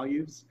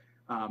values,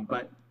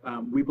 but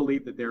we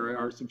believe that there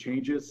are some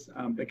changes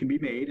that can be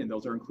made, and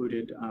those are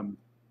included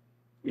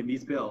in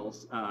these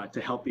bills to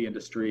help the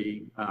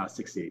industry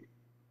succeed.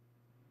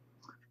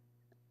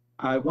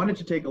 I wanted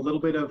to take a little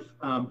bit of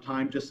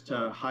time just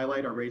to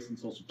highlight our race and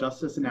social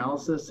justice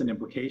analysis and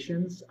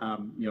implications.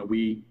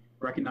 We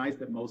recognize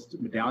that most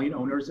medallion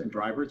owners and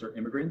drivers are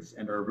immigrants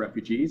and are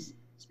refugees,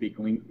 speak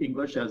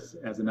English as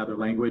another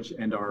language,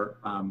 and are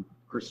and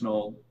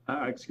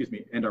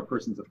are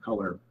persons of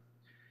color.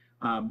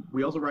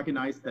 We also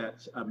recognize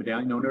that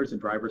medallion owners and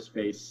drivers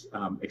face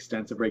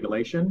extensive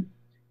regulation,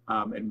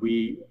 and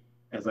we,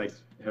 as I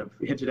have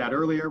hinted at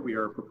earlier, we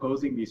are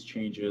proposing these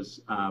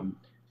changes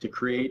to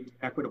create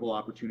equitable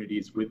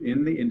opportunities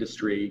within the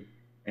industry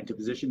and to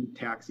position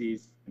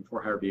taxis and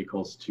for-hire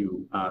vehicles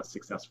to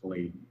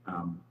successfully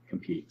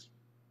compete.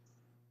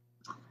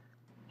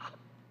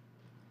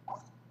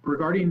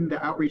 Regarding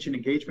the outreach and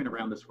engagement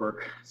around this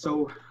work,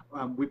 so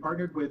we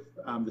partnered with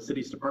the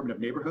city's Department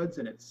of Neighborhoods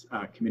and its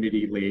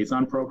community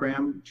liaison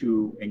program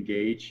to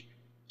engage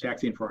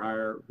taxi and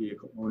for-hire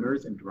vehicle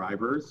owners and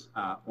drivers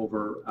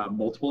over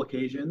multiple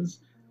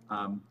occasions,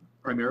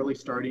 primarily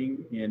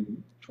starting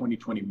in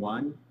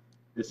 2021.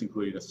 This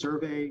included a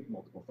survey,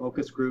 multiple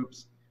focus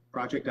groups,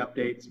 project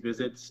updates,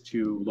 visits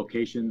to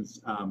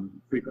locations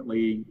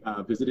frequently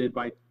visited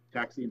by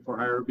taxi and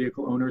for-hire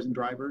vehicle owners and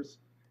drivers.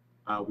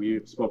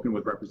 We've spoken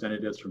with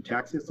representatives from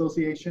taxi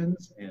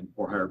associations and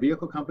for-hire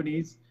vehicle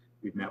companies,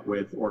 We've met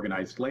with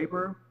organized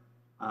labor.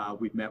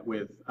 We've met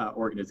with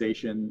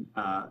organizations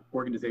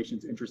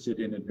interested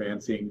in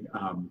advancing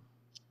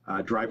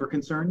driver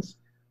concerns.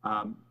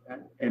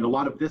 And a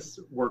lot of this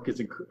work has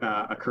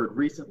occurred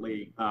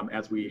recently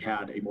as we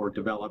had a more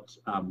developed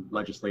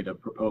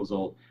legislative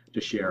proposal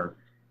to share.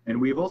 And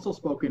we've also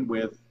spoken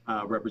with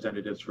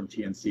representatives from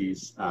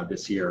TNCs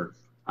this year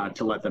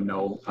to let them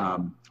know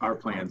our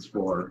plans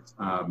for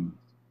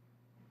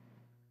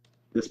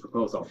this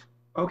proposal.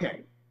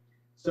 Okay,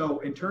 so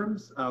in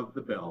terms of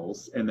the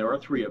bills, and there are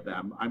 3 of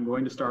them, I'm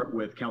going to start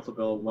with Council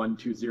Bill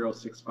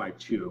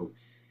 120652.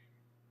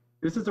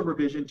 This is a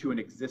revision to an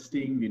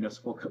existing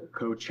municipal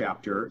code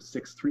chapter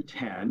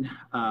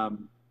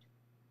 6310.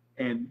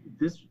 And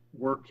this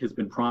work has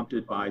been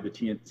prompted by the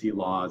TNC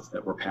laws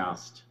that were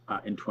passed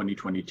in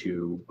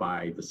 2022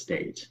 by the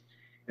state.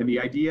 And the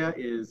idea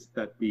is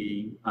that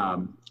the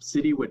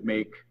city would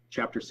make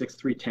chapter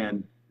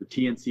 6310 the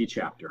TNC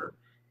chapter.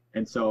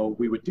 And so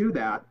we would do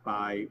that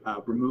by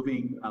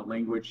removing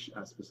language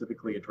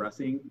specifically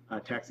addressing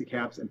taxi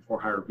cabs and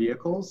for-hire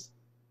vehicles.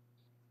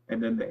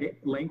 And then the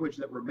language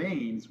that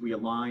remains, we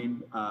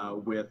align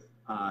with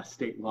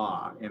state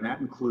law. And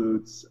that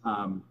includes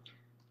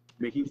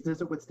making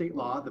consistent with state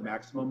law, the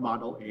maximum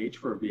model age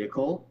for a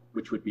vehicle,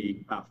 which would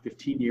be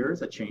 15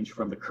 years, a change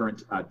from the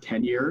current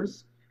 10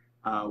 years.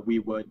 We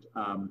would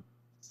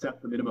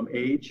set the minimum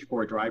age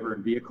for a driver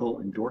and vehicle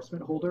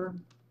endorsement holder,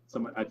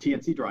 a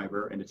TNC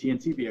driver and a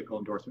TNC vehicle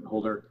endorsement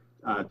holder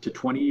to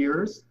 20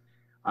 years.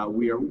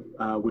 We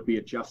would be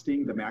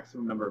adjusting the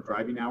maximum number of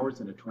driving hours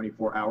in a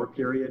 24-hour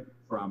period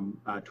from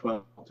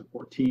 12 to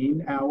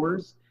 14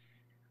 hours.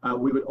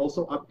 We would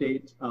also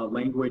update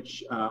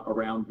language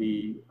around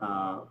the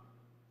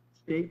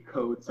state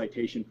code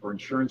citation for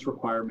insurance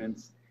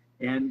requirements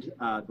and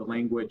the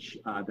language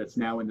that's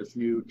now in this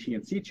new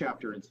TNC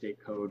chapter in state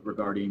code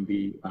regarding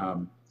the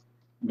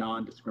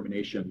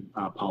non-discrimination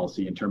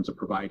policy in terms of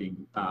providing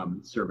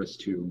service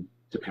to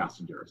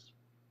passengers.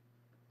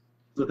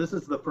 So this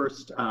is the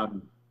first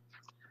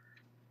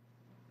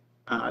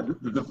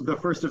the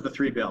first of the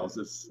 3 bills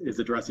is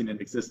addressing an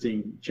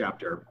existing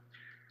chapter.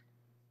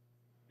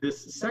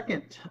 This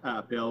second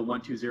bill,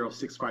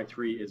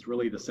 120653, is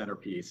really the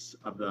centerpiece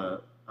of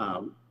the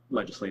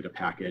legislative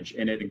package,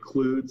 and it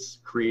includes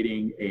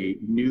creating a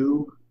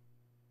new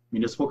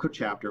municipal code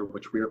chapter,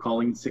 which we are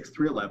calling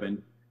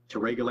 6311, to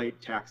regulate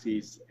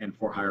taxis and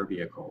for-hire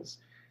vehicles.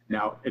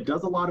 Now, it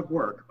does a lot of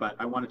work, but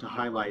I wanted to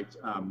highlight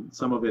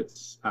some of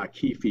its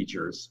key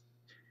features.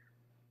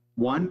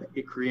 One,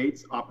 it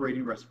creates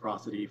operating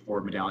reciprocity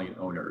for medallion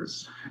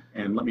owners.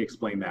 And let me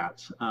explain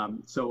that.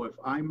 So if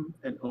I'm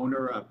an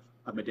owner of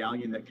a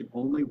medallion that can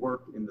only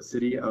work in the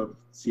city of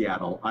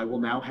Seattle, I will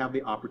now have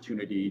the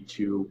opportunity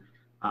to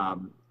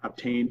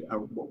obtain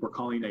what we're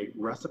calling a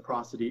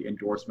reciprocity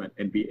endorsement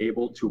and be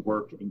able to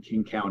work in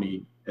King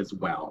County as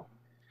well.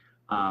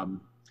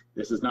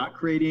 This is not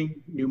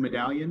creating new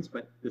medallions,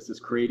 but this is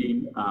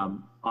creating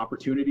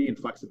opportunity and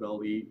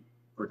flexibility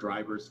for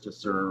drivers to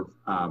serve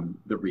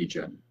the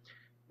region,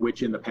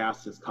 which in the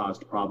past has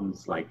caused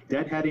problems like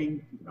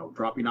deadheading,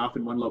 dropping off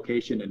in one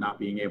location and not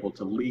being able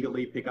to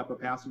legally pick up a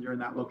passenger in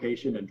that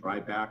location and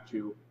drive back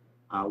to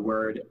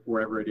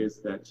wherever it is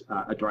that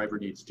a driver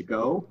needs to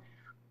go.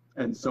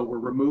 And so we're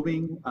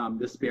removing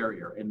this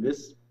barrier, and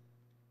this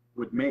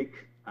would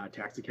make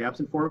taxi cabs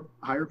and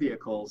for-hire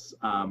vehicles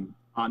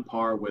on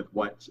par with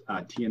what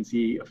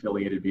TNC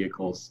affiliated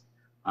vehicles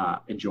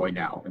enjoy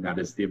now, and that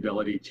is the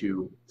ability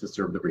to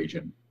serve the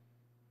region.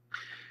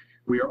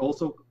 We are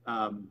also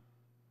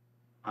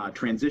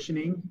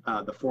transitioning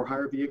the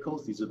for-hire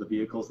vehicles. These are the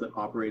vehicles that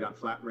operate on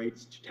flat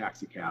rates to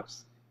taxi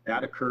cabs.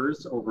 That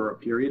occurs over a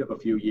period of a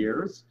few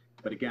years,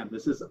 but again,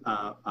 this is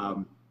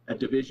a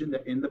division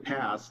that in the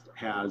past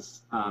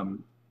has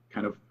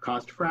kind of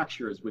caused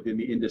fractures within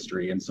the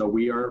industry, and so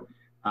we are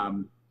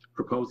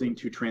proposing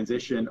to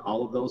transition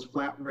all of those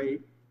flat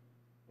rate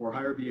or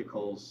hire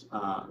vehicles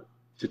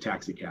to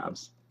taxi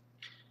cabs.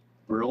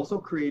 We're also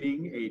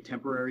creating a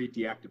temporary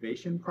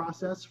deactivation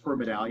process for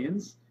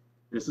medallions.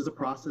 This is a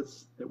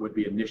process that would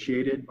be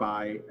initiated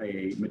by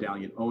a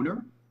medallion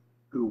owner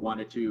who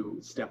wanted to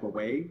step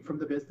away from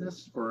the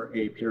business for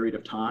a period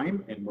of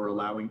time, and we're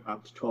allowing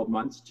up to 12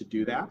 months to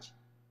do that,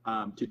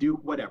 to do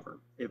whatever.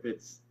 If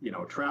it's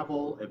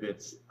travel, if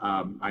it's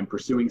I'm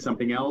pursuing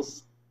something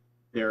else,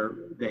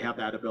 they have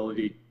that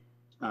ability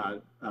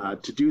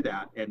to do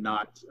that and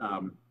not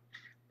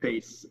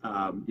face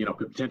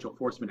potential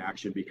enforcement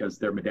action because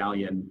their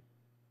medallion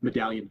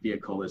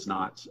vehicle is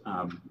not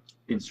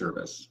in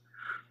service.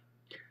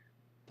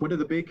 One of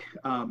the big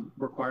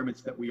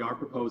requirements that we are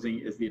proposing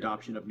is the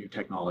adoption of new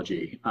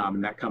technology,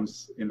 and that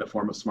comes in the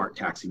form of smart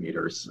taxi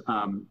meters.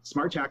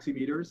 Smart taxi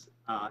meters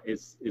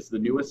is the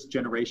newest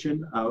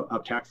generation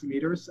of taxi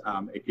meters.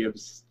 It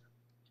gives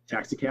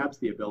taxi cabs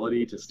the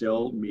ability to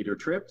still meter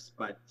trips,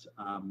 but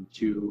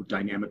to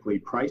dynamically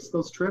price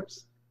those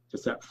trips, to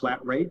set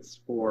flat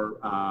rates for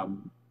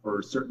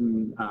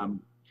certain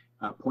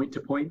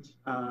point-to-point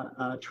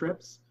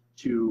trips,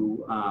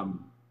 to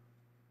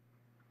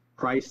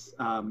price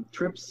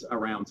trips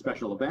around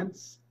special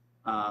events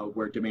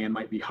where demand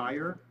might be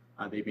higher.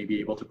 They may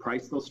be able to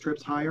price those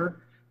trips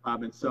higher.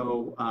 And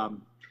so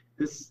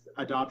this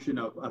adoption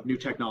of new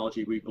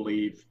technology, we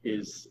believe,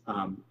 is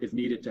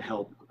needed to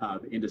help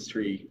the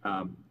industry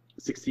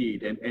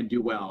succeed and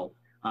do well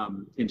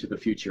into the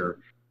future.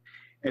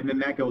 And then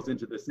that goes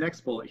into this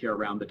next bullet here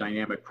around the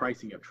dynamic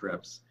pricing of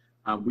trips.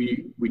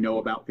 We know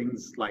about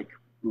things like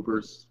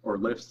Uber's or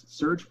Lyft's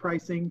surge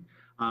pricing.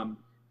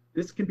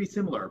 This can be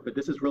similar, but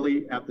this is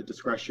really at the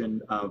discretion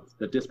of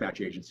the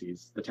dispatch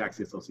agencies, the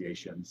taxi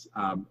associations,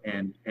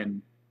 and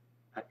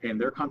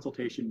their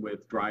consultation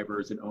with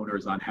drivers and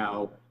owners on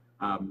how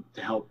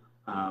to help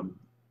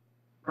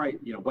price,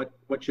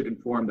 what should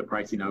inform the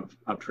pricing of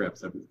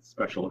trips, of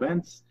special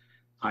events,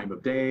 time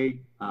of day,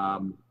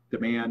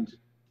 demand,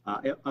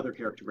 other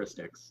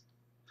characteristics.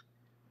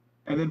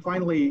 And then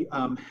finally,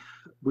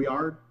 we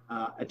are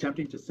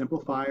attempting to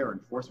simplify our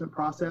enforcement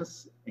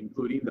process,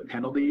 including the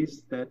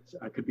penalties that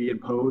could be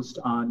imposed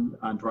on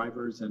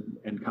drivers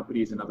and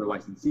companies and other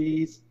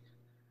licensees.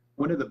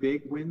 One of the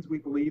big wins we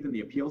believe in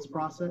the appeals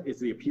process is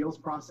the appeals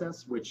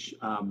process, which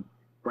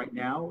right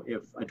now,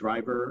 if a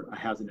driver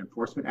has an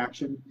enforcement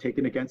action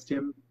taken against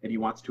him and he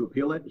wants to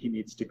appeal it, he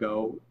needs to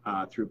go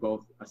through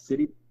both a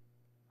city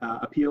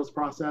appeals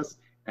process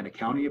and a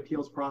county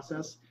appeals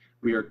process.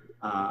 We are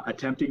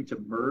attempting to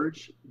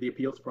merge the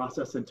appeals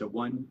process into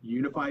one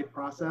unified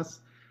process.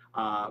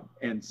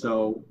 And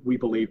so we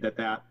believe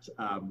that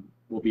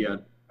will be a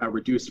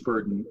reduced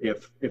burden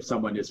if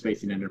someone is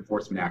facing an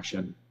enforcement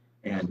action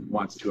and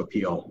wants to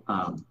appeal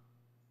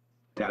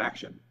that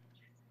action.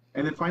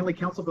 And then finally,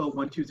 Council Bill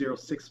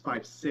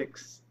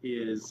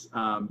 120656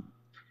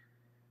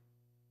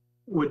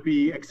 would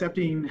be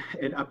accepting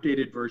an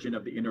updated version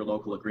of the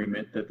interlocal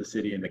agreement that the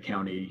city and the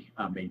county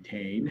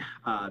maintain.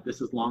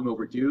 This is long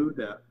overdue.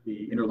 The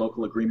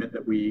interlocal agreement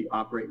that we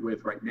operate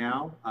with right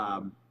now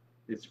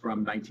is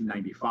from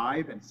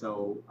 1995. And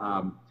so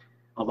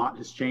a lot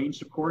has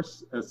changed, of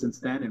course, since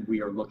then. And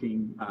we are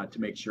looking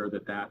to make sure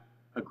that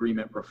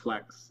agreement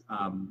reflects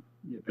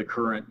the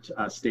current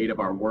state of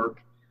our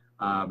work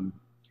and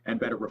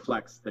better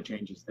reflects the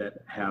changes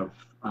that have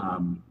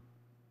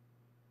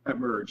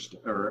emerged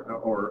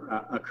or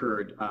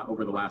occurred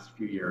over the last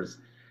few years.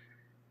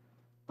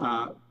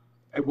 I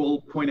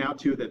will point out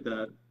too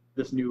that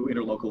this new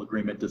interlocal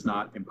agreement does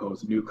not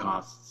impose new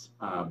costs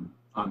on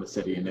the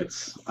city and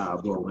its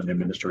role in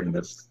administering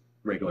this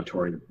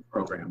regulatory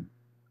program.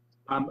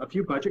 A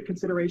few budget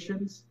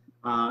considerations.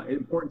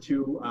 Important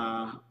to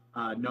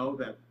know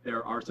that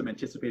there are some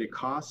anticipated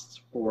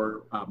costs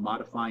for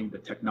modifying the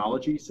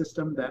technology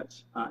system that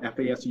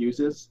FAS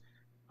uses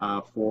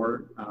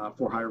for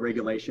hire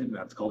regulation.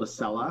 That's called a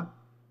SELA.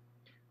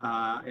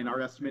 And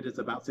our estimate is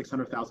about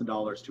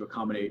 $600,000 to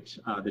accommodate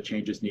the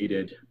changes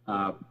needed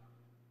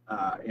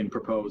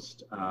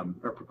proposed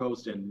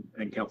in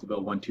Council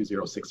Bill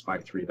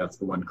 120653. That's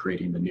the one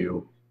creating the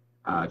new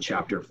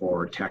chapter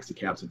for taxi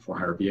cabs and for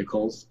hire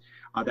vehicles.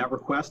 That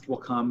request will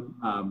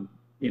come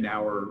in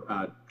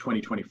our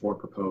 2024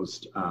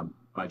 proposed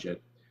budget.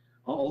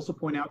 I'll also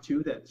point out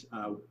too that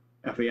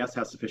FAS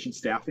has sufficient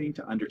staffing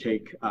to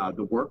undertake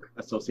the work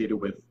associated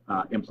with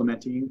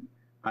implementing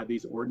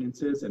these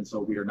ordinances, and so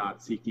we are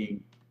not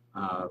seeking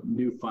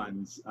new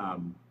funds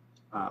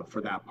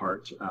for that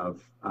part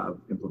of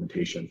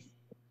implementation.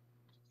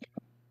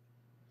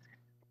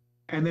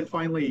 And then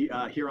finally,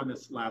 here on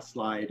this last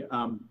slide,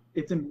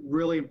 it's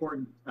really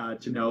important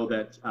to know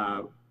that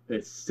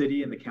the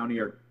city and the county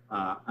are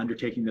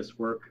undertaking this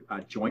work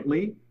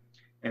jointly,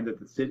 and that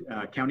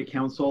the county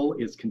council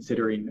is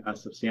considering a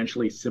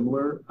substantially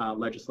similar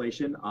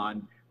legislation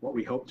on what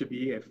we hope to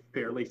be a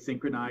fairly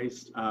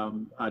synchronized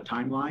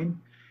timeline.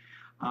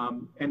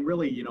 And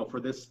really, for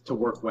this to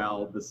work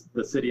well,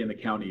 the city and the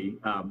county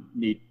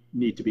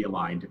need to be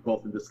aligned,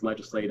 both in this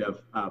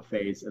legislative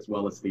phase as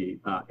well as the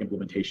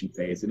implementation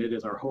phase. And it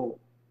is our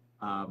hope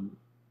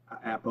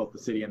at both the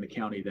city and the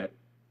county that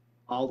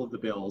all of the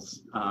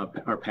bills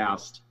are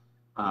passed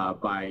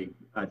by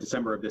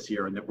December of this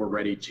year, and that we're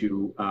ready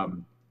to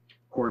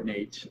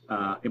coordinate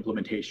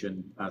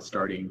implementation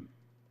starting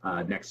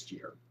next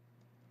year.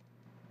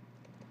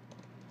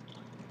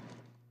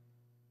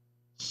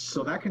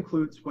 So that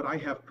concludes what I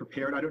have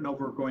prepared. I don't know if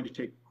we're going to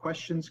take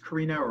questions,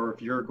 Karina, or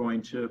if you're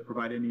going to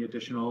provide any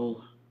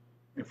additional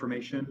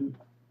information.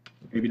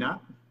 Maybe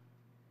not.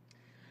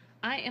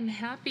 I am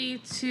happy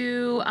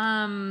to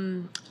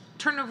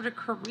turn over to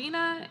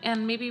Karina,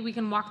 and maybe we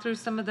can walk through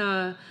some of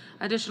the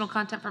additional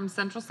content from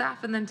central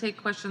staff and then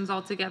take questions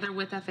all together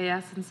with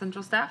FAS and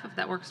central staff, if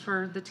that works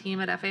for the team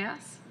at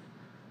FAS.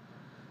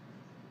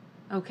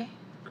 Okay,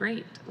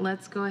 great.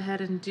 Let's go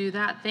ahead and do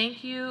that.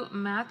 Thank you,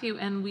 Matthew,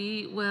 and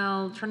we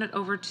will turn it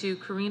over to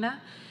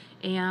Karina.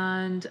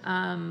 And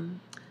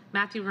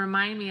Matthew,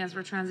 remind me as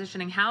we're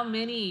transitioning, how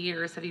many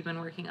years have you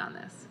been working on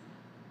this?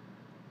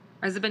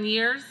 Has it been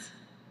years?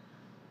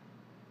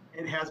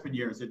 It has been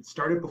years. It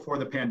started before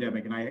the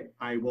pandemic, and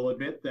I will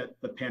admit that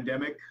the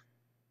pandemic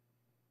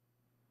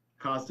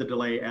caused a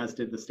delay, as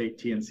did the state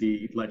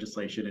TNC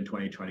legislation in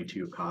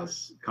 2022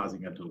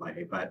 causing a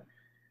delay. But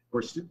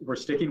we're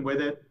sticking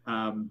with it.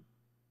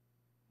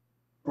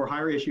 For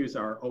hire issues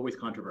are always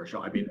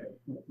controversial. I mean,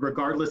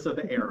 regardless of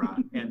the era.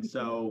 And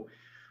so,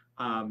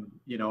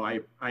 you know,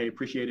 I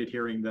appreciated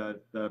hearing the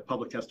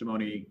public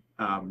testimony,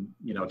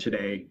 you know,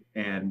 today.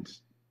 And,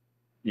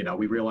 you know,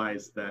 we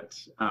realize that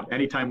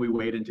anytime we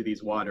wade into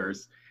these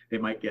waters, they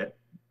might get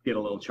a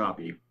little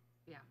choppy.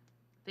 Yeah,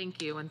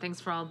 thank you. And thanks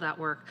for all of that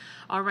work.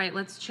 All right,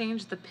 let's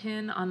change the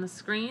pin on the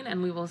screen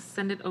and we will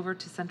send it over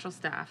to central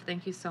staff.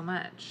 Thank you so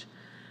much.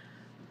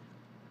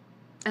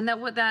 And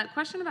that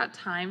question about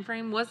time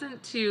frame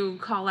wasn't to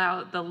call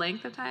out the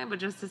length of time, but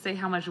just to say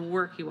how much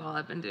work you all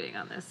have been doing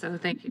on this. So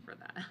thank you for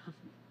that.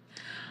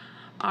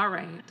 All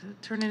right,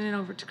 turning it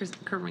over to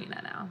Karina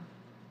now.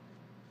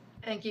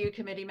 Thank you,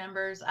 committee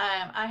members.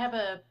 I have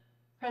a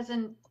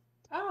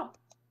oh,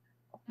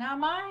 now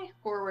my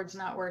forward's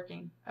not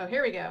working. Oh,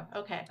 here we go.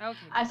 Okay.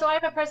 So I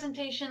have a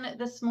presentation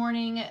this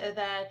morning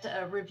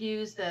that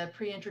reviews the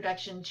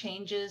pre-introduction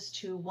changes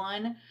to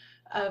one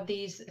of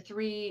these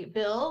three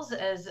bills,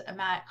 as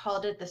Matt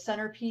called it, the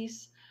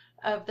centerpiece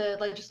of the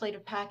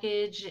legislative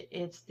package.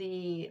 It's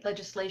the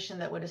legislation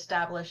that would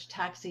establish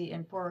taxi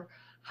and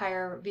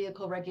for-hire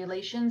vehicle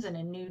regulations in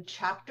a new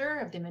chapter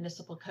of the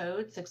Municipal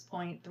Code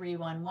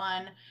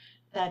 6.311.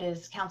 That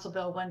is Council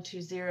Bill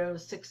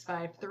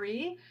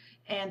 120653.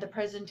 And the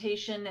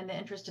presentation, in the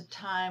interest of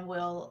time,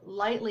 will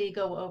lightly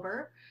go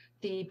over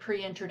the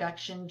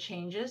pre-introduction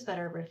changes that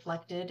are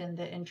reflected in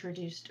the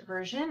introduced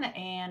version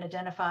and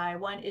identify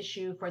one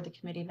issue for the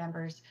committee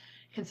members'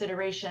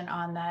 consideration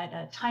on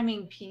that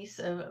timing piece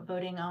of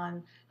voting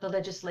on the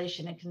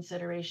legislation in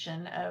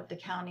consideration of the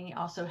county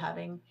also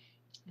having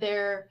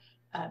their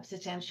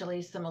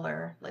substantially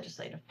similar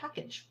legislative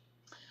package.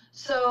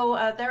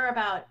 So there are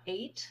about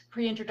 8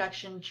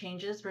 pre-introduction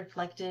changes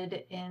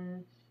reflected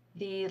in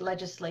the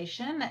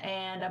legislation,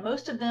 and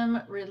most of them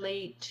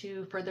relate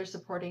to further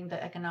supporting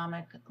the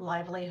economic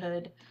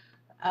livelihood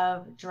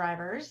of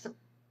drivers.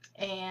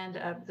 And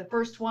the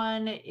first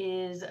one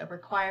is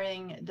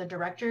requiring the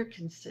director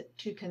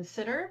to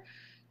consider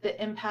the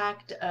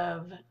impact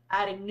of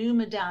adding new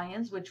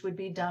medallions, which would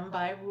be done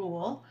by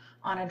rule,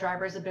 on a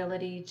driver's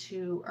ability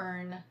to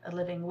earn a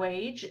living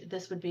wage.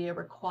 This would be a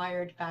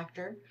required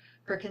factor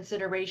for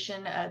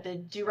consideration. The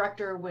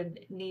director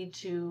would need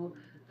to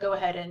go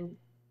ahead and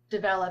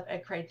develop a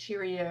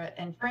criteria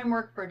and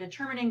framework for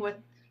determining what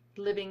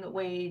living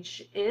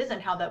wage is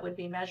and how that would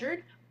be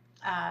measured.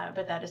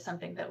 But that is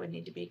something that would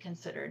need to be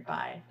considered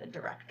by the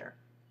director.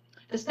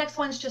 This next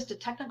one's just a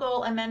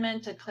technical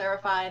amendment to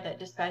clarify that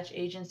dispatch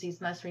agencies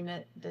must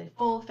remit the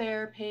full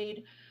fare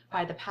paid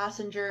by the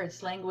passenger.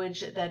 It's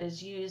language that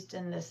is used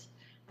in this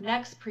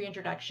next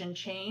pre-introduction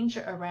change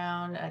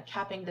around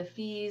capping the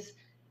fees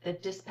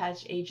that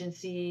dispatch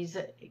agencies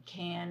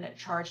can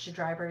charge to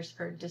drivers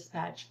for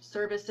dispatch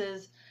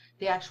services.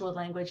 The actual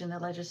language in the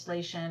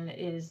legislation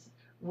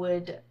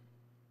would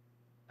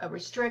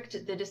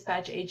restrict the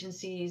dispatch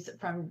agencies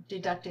from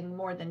deducting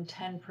more than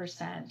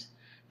 10%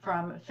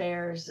 from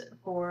fares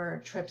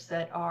for trips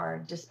that are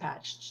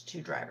dispatched to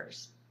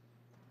drivers.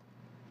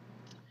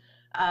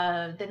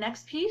 The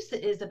next piece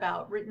is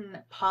about written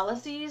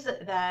policies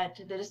that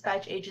the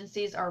dispatch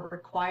agencies are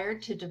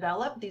required to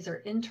develop. These are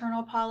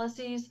internal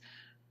policies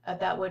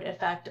that would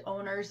affect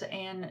owners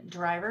and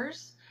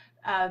drivers.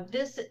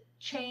 This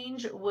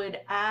change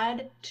would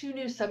add 2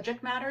 new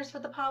subject matters for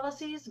the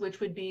policies, which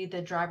would be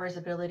the driver's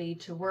ability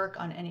to work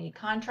on any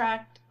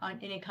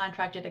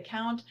contracted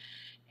account,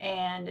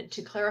 and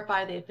to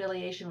clarify the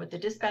affiliation with the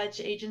dispatch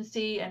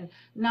agency, and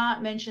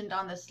not mentioned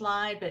on the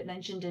slide, but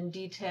mentioned in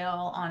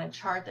detail on a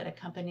chart that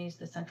accompanies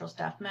the central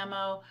staff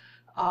memo,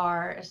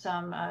 are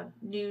some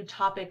new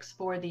topics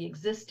for the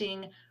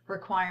existing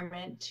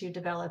requirement to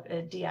develop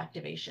a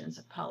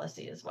deactivations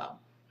policy as well.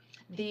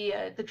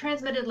 The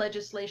transmitted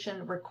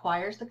legislation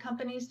requires the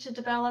companies to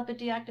develop a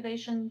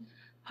deactivation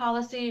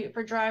policy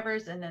for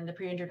drivers, and then the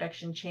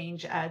pre-introduction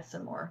change adds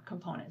some more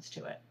components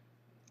to it.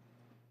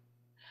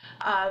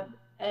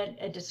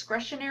 A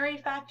discretionary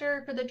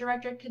factor for the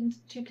director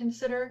to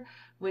consider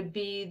would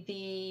be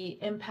the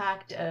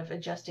impact of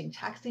adjusting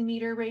taxi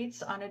meter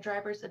rates on a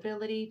driver's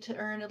ability to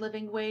earn a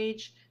living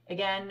wage.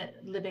 Again,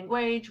 living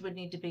wage would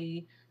need to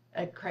be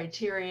a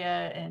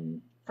criteria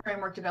and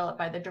framework developed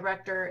by the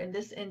director. In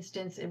this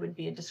instance, it would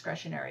be a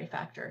discretionary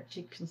factor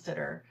to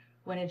consider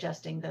when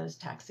adjusting those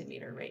taxi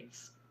meter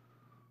rates.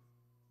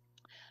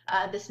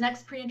 This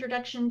next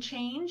pre-introduction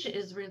change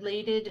is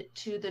related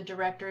to the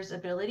director's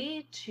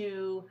ability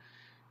to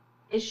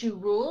issue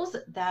rules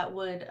that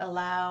would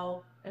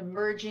allow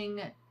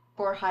emerging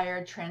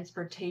for-hire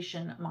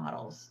transportation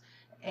models.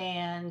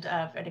 And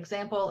an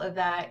example of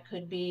that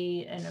could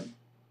be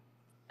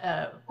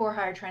a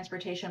for-hire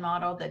transportation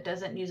model that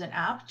doesn't use an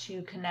app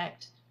to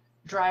connect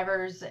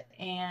drivers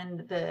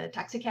and the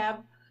taxi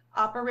cab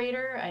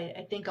operator.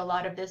 I think a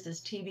lot of this is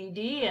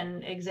TBD,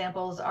 and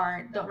examples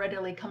don't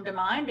readily come to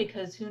mind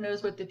because who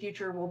knows what the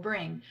future will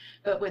bring.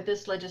 But what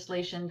this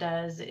legislation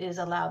does is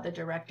allow the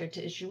director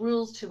to issue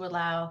rules to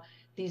allow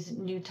these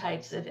new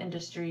types of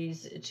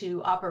industries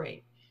to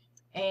operate.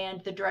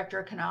 And the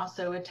director can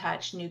also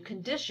attach new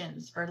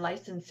conditions for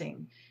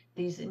licensing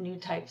these new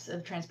types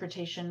of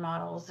transportation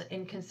models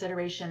in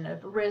consideration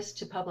of risk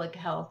to public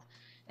health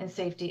and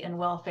safety and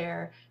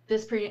welfare.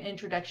 This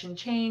pre-introduction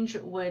change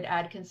would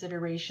add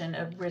consideration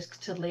of risk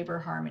to labor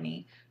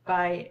harmony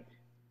by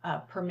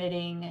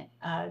permitting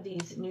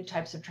these new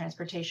types of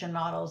transportation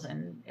models,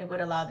 and it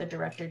would allow the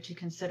director to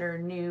consider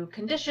new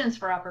conditions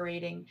for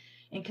operating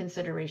in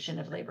consideration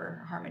of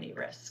labor harmony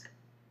risk.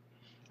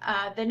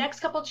 The next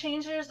couple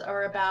changes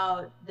are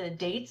about the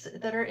dates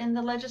that are in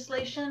the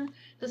legislation.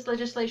 This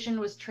legislation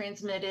was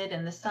transmitted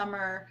in the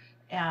summer.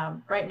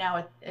 Right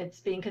now, it's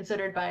being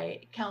considered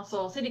by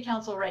City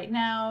Council right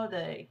now.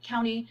 The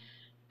county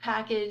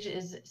package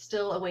is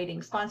still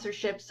awaiting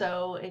sponsorship,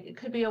 so it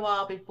could be a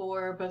while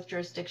before both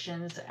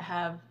jurisdictions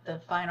have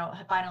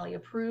finally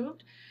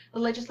approved the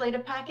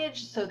legislative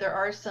package. So there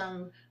are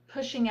some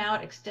pushing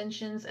out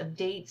extensions of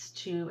dates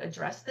to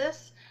address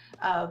this.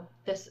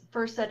 This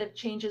first set of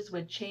changes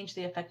would change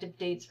the effective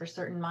dates for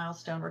certain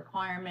milestone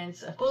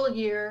requirements a full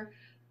year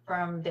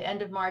from the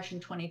end of March in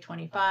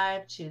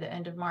 2025 to the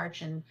end of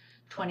March in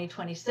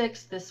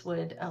 2026. This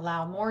would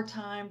allow more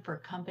time for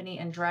company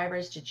and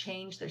drivers to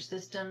change their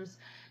systems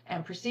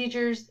and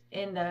procedures.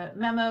 In the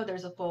memo,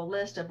 there's a full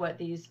list of what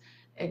these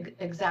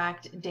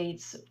exact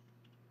dates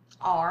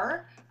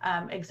are.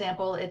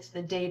 Example, it's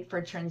the date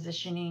for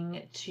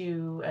transitioning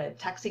to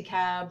taxi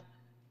cab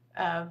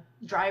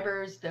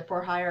drivers, the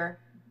for-hire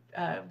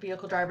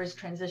vehicle drivers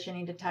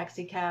transitioning to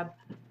taxi cab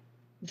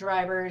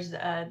drivers,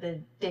 the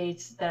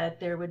dates that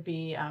there would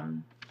be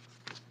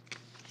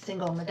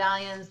single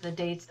medallions, the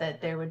dates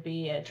that there would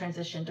be a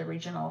transition to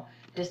regional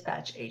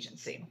dispatch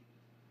agency.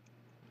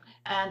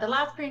 And the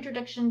last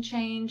pre-introduction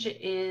change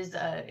is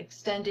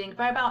extending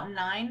by about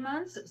 9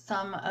 months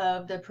some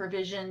of the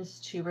provisions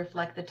to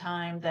reflect the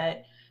time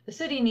that the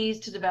city needs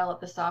to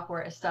develop the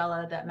software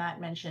Estella that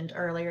Matt mentioned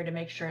earlier to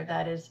make sure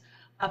that is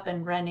up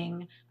and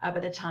running by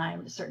the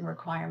time certain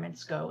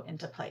requirements go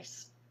into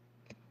place.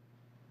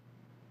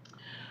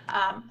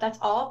 That's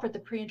all for the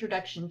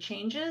pre-introduction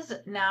changes.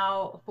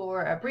 Now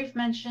for a brief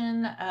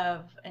mention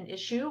of an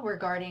issue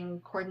regarding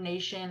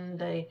coordination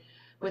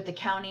with the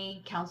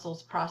county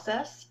council's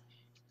process.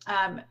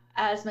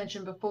 As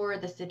mentioned before,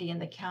 the city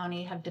and the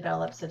county have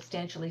developed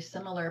substantially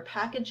similar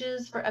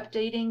packages for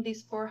updating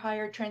these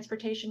for-hire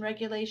transportation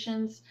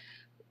regulations.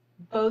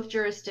 Both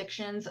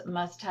jurisdictions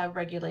must have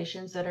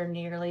regulations that are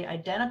nearly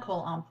identical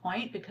on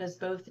point because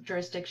both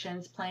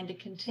jurisdictions plan to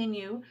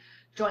continue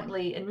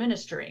jointly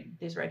administering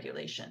these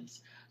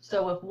regulations.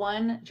 So if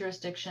one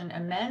jurisdiction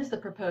amends the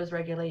proposed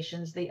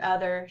regulations, the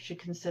other should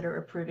consider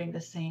approving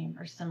the same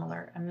or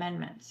similar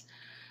amendments.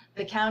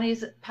 The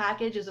county's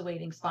package is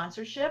awaiting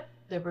sponsorship.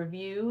 The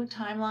review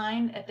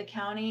timeline at the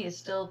county is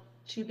still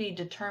to be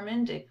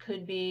determined. It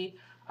could be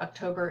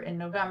October and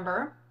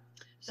November.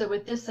 So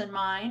with this in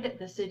mind,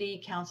 the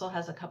city council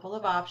has a couple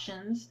of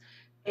options.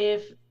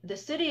 If the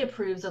city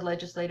approves a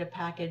legislative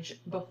package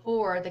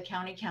before the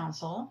county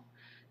council,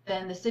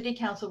 then the city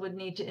council would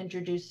need to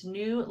introduce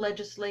new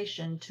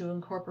legislation to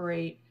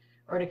incorporate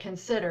or to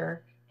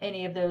consider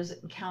any of those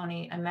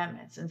county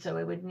amendments. And so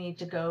it would need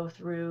to go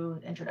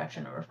through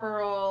introduction or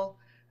referral,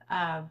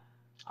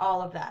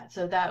 all of that.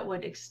 So that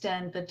would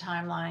extend the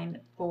timeline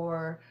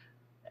for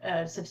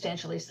a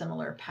substantially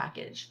similar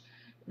package.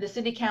 The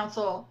city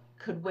council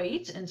could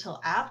wait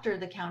until after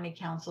the county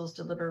council's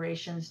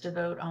deliberations to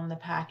vote on the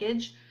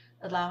package,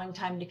 allowing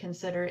time to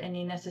consider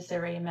any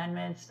necessary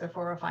amendments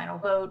before a final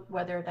vote,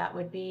 whether that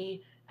would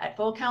be at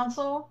full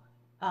council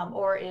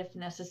or if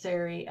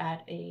necessary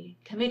at a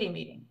committee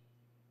meeting.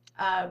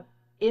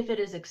 If it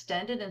is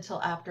extended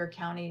until after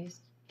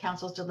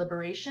council's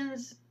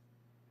deliberations,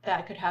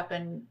 that could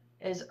happen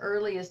as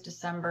early as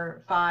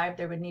December 5.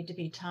 There would need to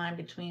be time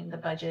between the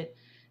budget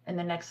and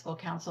the next full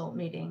council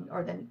meeting,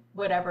 or then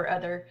whatever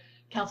other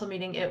council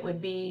meeting it would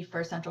be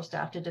for central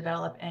staff to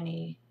develop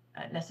any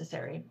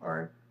necessary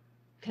or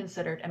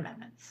considered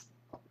amendments.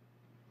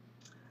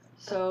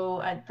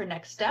 So for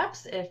next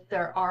steps, if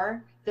there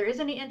is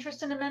any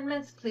interest in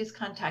amendments, please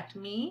contact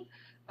me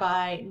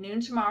by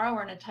noon tomorrow.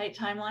 We're in a tight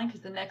timeline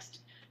because the next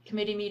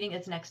committee meeting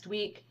is next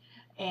week.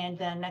 And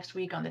then next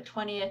week on the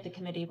 20th, the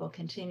committee will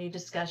continue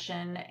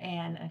discussion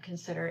and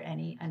consider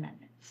any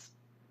amendments.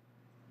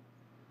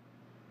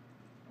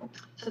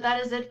 So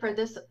that is it for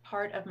this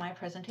part of my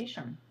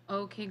presentation.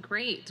 Okay,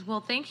 great.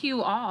 Well, thank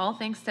you all.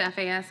 Thanks to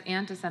FAS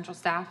and to central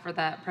staff for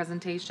that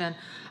presentation.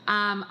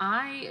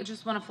 I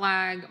just want to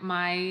flag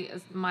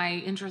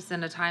my interest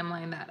in a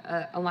timeline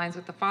that aligns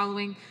with the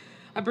following.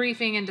 A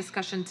briefing and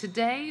discussion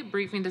today,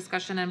 briefing,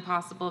 discussion, and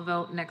possible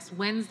vote next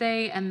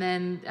Wednesday, and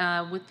then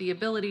with the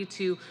ability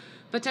to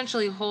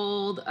potentially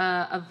hold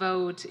a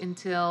vote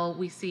until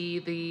we see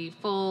the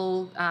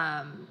full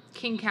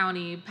King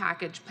County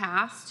package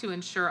pass to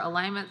ensure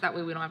alignment. That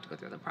way we don't have to go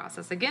through the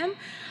process again.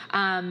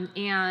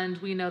 And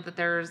we know that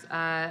there's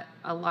a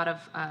lot of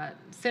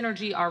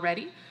synergy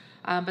already,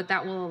 but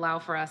that will allow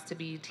for us to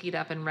be teed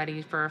up and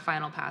ready for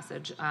final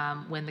passage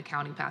when the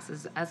county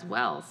passes as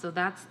well. So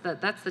that's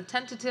the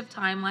tentative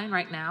timeline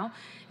right now,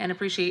 and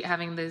appreciate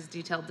having those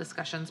detailed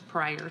discussions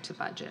prior to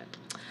budget.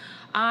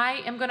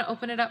 I am going to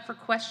open it up for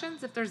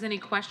questions if there's any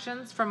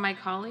questions from my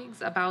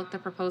colleagues about the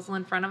proposal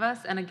in front of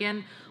us. And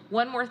again,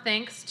 one more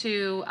thanks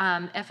to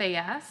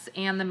FAS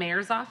and the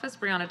mayor's office.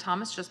 Brianna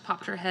Thomas just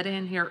popped her head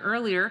in here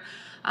earlier,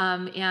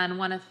 and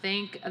want to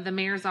thank the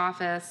mayor's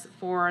office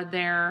for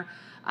their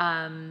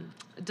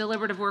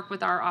deliberative work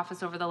with our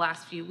office over the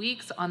last few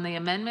weeks on the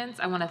amendments.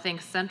 I want to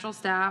thank central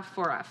staff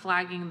for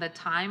flagging the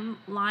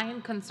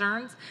timeline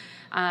concerns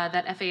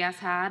that FAS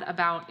had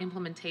about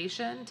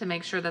implementation to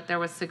make sure that there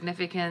was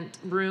significant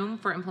room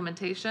for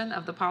implementation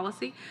of the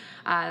policy.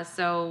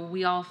 So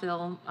we all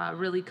feel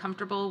really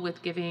comfortable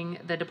with giving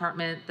the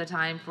department the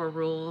time for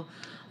rule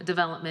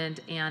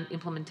development and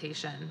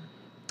implementation.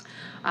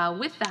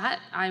 With that,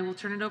 I will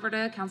turn it over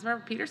to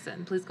Councilmember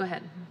Peterson. Please go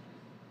ahead.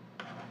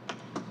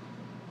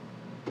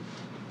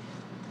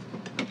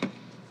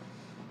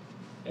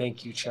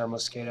 Thank you, Chair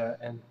Mosqueda,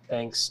 and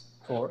thanks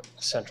for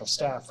central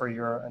staff for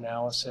your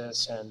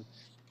analysis, and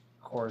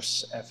of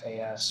course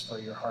FAS for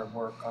your hard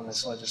work on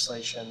this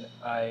legislation.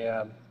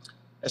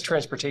 As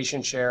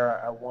Transportation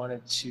Chair, I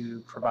wanted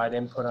to provide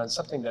input on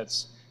something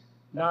that's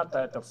not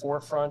at the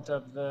forefront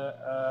of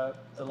the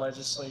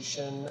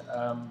legislation,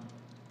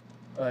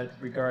 but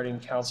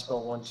regarding Council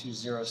Bill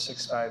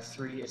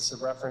 120653, it's the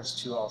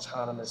reference to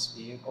autonomous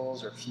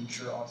vehicles or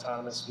future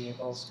autonomous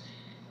vehicles,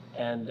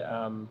 and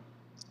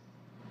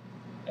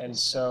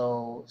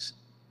so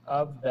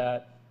of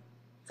that,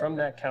 from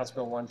that Council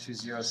Bill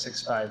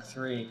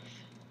 120653,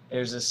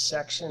 there's a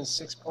section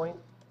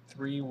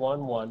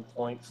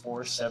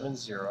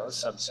 6.311.470,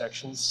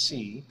 subsection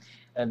C,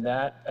 and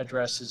that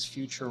addresses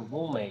future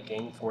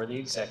rulemaking for the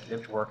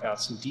executive to work out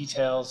some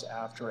details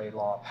after a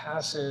law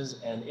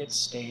passes, and it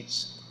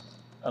states,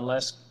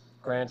 unless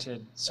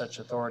granted such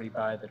authority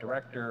by the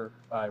director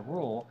by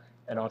rule,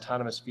 an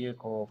autonomous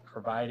vehicle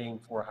providing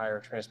for hire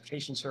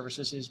transportation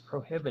services is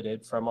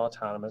prohibited from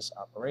autonomous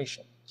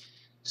operation.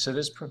 So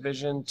this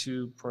provision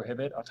to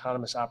prohibit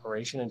autonomous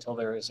operation until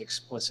there is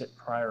explicit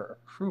prior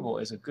approval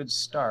is a good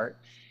start,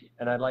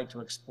 and I'd like to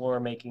explore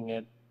making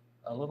it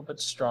a little bit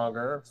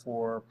stronger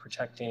for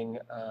protecting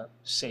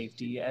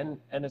safety, and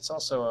it's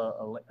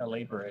also a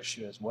labor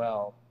issue as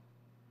well.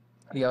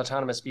 The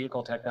autonomous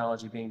vehicle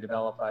technology being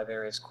developed by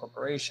various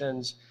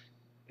corporations,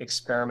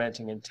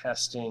 experimenting and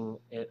testing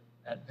it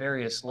at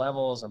various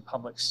levels on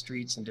public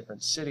streets in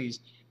different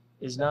cities,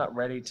 is not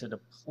ready to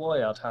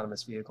deploy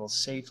autonomous vehicles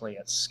safely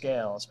at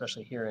scale,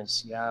 especially here in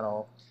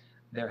Seattle.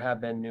 There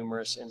have been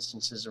numerous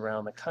instances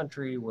around the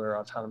country where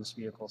autonomous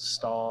vehicles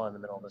stall in the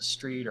middle of the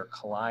street or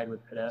collide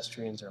with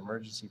pedestrians or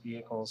emergency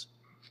vehicles.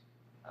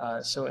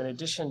 So in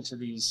addition to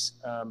these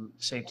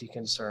safety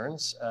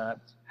concerns,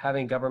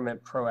 having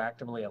government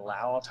proactively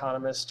allow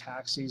autonomous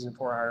taxis and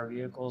for-hire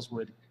vehicles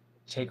would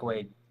take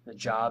away the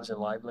jobs and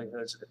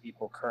livelihoods of the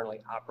people currently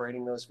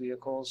operating those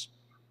vehicles.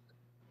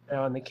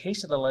 Now, in the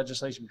case of the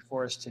legislation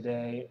before us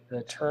today,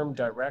 the term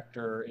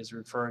director is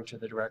referring to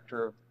the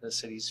director of the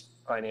city's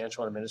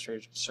Financial and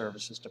Administrative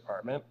Services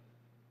Department.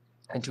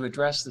 And to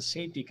address the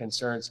safety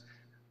concerns,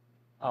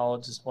 I'll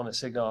just want to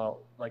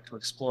signal I'd like to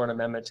explore an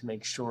amendment to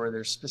make sure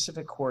there's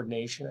specific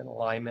coordination and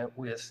alignment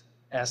with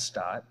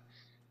SDOT,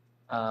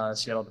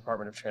 Seattle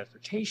Department of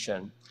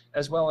Transportation,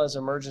 as well as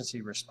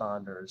emergency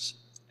responders.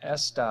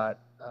 SDOT,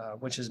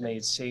 which has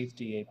made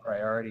safety a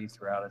priority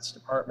throughout its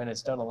department,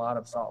 has done a lot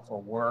of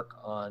thoughtful work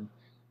on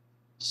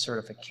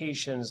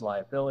certifications,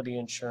 liability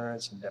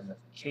insurance,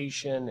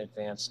 indemnification,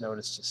 advance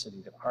notice to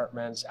city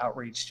departments,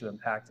 outreach to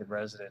impacted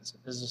residents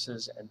and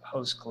businesses, and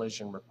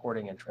post-collision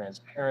reporting and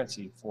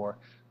transparency for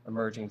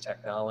emerging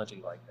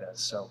technology like this.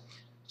 So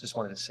just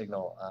wanted to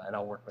signal, and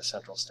I'll work with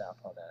central staff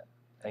on that.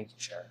 Thank you,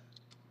 Chair.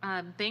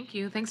 Thank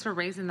you. Thanks for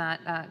raising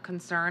that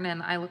concern,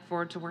 and I look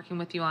forward to working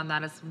with you on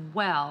that as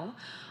well.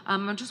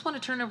 I just want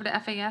to turn over to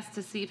FAS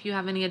to see if you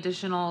have any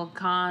additional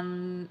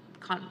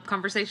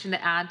conversation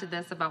to add to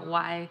this about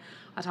why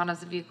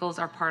autonomous vehicles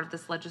are part of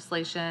this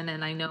legislation.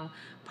 And I know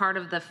part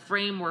of the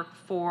framework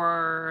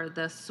for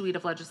the suite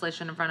of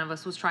legislation in front of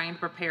us was trying to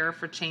prepare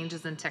for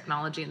changes in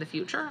technology in the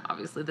future.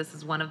 Obviously, this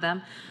is one of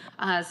them.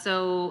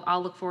 So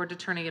I'll look forward to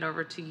turning it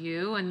over to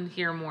you and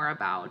hear more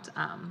about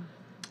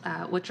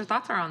what your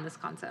thoughts are on this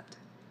concept.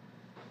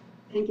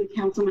 Thank you,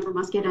 Councilmember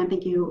Mosqueda, and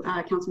thank you,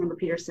 Councilmember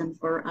Peterson,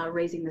 for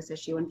raising this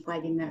issue and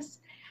flagging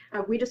this.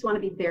 We just want to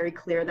be very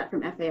clear that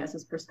from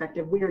FAS's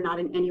perspective, we are not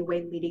in any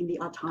way leading the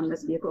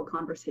autonomous vehicle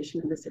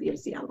conversation in the city of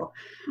Seattle.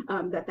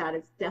 That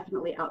is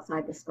definitely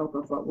outside the scope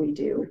of what we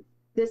do.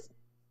 This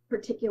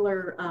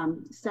particular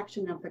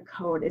section of the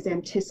code is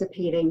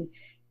anticipating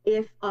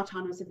if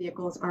autonomous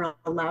vehicles are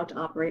allowed to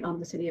operate on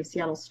the city of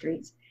Seattle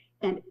streets,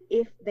 And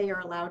if they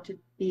are allowed to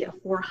be a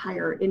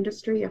for-hire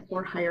industry, a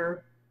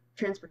for-hire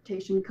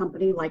transportation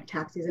company like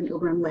taxis and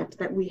Uber and Lyft,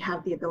 that we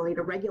have the ability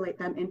to regulate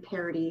them in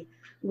parity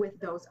with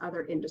those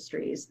other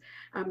industries.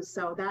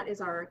 So that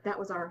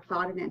was our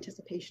thought and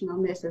anticipation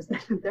on this, is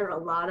that there are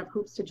a lot of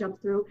hoops to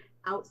jump through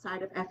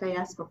outside of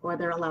FAS before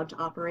they're allowed to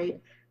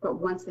operate. But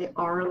once they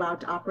are allowed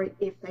to operate,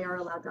 if they are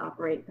allowed to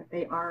operate, that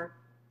they are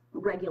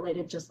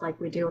regulated just like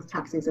we do with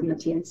taxis and the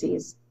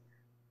TNCs.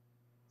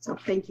 So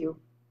thank you.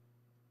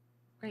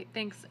 Great,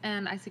 thanks.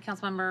 And I see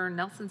Councilmember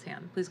Nelson's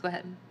hand. Please go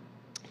ahead.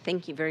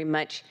 Thank you very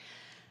much.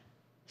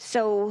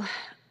 So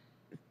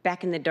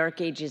back in the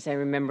dark ages, I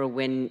remember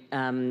when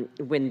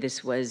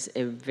this was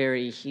a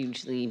very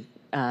hugely,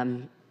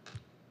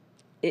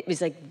 it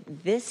was like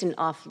this and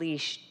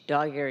off-leash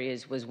dog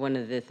areas was one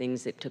of the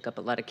things that took up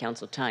a lot of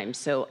council time.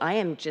 So I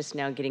am just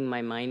now getting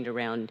my mind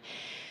around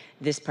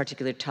this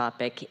particular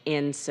topic,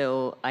 and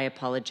so I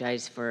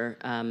apologize for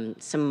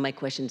some of my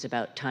questions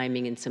about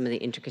timing and some of the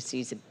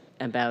intricacies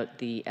about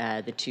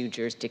the two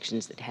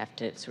jurisdictions that have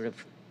to sort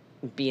of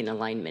be in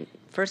alignment.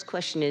 First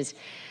question is,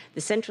 the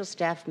central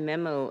staff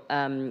memo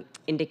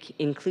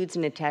includes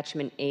an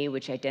attachment A,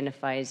 which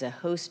identifies a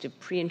host of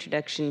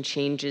pre-introduction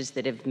changes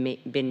that have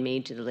been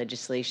made to the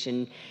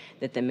legislation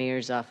that the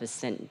mayor's office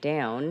sent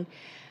down.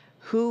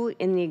 Who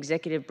in the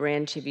executive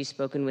branch have you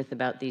spoken with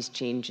about these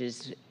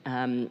changes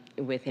and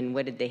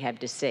what did they have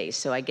to say?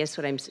 So I guess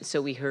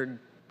so we heard,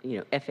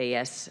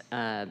 FAS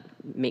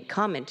make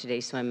comment today,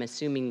 so I'm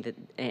assuming that,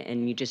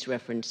 and you just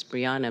referenced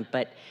Brianna,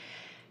 but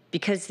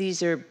because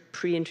these are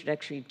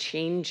pre-introductory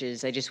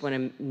changes, I just want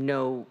to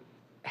know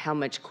how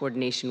much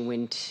coordination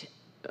went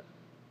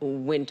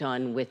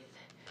on with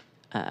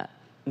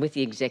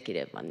the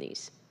executive on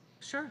these.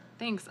 Sure,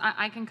 thanks.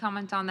 I can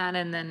comment on that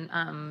and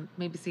then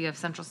maybe see if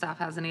central staff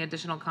has any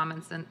additional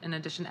comments in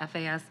addition to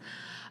FAS.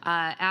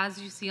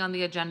 As you see on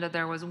the agenda,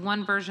 there was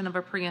one version of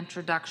a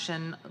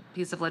pre-introduction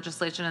piece of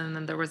legislation, and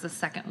then there was a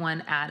second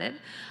one added.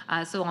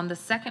 So on the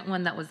second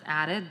one that was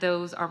added,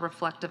 those are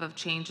reflective of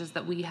changes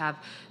that we have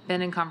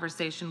been in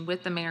conversation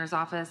with the mayor's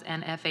office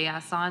and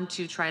FAS on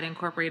to try to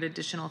incorporate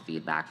additional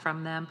feedback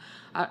from them.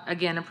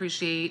 Again,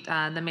 appreciate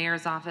the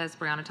mayor's office,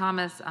 Brianna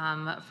Thomas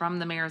from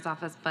the mayor's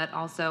office, but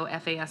also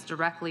FAS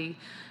directly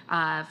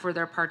for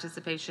their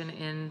participation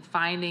in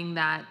finding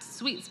that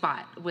sweet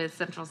spot with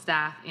central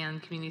staff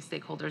and community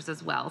stakeholders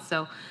as well.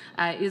 So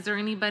is there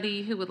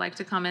anybody who would like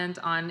to comment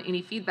on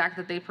any feedback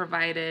that they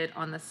provided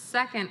on the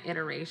second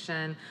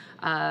iteration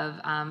of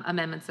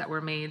amendments that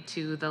were made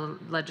to the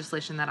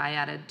legislation that I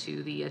added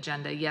to the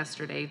agenda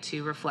yesterday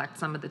to reflect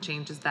some of the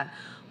changes that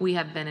we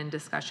have been in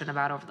discussion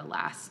about over the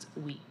last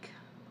week?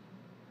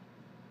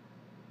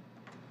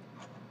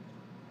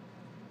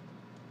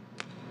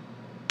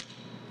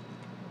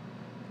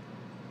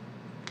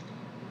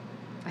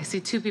 I see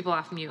two people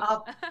off mute.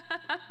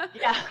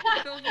 Yeah,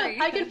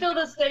 I can fill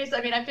the space.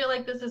 I mean, I feel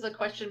like this is a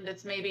question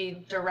that's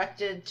maybe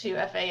directed to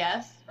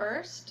FAS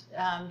first,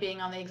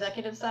 being on the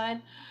executive side.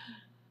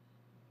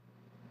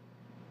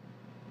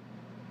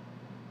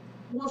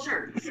 Well,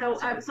 sure.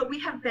 So we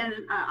have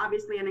been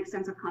obviously in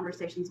extensive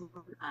conversations with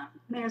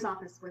mayor's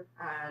office, with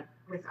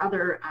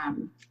other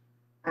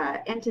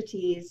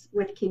entities,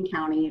 with King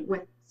County,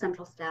 with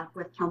central staff,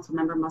 with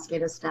Councilmember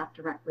Mosqueda's staff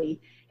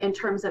directly in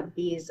terms of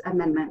these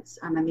amendments,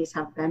 and these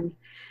have been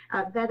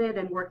vetted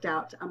and worked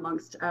out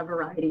amongst a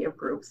variety of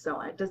groups.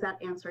 So does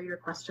that answer your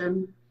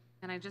question?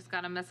 And I just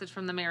got a message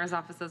from the mayor's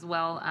office as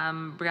well,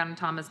 Brianna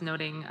Thomas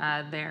noting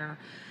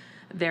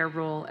their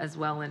role as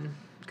well in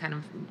kind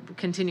of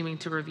continuing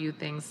to review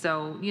things.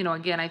 So,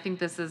 again, I think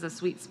this is a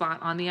sweet spot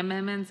on the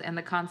amendments and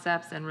the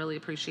concepts, and really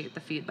appreciate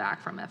the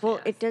feedback from FAS. Well,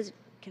 it does,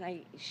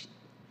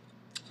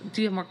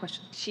 do you have more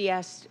questions? She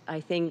asked, I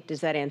think,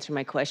 does that answer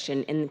my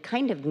question? And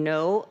kind of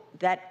no,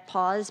 that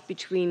pause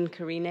between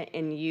Karina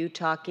and you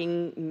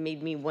talking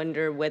made me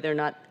wonder whether or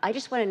not, I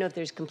just want to know if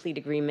there's complete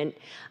agreement.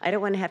 I don't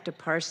want to have to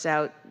parse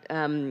out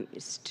to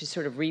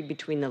sort of read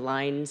between the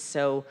lines.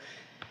 So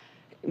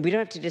we don't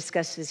have to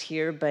discuss this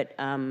here, but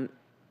I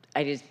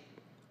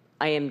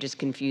am just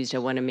confused. I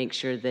want to make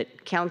sure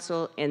that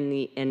council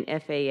and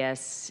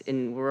FAS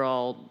and we're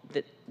all,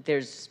 that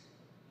there's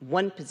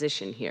one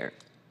position here.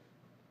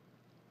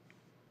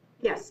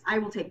 Yes, I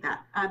will take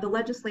that. The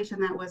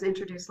legislation that was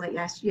introduced late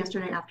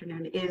yesterday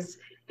afternoon is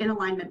in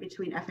alignment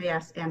between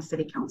FAS and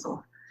City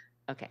Council.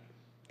 Okay,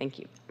 thank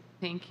you.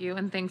 Thank you,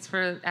 and thanks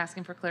for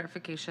asking for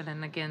clarification.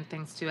 And again,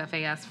 thanks to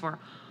FAS for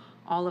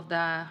all of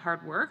the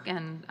hard work,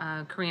 and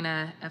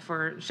Karina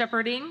for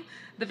shepherding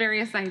the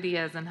various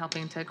ideas and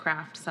helping to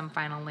craft some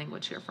final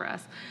language here for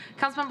us.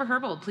 Councilmember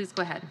Herbold, please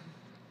go ahead.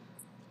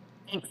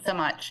 Thanks so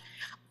much.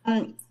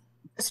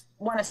 Just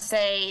want to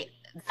say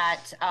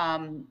that,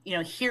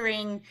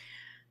 hearing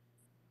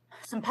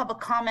some public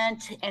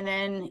comment and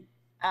then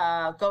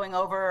going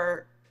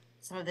over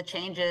some of the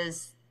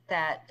changes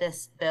that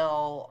this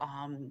bill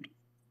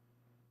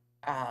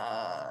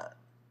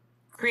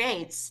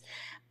creates,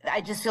 I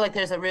just feel like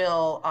there's a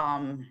real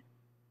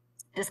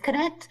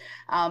disconnect.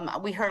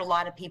 We heard a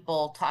lot of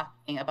people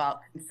talking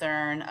about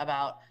concern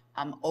about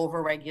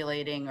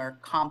over-regulating or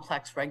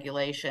complex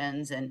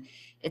regulations. And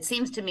it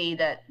seems to me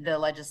that the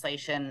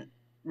legislation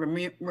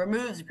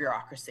removes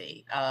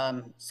bureaucracy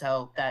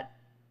so that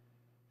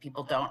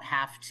people don't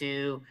have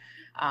to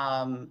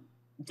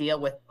deal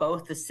with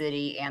both the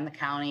city and the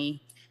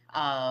county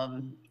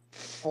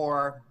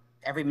for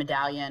every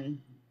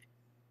medallion,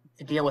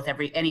 to deal with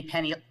any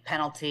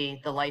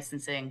penalty, the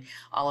licensing,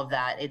 all of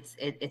that.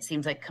 It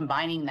seems like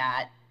combining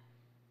that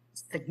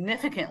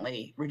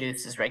significantly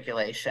reduces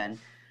regulation.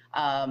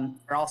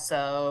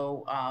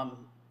 Also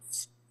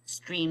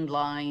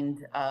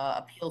streamlined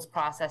appeals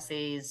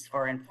processes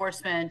for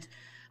enforcement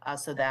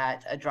so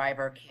that a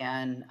driver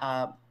can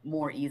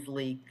more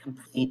easily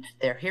complete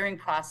their hearing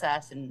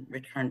process and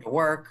return to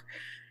work.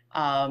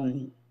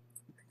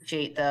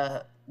 Appreciate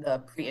the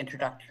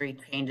pre-introductory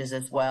changes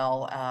as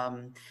well.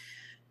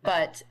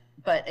 But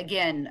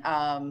again,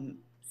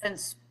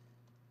 since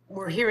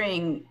we're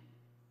hearing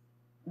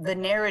the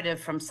narrative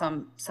from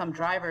some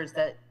drivers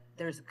that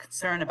there's a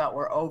concern about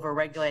we're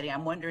over-regulating,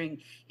 I'm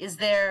wondering, is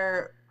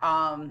there,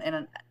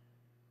 and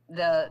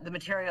the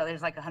material,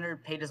 there's like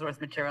 100 pages worth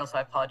of material, so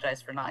I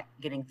apologize for not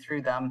getting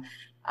through them.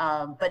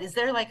 But is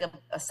there like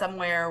a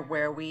somewhere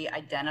where we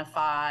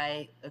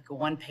identify like a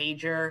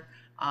one-pager,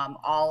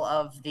 all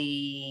of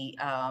the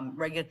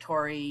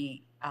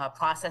regulatory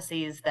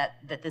processes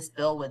that this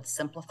bill would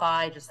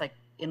simplify, just like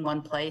in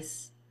one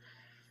place?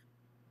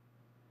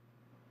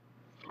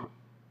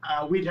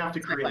 We'd have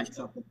to create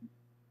something.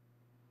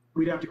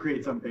 We'd have to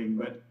create something,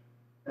 but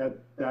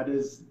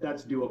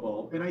that's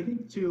doable. And I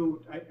think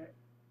too,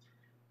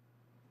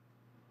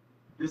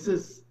 this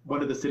is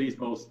one of the city's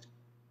most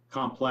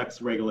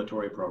complex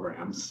regulatory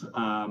programs.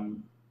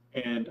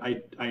 And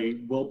I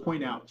will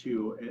point out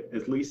too,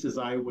 at least as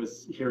I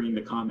was hearing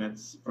the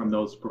comments from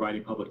those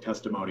providing public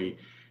testimony,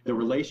 the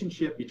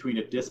relationship between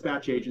a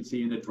dispatch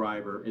agency and a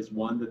driver is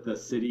one that the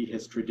city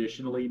has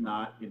traditionally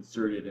not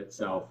inserted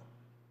itself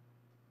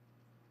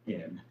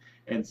in.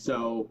 And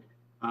so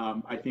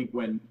I think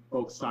when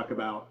folks talk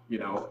about,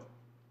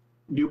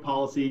 new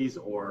policies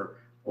or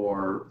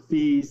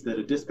fees that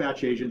a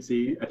dispatch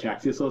agency, a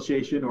taxi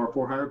association, or a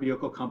for-hire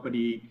vehicle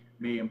company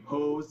may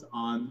impose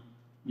on,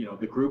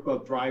 the group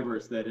of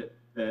drivers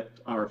that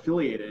are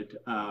affiliated,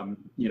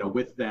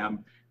 with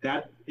them,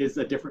 that is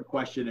a different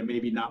question and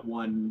maybe not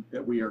one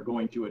that we are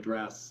going to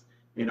address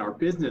in our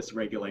business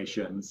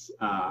regulations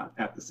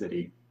at the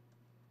city.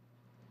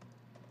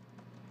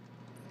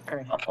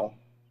 Very helpful.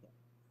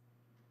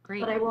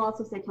 But I will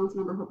also say,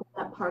 Councilmember Hooper,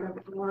 that part of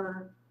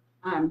our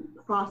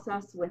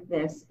process with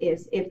this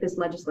is, if this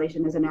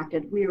legislation is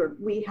enacted,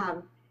 we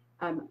have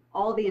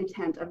all the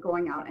intent of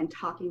going out and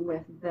talking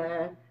with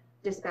the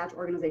dispatch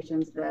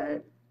organizations,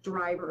 the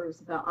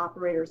drivers, the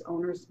operators,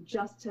 owners,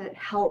 just to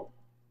help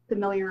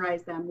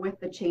familiarize them with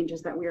the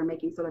changes that we are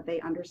making so that they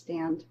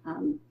understand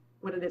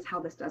what it is, how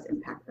this does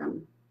impact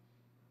them.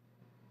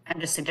 I'm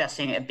just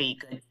suggesting it'd be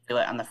good to do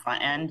it on the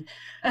front end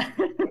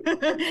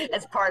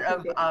as part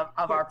of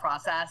our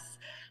process,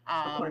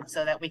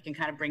 so that we can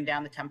kind of bring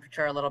down the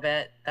temperature a little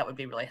bit. That would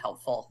be really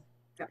helpful.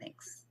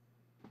 Thanks.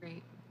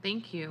 Great.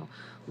 Thank you.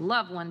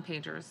 Love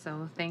one-pagers,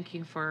 so thank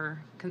you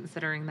for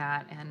considering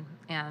that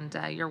and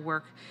your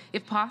work.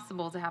 If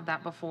possible, to have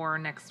that before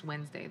next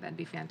Wednesday, that'd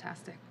be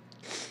fantastic.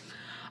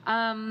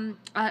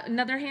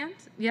 Another hand?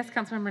 Yes,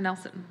 Councilmember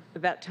Nelson.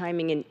 About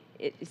timing, and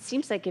it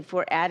seems like if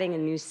we're adding a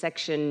new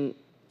section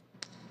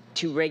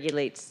to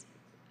regulate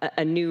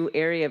a new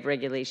area of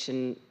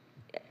regulation,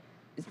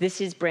 this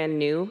is brand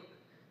new.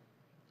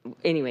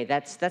 Anyway,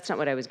 that's not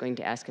what I was going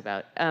to ask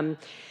about.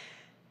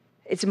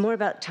 It's more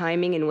about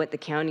timing and what the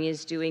county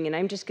is doing, and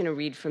I'm just going to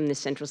read from the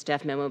central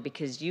staff memo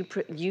because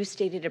you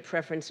stated a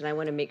preference, and I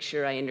want to make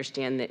sure I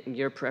understand that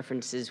your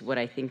preference is what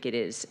I think it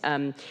is.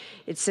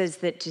 It says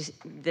that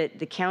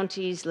the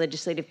county's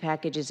legislative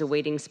package is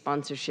awaiting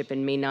sponsorship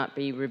and may not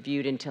be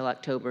reviewed until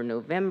October,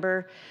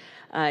 November.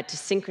 To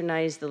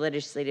synchronize the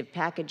legislative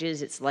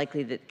packages, it's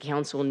likely that the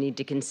council will need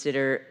to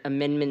consider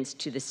amendments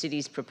to the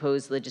city's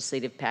proposed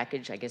legislative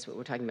package, I guess what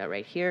we're talking about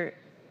right here,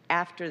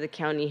 after the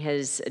county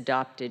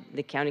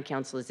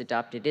council has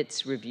adopted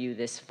its review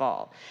this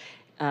fall.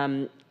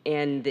 And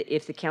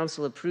if the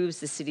council approves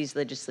the city's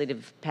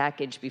legislative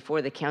package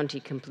before the county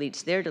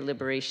completes their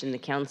deliberation, the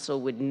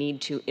council would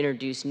need to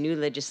introduce new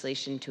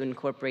legislation to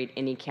incorporate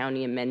any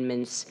county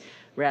amendments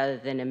rather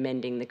than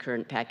amending the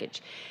current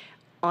package.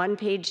 On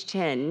page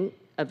 10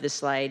 of the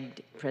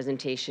slide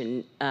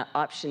presentation,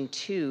 option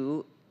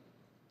 2,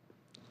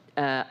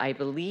 I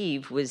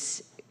believe,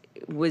 was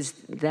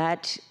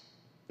that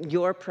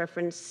your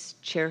preference,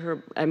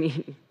 Chair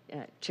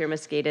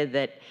Mosqueda,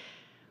 that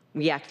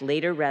we act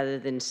later rather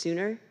than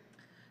sooner?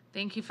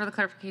 Thank you for the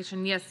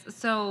clarification. Yes,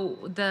 so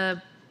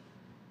the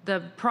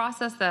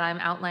process that I'm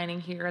outlining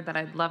here that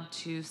I'd love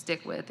to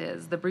stick with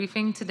is the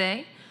briefing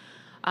today,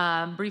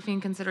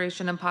 briefing,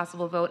 consideration, and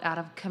possible vote out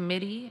of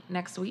committee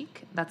next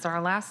week. That's our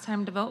last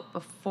time to vote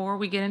before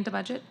we get into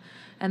budget.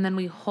 And then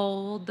we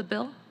hold the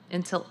bill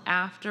until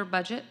after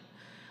budget.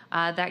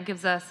 That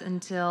gives us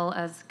until,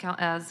 as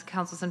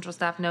Council Central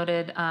staff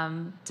noted,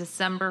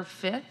 December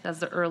 5th as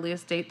the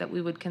earliest date that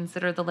we would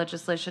consider the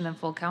legislation in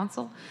full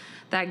council.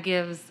 That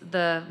gives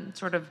the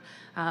sort of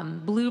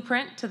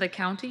blueprint to the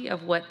county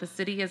of what the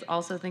city is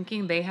also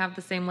thinking. They have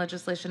the same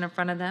legislation in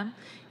front of them.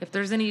 If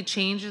there's any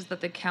changes that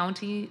the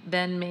county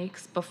then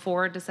makes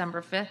before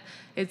December 5th,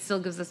 it still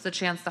gives us the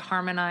chance to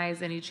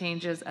harmonize any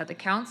changes at the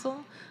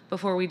council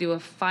before we do a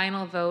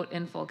final vote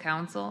in full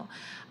council,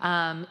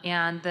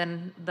 and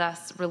then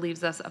thus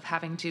relieves us of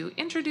having to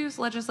introduce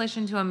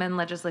legislation to amend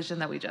legislation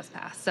that we just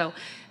passed. So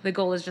the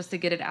goal is just to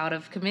get it out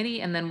of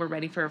committee, and then we're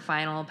ready for a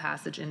final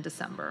passage in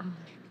December.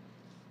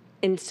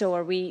 And so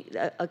are we,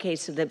 okay,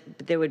 so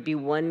there would be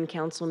one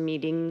council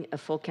meeting, a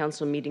full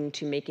council meeting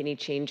to make any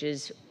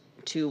changes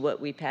to what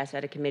we pass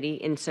out of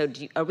committee? And so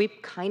are we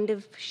kind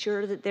of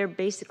sure that they're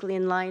basically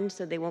in line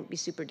so they won't be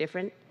super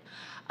different?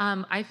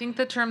 I think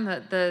the term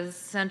that the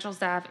central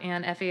staff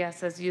and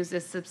FAS has used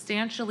is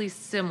substantially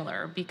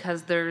similar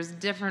because there's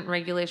different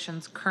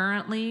regulations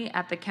currently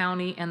at the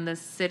county and the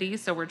city.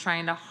 So we're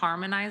trying to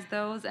harmonize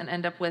those and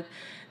end up with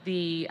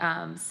the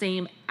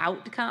same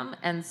outcome.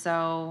 And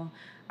so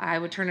I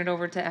would turn it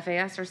over to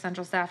FAS or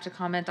central staff to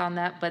comment on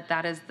that. But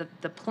that is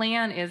the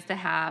plan is to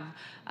have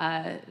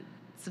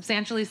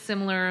substantially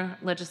similar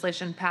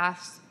legislation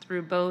passed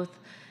through both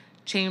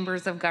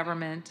chambers of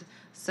government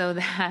so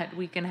that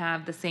we can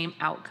have the same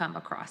outcome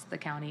across the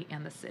county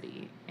and the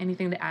city.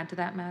 Anything to add to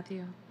that,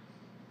 Matthew?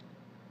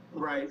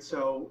 Right,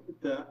 so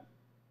the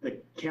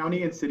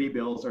county and city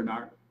bills are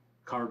not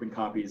carbon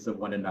copies of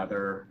one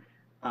another.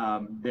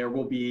 There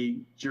will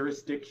be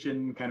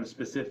jurisdiction kind of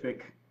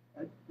specific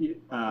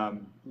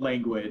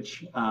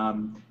language.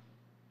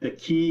 The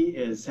key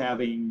is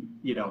having,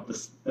 you know,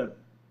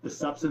 the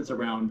substance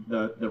around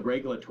the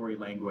regulatory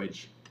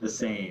language the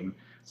same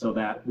so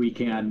that we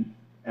can,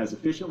 as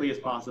efficiently as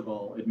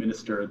possible,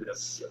 administer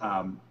this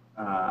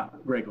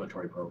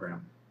regulatory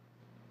program.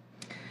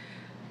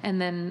 And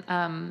then,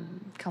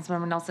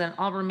 Councilmember Nelson,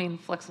 I'll remain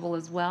flexible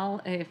as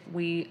well if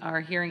we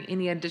are hearing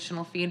any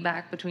additional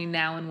feedback between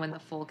now and when the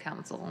full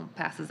council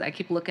passes. I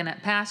keep looking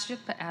at past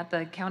at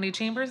the county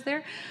chambers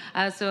there.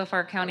 So if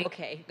our county,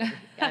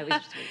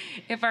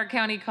 if our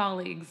county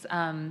colleagues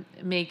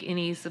make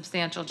any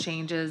substantial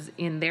changes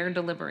in their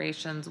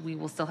deliberations, we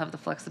will still have the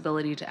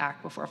flexibility to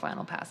act before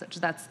final passage.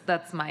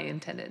 That's my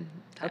intended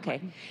timeline.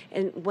 Okay.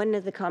 And one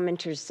of the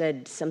commenters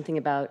said something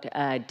about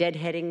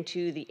deadheading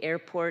to the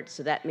airport,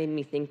 so that made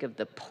me think of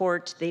the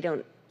port.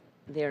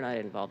 They're not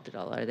involved at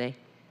all, are they?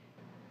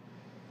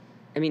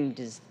 I mean,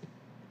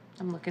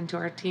 I'm looking to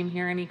our team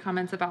here. Any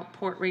comments about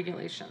port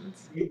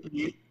regulations?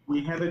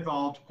 We have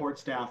involved port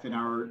staff in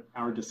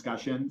our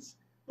discussions.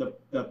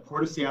 The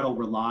Port of Seattle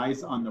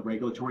relies on the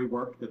regulatory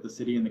work that the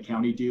city and the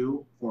county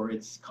do for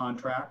its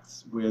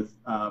contracts with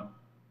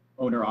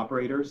owner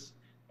operators,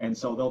 and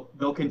so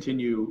they'll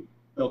continue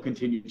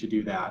to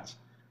do that.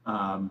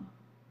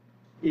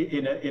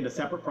 In a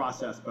separate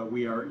process, but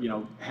we are,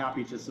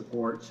 happy to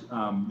support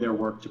their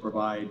work to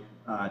provide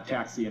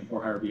taxi and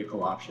for-hire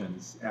vehicle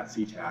options at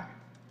SeaTac.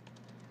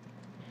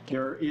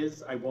 There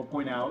is, I will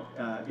point out,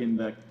 in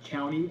the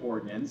county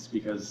ordinance,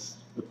 because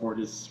the port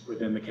is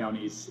within the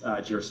county's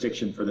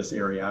jurisdiction for this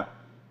area,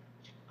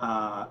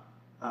 a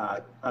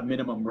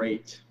minimum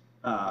rate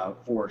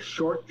for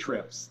short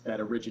trips that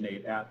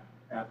originate at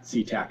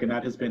SeaTac, and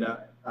that has been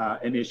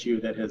an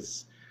issue that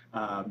has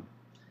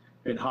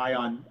been high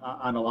on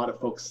a lot of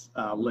folks'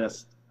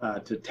 list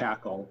to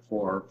tackle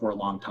for a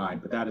long time,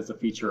 but that is a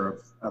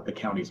feature of the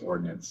county's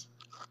ordinance.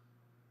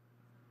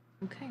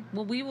 Okay,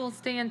 well, we will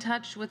stay in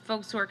touch with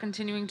folks who are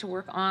continuing to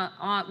work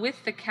on with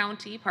the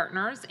county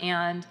partners.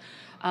 And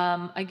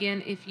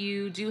again, if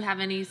you do have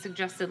any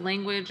suggested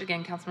language,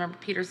 again, Councilmember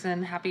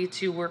Peterson, happy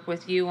to work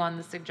with you on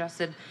the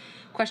suggested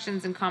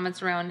questions and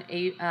comments around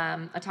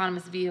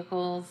autonomous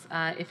vehicles.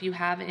 If you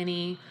have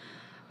any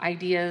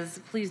ideas,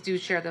 please do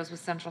share those with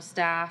central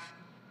staff.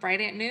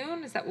 Friday at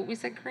noon, is that what we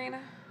said,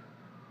 Karina?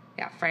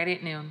 Yeah, Friday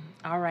at noon.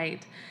 All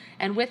right.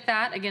 And with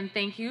that, again,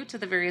 thank you to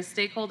the various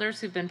stakeholders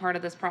who've been part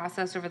of this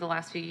process over the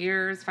last few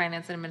years,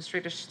 Finance and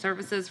Administrative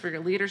Services for your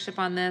leadership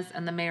on this,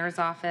 and the Mayor's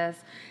Office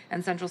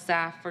and central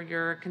staff for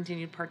your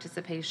continued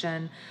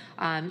participation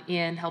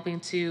in helping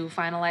to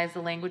finalize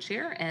the language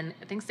here. And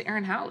thanks to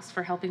Aaron House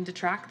for helping to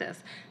track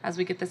this as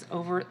we get this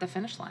over the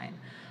finish line.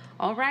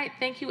 All right,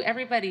 thank you,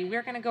 everybody.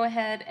 We're going to go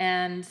ahead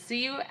and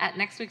see you at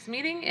next week's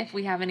meeting if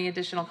we have any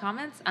additional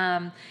comments,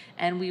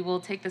 and we will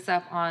take this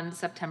up on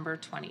September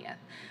 20th.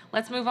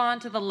 Let's move on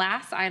to the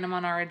last item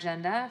on our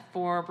agenda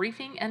for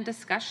briefing and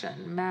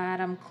discussion.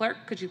 Madam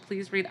Clerk, could you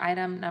please read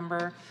item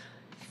number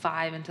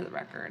 5 into the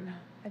record?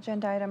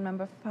 Agenda item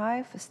number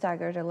 5,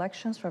 staggered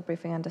elections for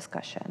briefing and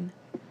discussion.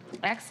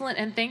 Excellent,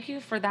 and thank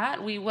you for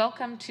that. We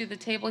welcome to the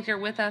table here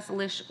with us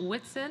Lish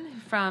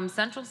Whitson from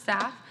Central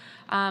Staff.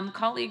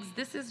 Colleagues,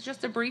 this is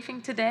just a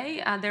briefing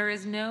today. There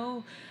is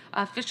no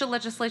official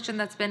legislation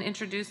that's been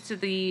introduced to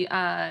the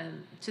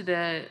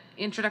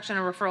introduction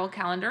and referral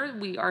calendar.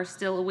 We are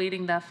still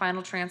awaiting the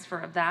final transfer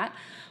of that.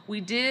 We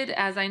did,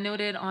 as I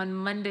noted on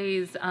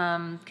Monday's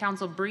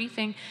council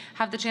briefing,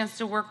 have the chance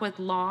to work with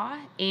law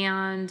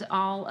and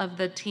all of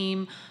the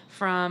team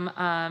from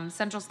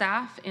central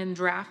staff in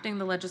drafting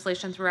the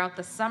legislation throughout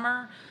the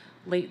summer,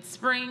 late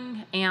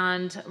spring,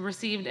 and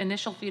received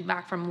initial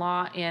feedback from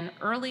law in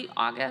early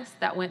August.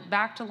 That went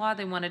back to law.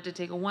 They wanted to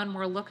take one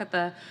more look at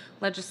the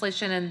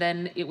legislation, and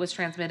then it was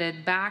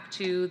transmitted back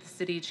to the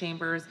city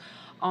chambers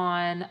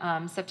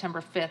on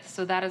September 5th.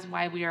 So that is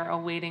why we are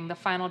awaiting the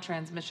final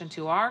transmission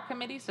to our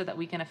committee so that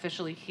we can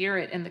officially hear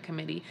it in the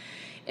committee.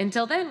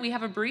 Until then, we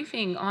have a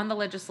briefing on the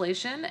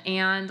legislation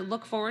and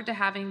look forward to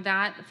having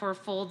that for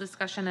full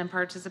discussion and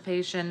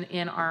participation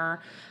in our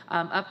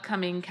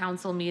upcoming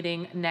council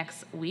meeting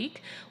next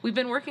week. We've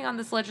been working on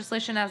this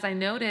legislation, as I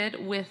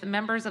noted, with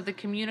members of the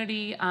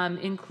community,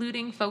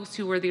 including folks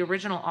who were the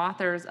original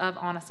authors of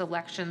Honest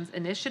Elections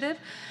Initiative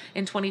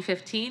in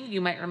 2015.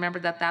 You might remember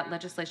that that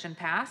legislation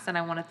passed, and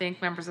I want to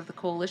thank members of the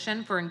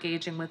coalition for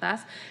engaging with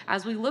us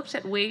as we looked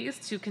at ways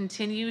to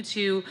continue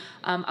to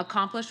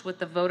accomplish what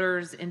the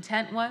voters'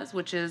 intent was,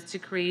 which is to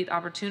create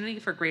opportunity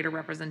for greater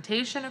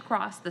representation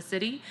across the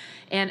city.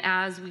 And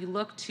as we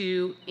look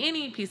to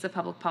any piece of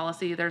public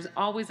policy, there's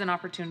always an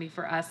opportunity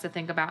for us to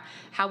think about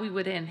how we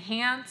would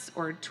enhance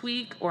or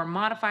tweak or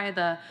modify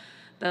the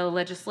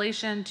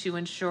legislation to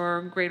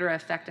ensure greater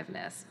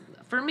effectiveness.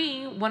 For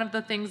me, one of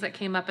the things that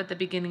came up at the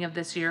beginning of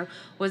this year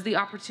was the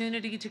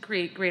opportunity to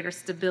create greater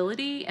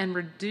stability and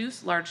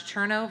reduce large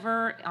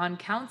turnover on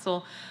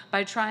council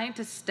by trying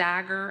to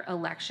stagger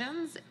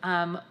elections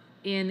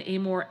in a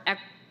more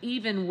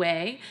even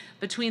way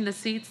between the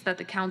seats that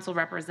the council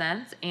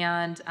represents,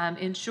 and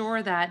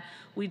ensure that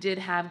we did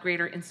have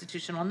greater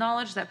institutional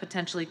knowledge that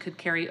potentially could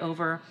carry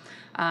over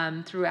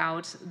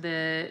throughout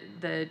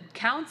the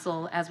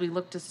council as we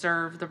look to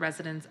serve the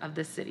residents of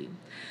the city.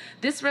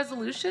 This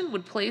resolution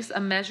would place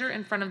a measure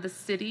in front of the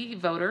city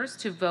voters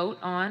to vote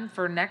on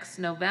for next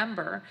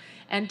November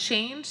and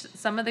change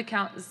some of the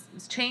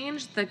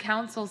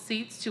council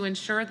seats to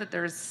ensure that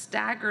there's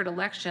staggered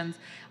elections,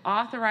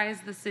 authorize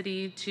the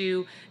city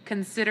to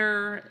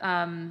consider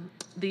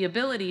the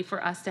ability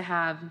for us to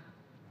have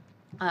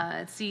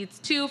seats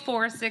 2,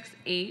 4, 6,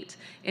 8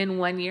 in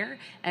 1 year,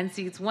 and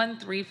seats 1,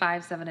 3,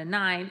 5, 7, and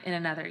 9 in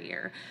another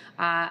year.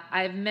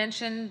 I've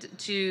mentioned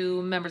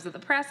to members of the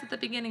press at the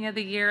beginning of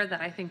the year that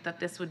I think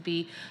that this would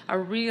be a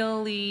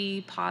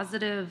really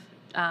positive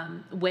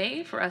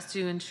way for us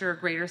to ensure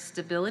greater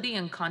stability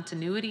and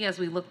continuity as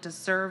we look to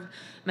serve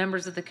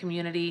members of the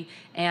community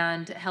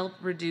and help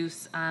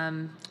reduce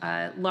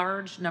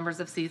large numbers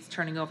of seats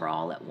turning over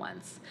all at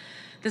once.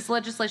 This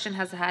legislation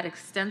has had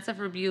extensive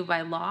review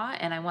by law,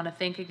 and I want to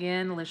thank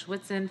again Lish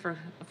Whitson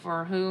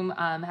for whom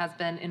has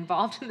been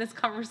involved in this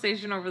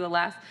conversation over the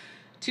last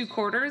 2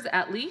 quarters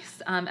at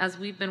least, as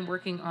we've been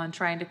working on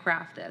trying to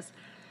craft this.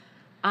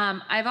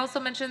 I've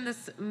also mentioned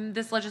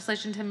this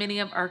legislation to many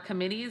of our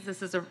committees.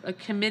 This is a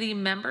committee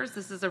members.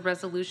 This is a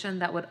resolution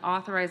that would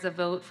authorize a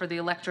vote for the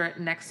electorate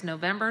next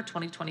November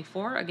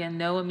 2024. Again,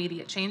 no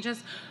immediate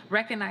changes,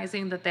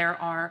 recognizing that there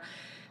are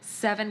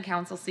 7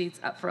 council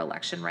seats up for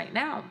election right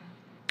now.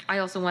 I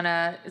also want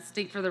to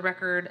state for the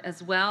record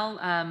as well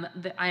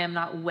that I am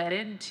not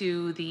wedded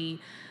to the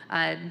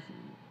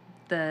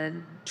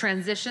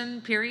transition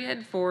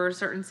period for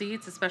certain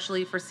seats,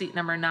 especially for seat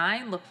number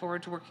 9. Look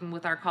forward to working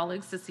with our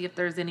colleagues to see if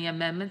there's any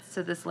amendments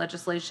to this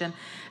legislation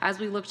as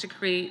we look to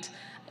create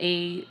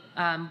a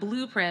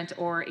blueprint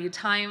or a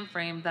time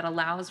frame that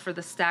allows for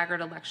the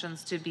staggered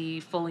elections to be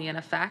fully in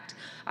effect.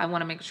 I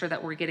want to make sure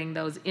that we're getting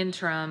those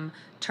interim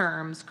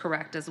terms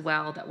correct as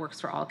well that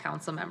works for all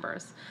council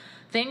members.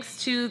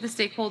 Thanks to the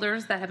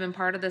stakeholders that have been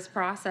part of this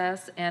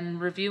process and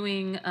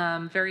reviewing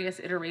various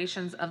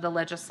iterations of the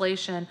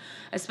legislation.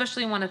 I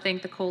especially want to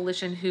thank the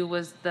coalition who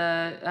was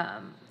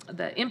the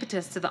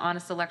impetus to the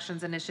Honest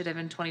Elections Initiative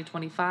in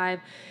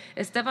 2025.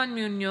 Esteban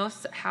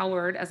Munoz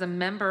Howard, as a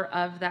member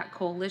of that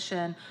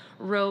coalition,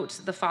 wrote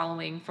the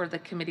following for the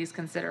committee's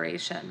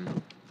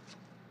consideration.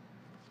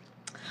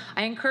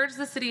 I encourage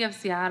the City of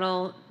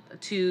Seattle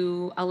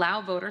to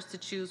allow voters to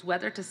choose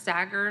whether to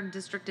stagger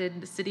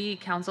districted city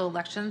council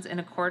elections in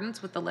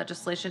accordance with the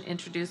legislation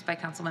introduced by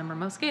Councilmember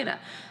Mosqueda.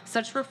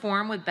 Such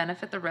reform would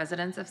benefit the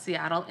residents of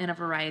Seattle in a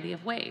variety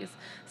of ways.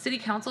 City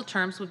council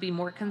terms would be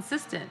more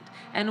consistent,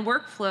 and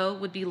workflow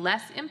would be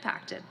less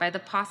impacted by the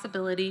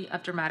possibility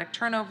of dramatic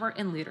turnover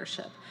in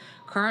leadership.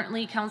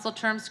 Currently, council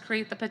terms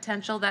create the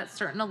potential that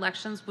certain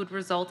elections would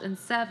result in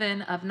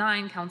 7 of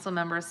 9 council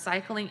members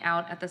cycling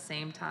out at the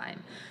same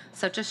time.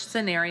 Such a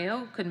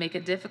scenario could make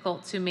it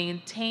difficult to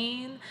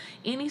maintain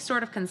any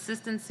sort of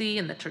consistency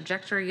in the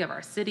trajectory of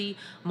our city.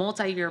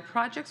 Multi-year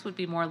projects would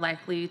be more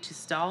likely to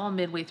stall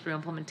midway through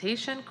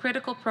implementation.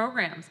 Critical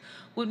programs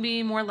would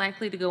be more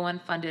likely to go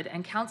unfunded,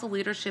 and council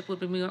leadership would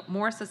be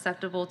more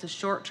susceptible to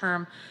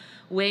short-term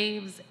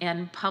waves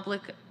and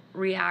public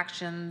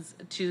reactions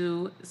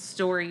to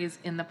stories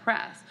in the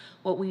press.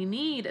 What we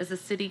need is a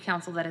city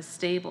council that is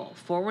stable,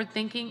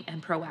 forward-thinking,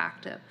 and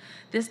proactive.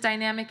 This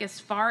dynamic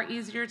is far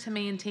easier to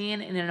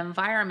maintain in an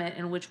environment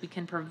in which we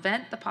can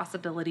prevent the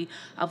possibility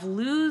of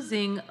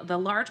losing the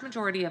large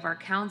majority of our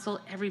council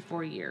every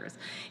 4 years.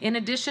 In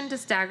addition to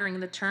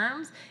staggering the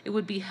terms,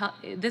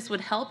 this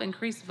would help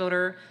increase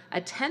voter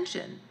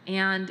attention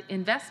and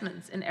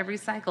investments in every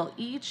cycle.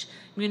 Each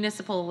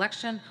municipal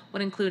election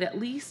would include at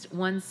least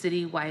one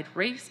citywide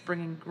race,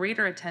 bringing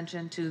greater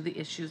attention to the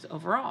issues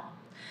overall.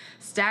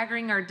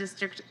 Staggering our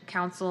district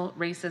council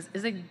races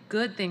is a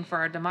good thing for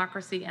our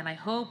democracy, and I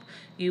hope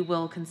you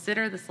will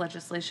consider this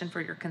legislation for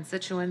your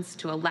constituents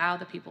to allow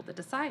the people to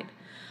decide.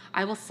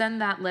 I will send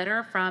that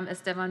letter from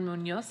Esteban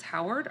Munoz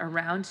Howard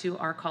around to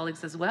our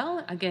colleagues as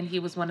well. Again, he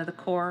was one of the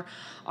core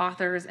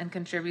authors and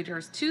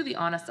contributors to the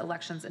Honest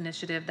Elections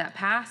Initiative that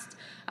passed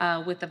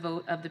with the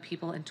vote of the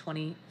people in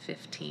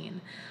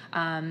 2015.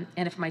 And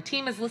if my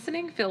team is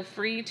listening, feel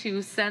free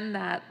to send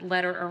that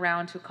letter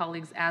around to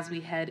colleagues as we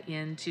head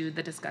into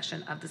the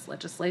discussion of this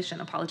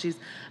legislation. Apologies,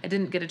 I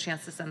didn't get a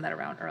chance to send that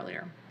around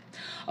earlier.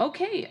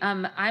 Okay,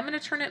 I'm going to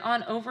turn it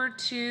on over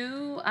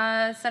to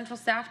central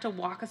staff to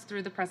walk us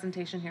through the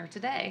presentation here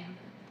today.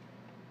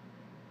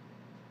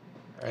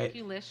 All right. Thank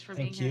you, Lish, for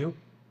being here.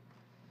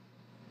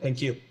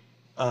 Thank you.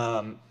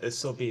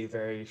 This will be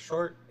very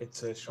short.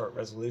 It's a short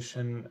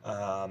resolution,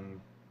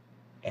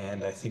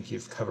 and I think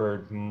you've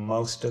covered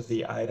most of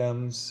the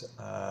items,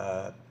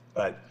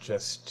 but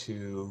just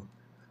to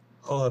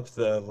pull up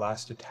the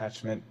last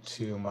attachment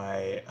to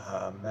my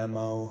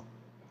memo.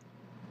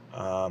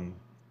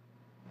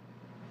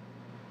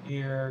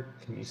 Here,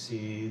 can you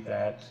see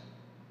that?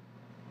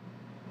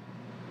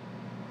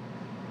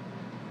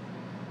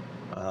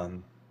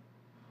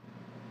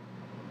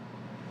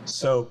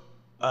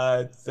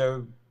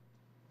 The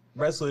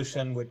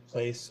resolution would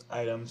place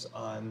items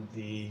on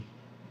the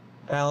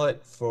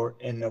ballot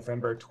in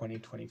November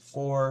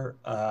 2024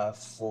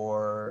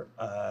 for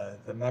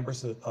the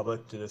members of the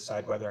public to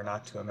decide whether or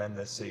not to amend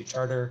the city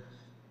charter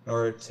in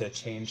order to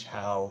change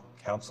how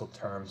council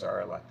terms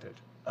are elected.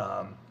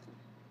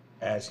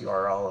 As you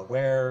are all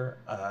aware,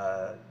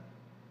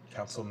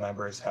 council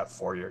members have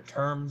 4-year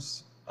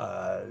terms.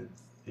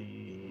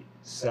 The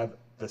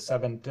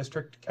 7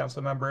 district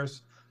council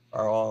members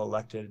are all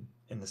elected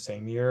in the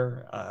same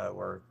year.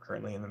 We're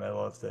currently in the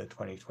middle of the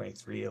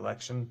 2023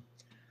 election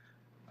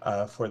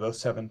for those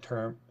 7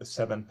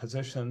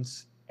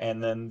 positions.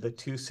 And then the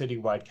 2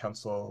 citywide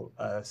council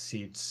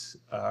seats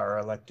are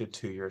elected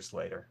 2 years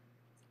later.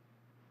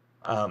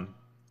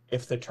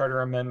 If the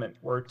charter amendment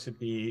were to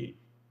be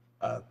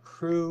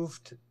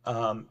approved,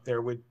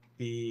 there would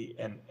be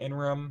an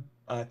interim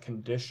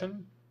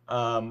condition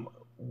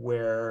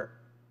where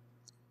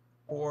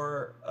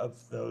 4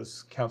 of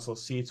those council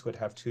seats would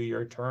have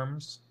 2-year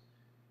terms,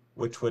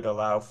 which would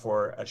allow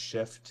for a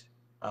shift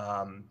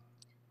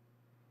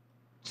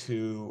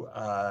to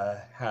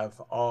have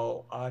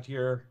all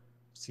odd-year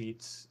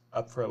seats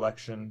up for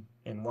election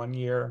in 1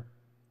 year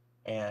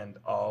and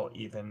all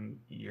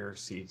even-year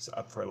seats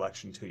up for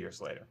election 2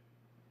 years later.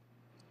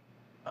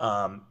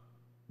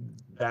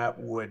 That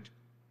would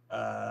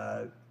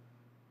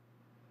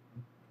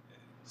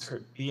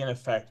be in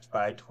effect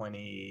by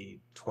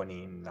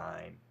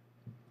 2029,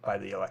 by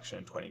the election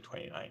in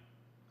 2029.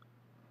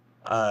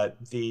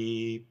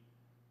 The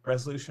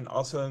resolution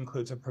also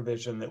includes a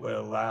provision that would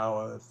allow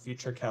a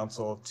future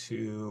council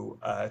to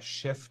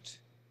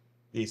shift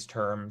these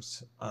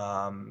terms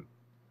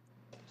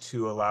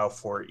to allow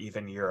for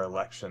even year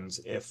elections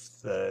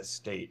if the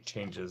state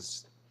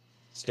changes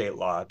state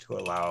law to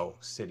allow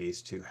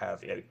cities to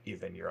have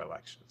even year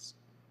elections.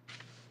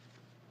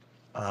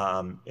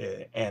 And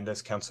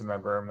as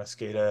Councilmember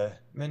Mosqueda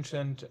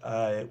mentioned,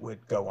 it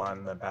would go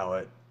on the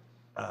ballot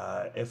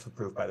if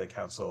approved by the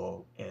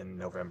council in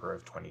November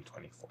of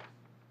 2024.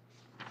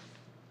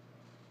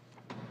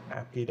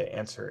 Happy to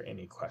answer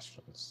any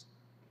questions.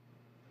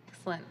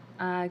 Excellent.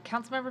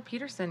 Councilmember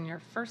Peterson,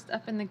 you're first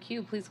up in the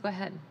queue. Please go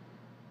ahead.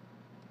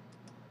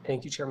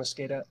 Thank you, Chair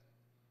Mosqueda.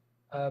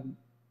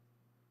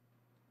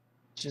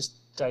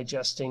 Just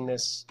digesting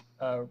this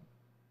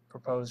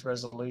proposed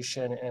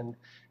resolution, and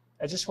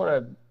I just want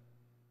to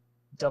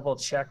double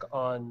check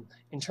on,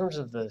 in terms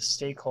of the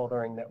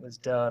stakeholdering that was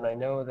done, I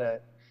know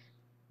that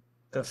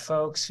the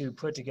folks who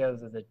put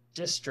together the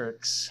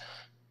districts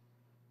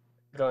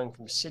going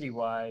from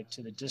citywide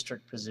to the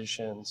district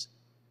positions,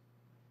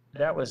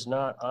 that was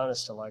not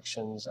Honest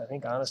Elections. I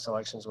think Honest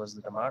Elections was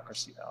the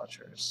democracy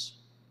vouchers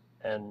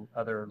and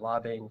other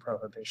lobbying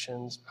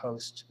prohibitions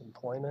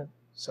post-employment.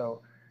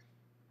 So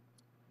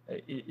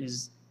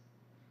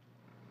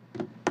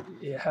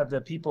have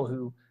the people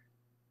who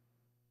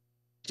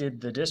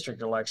did the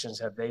district elections,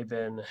 has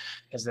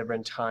there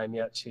been time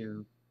yet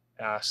to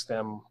ask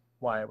them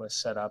why it was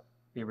set up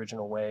the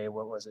original way?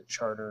 What was it,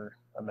 Charter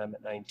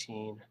Amendment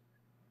 19,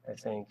 I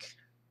think?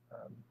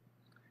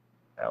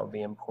 That would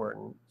be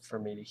important for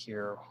me to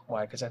hear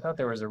why, because I thought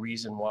there was a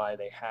reason why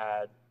they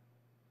had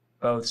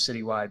both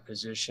citywide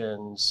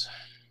positions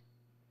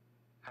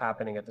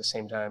happening at the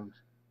same time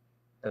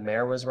the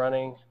mayor was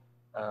running.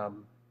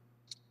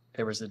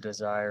 There was a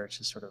desire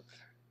to sort of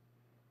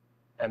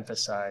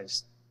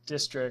emphasize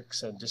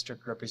districts and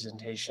district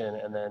representation,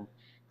 and then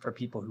for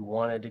people who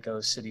wanted to go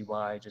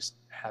citywide, just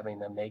having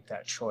them make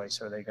that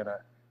choice. Are they going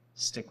to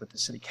stick with the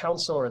city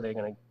council, or are they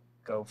going to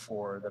go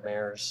for the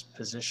mayor's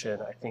position?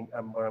 I think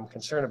what I'm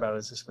concerned about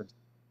is this would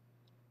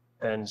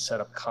then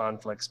set up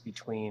conflicts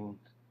between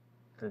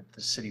the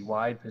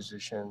citywide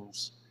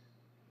positions.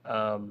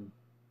 So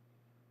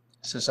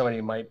somebody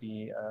might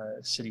be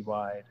a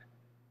citywide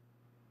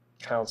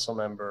council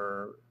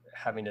member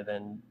having to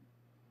then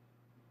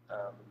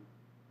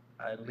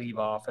leave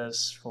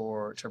office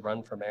to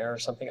run for mayor or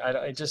something.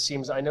 It just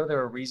seems, I know there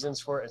are reasons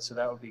for it, so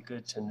that would be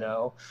good to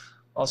know.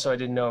 Also, I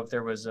didn't know if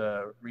there was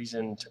a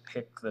reason to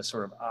pick the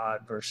sort of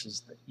odd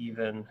versus the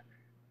even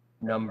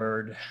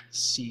numbered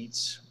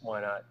seats.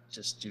 Why not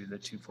just do the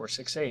 2, 4,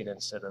 6, 8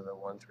 instead of the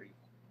 1, 3,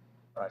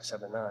 5,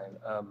 7, 9?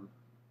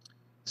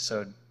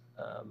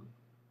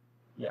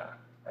 Yeah,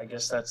 I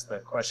guess that's the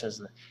question,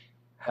 is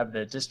have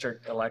the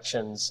district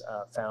elections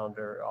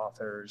founder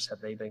authors, have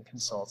they been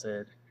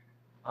consulted?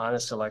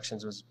 Honest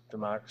Elections was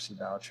democracy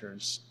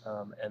vouchers.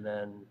 And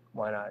then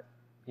why not,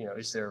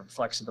 is there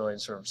flexibility in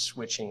sort of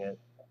switching it?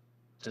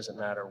 Doesn't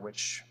matter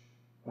which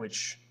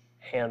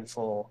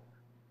handful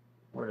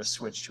were to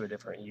switch to a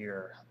different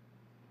year.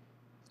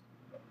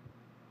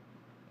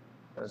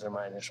 Those are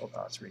my initial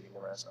thoughts reading the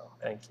reso.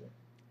 Thank you.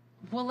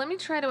 Well, let me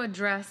try to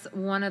address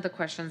one of the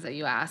questions that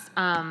you asked.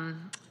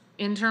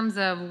 In terms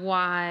of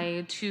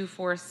why 2,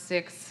 4,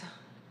 6,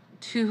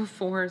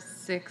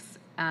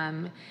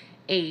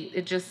 8,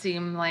 it just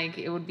seemed like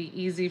it would be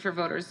easy for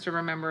voters to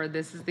remember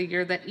this is the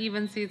year that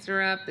even seats are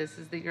up, this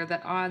is the year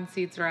that odd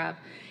seats are up,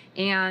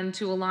 and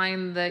to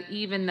align the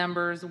even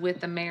numbers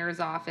with the mayor's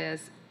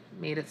office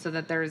made it so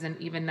that there's an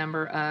even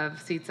number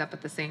of seats up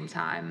at the same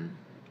time,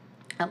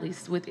 at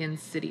least within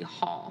City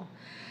Hall.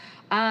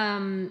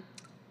 I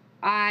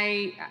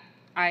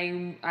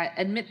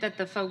admit that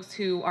the folks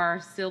who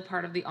are still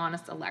part of the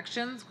Honest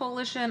Elections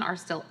Coalition are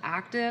still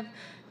active.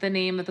 The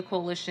name of the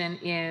coalition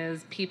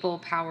is People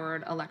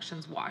Powered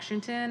Elections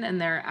Washington, and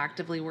they're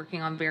actively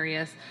working on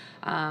various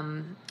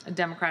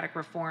democratic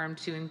reform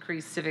to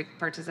increase civic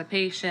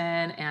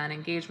participation and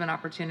engagement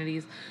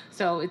opportunities.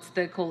 So it's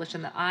the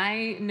coalition that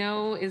I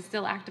know is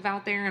still active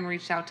out there, and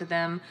reached out to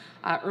them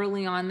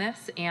early on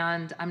this,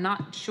 and I'm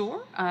not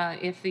sure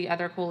if the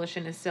other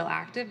coalition is still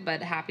active,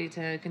 but happy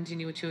to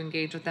continue to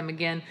engage with them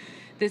again.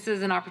 This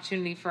is an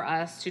opportunity for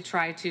us to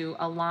try to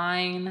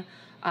align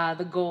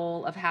the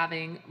goal of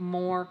having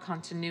more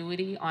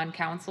continuity on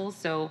council.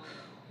 So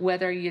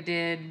whether you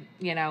did,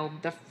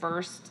 the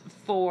first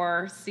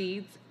 4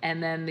 seats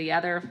and then the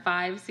other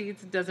 5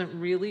 seats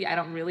I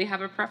don't really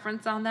have a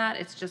preference on that.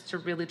 It's just to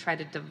really try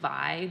to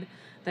divide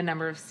the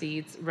number of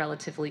seats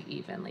relatively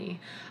evenly.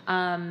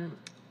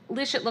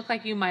 Lish, it looked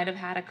like you might have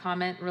had a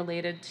comment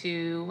related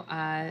to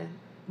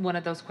one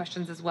of those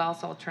questions as well,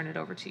 so I'll turn it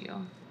over to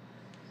you.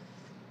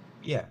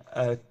 Yeah,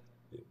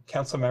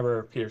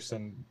 Councilmember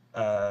Peterson,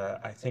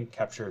 I think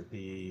captured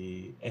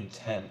the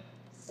intent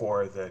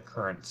for the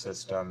current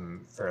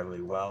system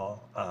fairly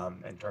well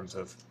in terms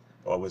of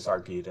what was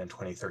argued in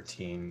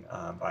 2013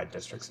 by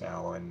districts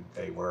now, and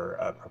they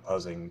were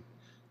proposing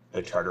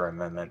the charter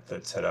amendment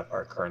that set up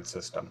our current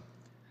system.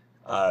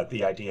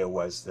 The idea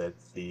was that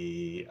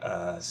the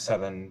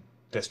 7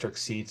 district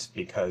seats,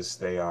 because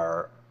they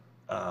are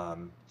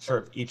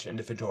sort of each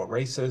individual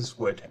races,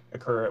 would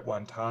occur at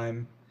one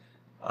time.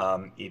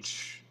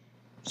 Each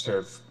sort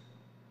of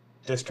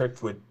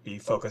district would be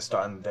focused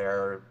on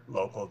their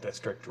local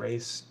district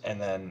race,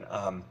 and then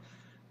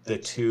the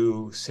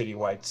 2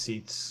 citywide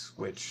seats,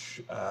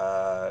 which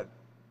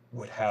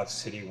would have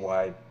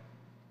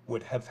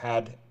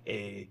had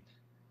a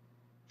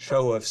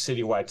show of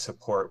citywide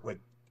support, would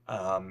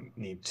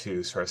need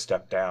to sort of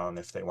step down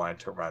if they wanted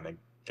to run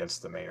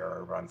against the mayor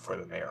or run for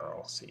the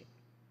mayoral seat.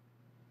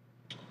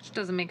 Which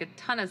doesn't make a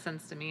ton of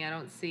sense to me. I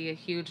don't see a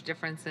huge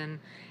difference in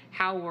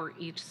how we're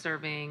each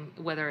serving,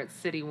 whether it's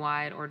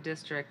citywide or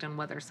district, and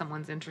whether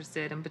someone's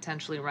interested in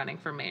potentially running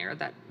for mayor.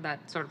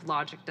 That sort of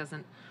logic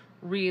doesn't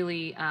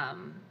really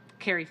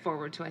carry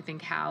forward to, I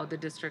think, how the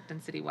district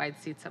and citywide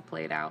seats have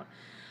played out.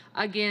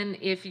 Again,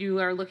 if you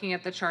are looking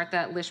at the chart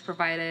that Lish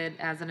provided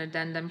as an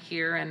addendum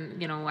here,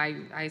 and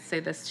I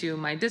say this to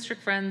my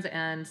district friends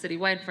and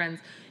citywide friends,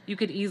 you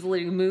could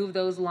easily move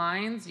those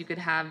lines. You could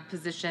have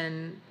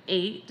position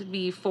 8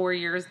 be 4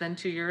 years, then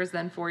 2 years,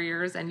 then 4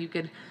 years, and you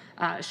could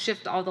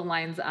shift all the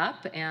lines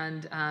up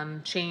and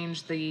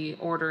change the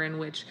order in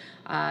which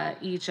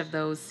each of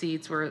those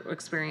seats were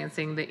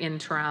experiencing the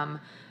interim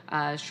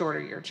shorter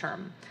year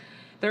term.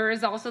 There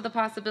is also the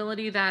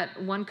possibility that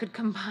one could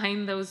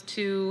combine those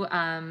 2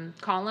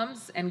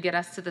 columns and get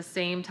us to the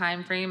same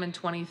time frame in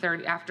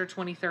 2030, after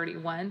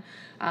 2031.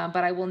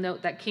 But I will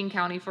note that King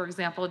County, for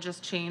example,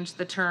 just changed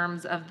the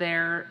terms of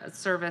their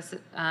service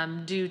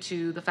due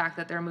to the fact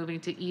that they're moving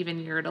to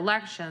even-yeared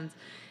elections.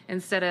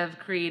 Instead of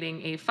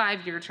creating a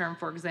 5-year term,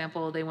 for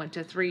example, they went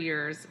to 3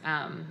 years,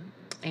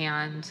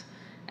 and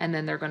and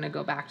then they're going to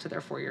go back to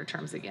their 4-year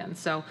terms again.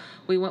 So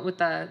we went with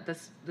the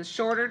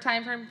shorter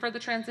time frame for the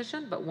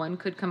transition, but one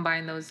could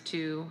combine those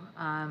two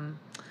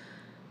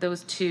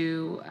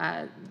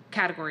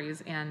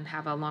categories and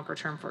have a longer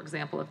term. For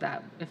example,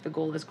 if the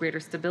goal is greater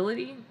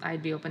stability,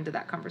 I'd be open to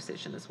that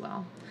conversation as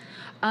well.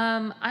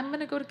 I'm going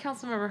to go to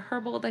Councilmember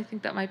Herbold. I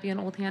think that might be an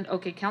old hand.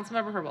 Okay,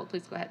 Councilmember Herbold,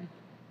 please go ahead.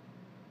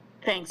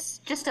 Thanks.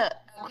 Just a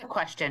quick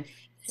question.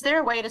 Is there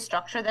a way to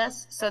structure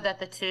this so that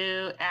the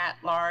 2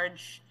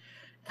 at-large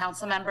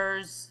council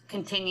members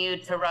continue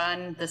to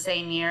run the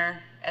same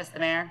year as the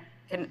mayor?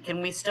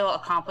 Can we still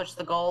accomplish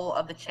the goal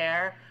of the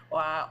chair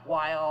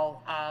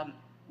while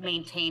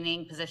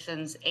maintaining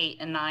positions 8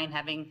 and 9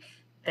 having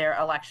their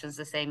elections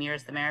the same year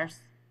as the mayor's?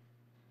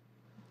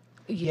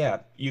 Yeah,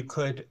 you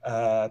could,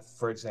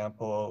 for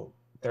example,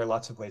 there are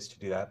lots of ways to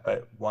do that,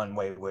 but one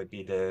way would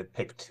be to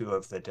pick 2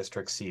 of the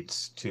district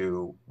seats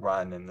to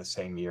run in the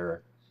same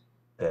year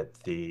that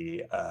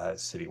the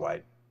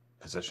citywide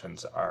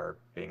positions are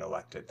being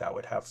elected. That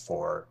would have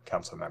 4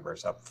 council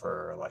members up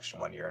for election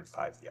one year and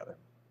 5 the other.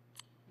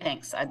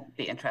 Thanks. I'd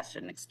be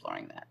interested in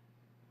exploring that.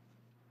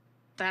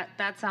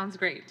 That sounds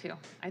great too.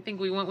 I think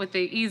we went with the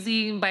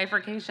easy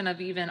bifurcation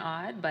of even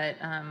odd, but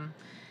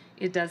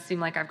it does seem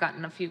like I've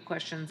gotten a few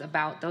questions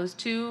about those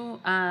 2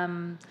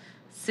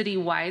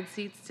 citywide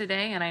seats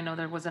today, and I know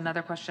there was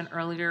another question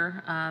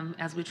earlier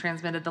as we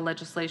transmitted the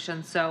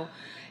legislation. So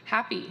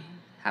happy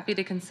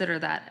to consider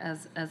that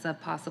as a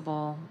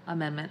possible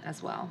amendment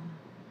as well.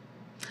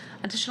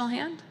 Additional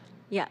hand?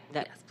 Yeah.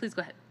 Yes, please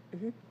go ahead.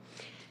 Mm-hmm.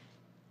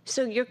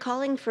 So you're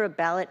calling for a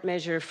ballot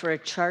measure for a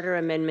charter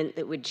amendment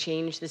that would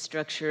change the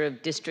structure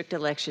of district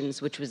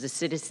elections, which was a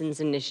citizens'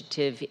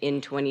 initiative in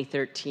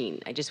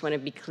 2013. I just want to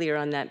be clear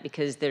on that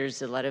because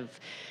there's a lot of,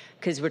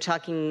 because we're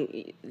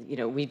talking,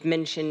 we've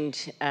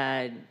mentioned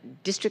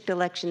district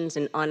elections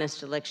and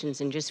honest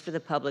elections, and just for the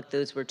public,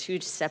 those were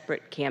 2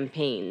 separate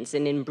campaigns.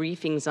 And in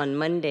briefings on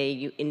Monday,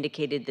 you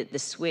indicated that the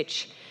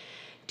switch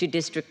to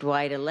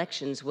district-wide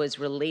elections was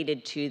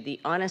related to the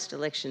honest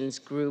elections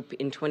group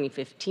in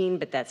 2015,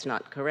 but that's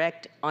not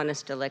correct.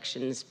 Honest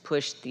elections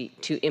pushed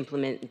to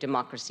implement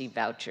democracy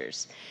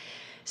vouchers.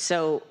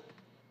 So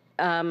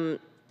I'm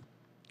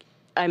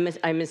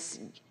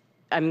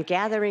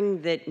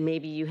gathering that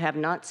maybe you have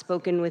not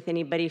spoken with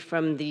anybody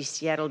from the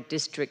Seattle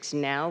districts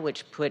now,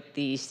 which put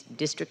these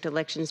district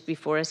elections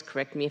before us.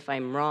 Correct me if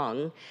I'm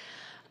wrong.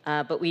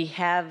 But we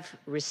have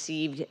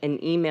received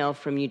an email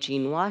from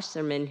Eugene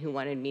Wasserman who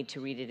wanted me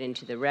to read it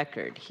into the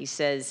record. He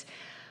says,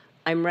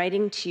 I'm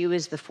writing to you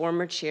as the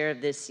former chair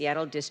of the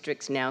Seattle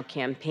Districts Now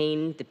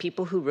campaign, the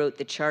people who wrote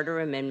the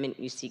charter amendment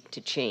you seek to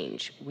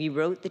change. We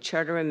wrote the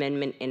charter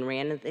amendment and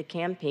ran the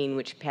campaign,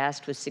 which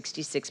passed with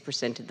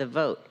 66% of the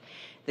vote.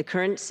 The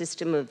current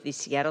system of the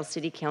Seattle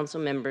City Council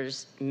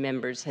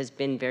members has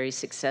been very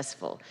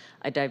successful.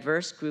 A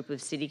diverse group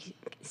of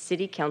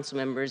city council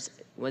members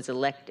was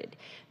elected.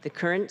 The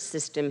current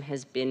system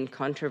has been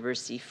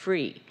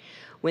controversy-free.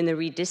 When the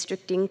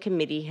redistricting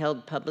committee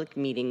held public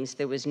meetings,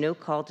 there was no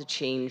call to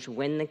change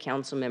when the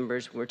council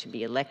members were to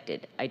be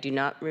elected. I do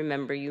not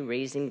remember you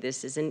raising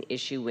this as an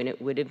issue when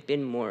it would have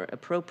been more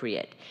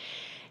appropriate.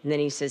 And then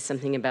he says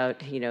something about,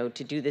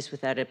 to do this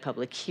without a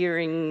public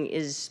hearing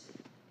is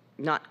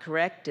not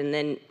correct. And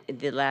then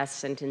the last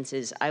sentence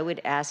is, I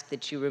would ask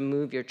that you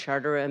remove your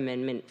charter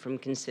amendment from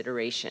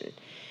consideration.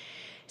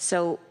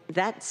 So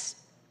that's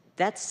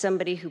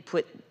somebody who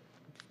put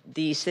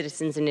the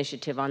Citizens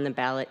Initiative on the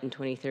ballot in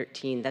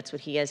 2013. That's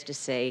what he has to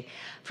say.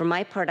 For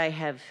my part, I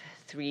have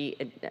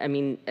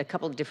a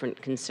couple of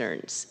different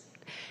concerns.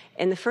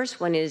 And the first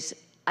one is,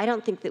 I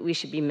don't think that we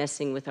should be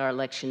messing with our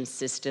election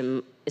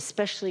system,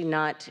 especially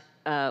not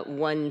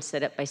one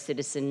set up by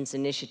Citizens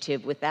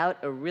Initiative without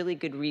a really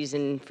good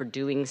reason for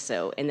doing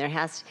so.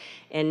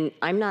 And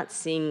I'm not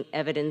seeing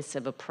evidence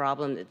of a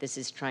problem that this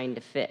is trying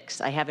to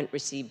fix. I haven't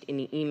received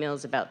any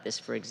emails about this,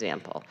 for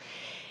example.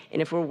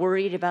 And if we're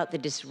worried about the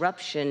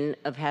disruption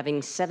of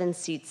having 7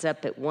 seats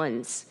up at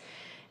once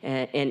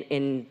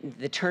and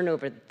the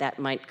turnover that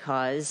might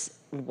cause,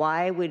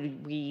 why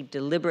would we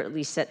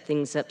deliberately set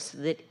things up so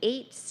that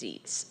 8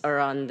 seats are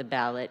on the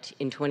ballot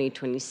in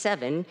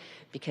 2027,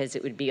 because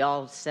it would be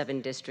all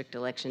 7 district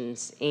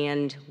elections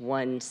and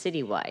 1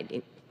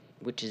 citywide,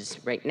 which is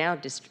right now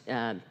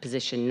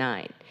position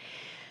 9.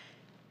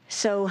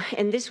 So,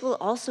 and this will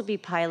also be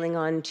piling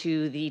on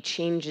to the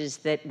changes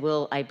that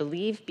will, I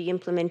believe, be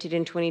implemented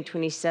in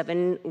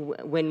 2027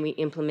 when we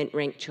implement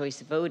ranked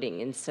choice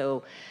voting. And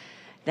so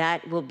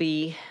that will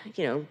be,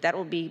 that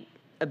will be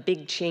a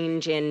big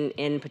change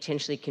and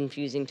potentially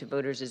confusing to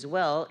voters as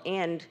well.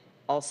 And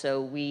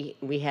also we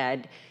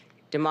had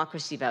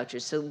democracy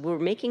vouchers. So we're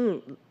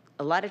making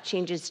a lot of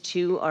changes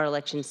to our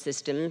election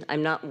system.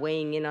 I'm not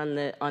weighing in on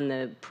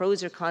the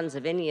pros or cons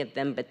of any of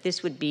them, but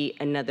this would be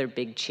another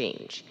big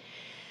change.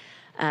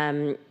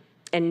 And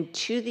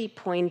to the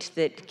point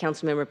that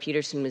Councilmember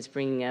Peterson was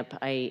bringing up,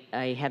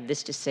 I have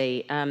this to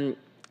say.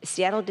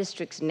 Seattle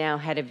districts now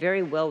had a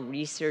very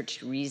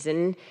well-researched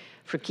reason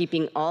for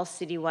keeping all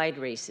citywide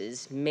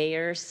races,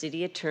 mayor,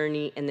 city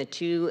attorney, and the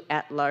 2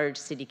 at-large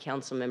city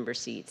council member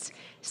seats,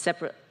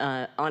 separate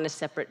on a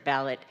separate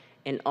ballot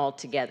and all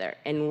together.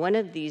 And one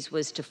of these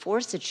was to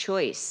force a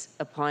choice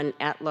upon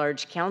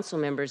at-large council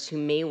members who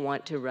may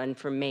want to run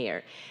for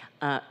mayor.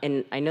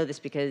 And I know this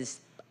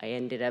because I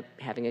ended up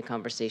having a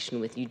conversation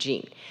with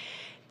Eugene.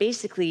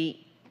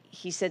 Basically,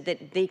 he said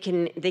that they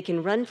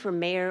can run for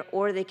mayor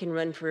or they can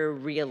run for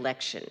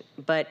re-election.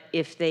 But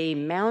if they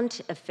mount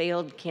a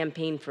failed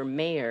campaign for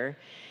mayor,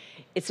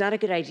 it's not a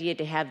good idea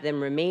to have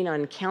them remain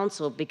on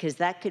council because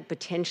that could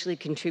potentially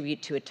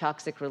contribute to a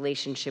toxic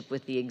relationship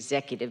with the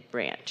executive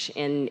branch.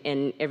 And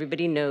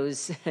everybody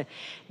knows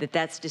that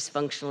that's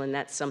dysfunctional, and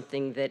that's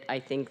something that I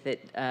think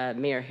that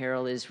Mayor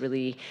Harrell is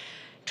really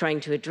trying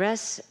to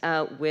address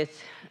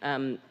with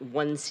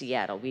One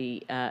Seattle.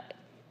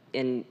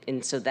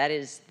 And so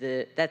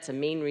that's a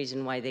main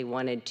reason why they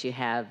wanted to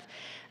have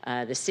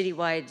the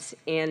citywides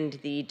and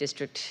the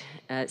district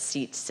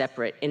seats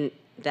separate. And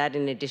that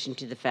in addition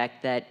to the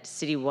fact that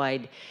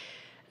citywide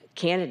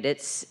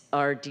candidates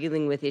are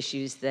dealing with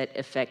issues that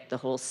affect the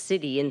whole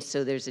city. And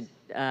so there's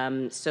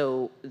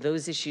so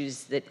those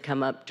issues that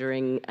come up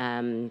during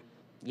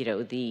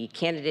the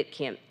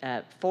candidate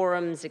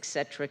forums, et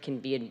cetera, can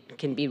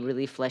be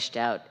really fleshed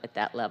out at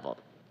that level.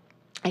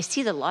 I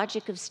see the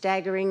logic of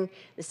staggering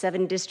the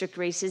 7 district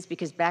races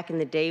because back in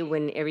the day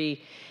when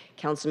every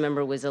council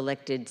member was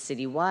elected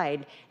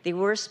citywide, they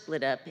were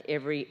split up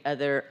every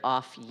other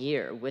off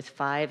year with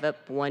 5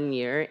 up one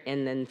year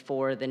and then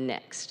 4 the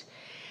next.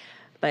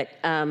 But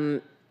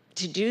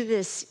to do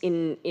this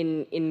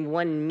in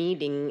one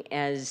meeting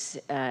as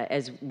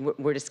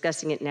we're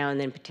discussing it now and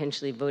then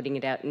potentially voting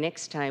it out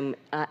next time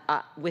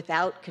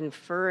without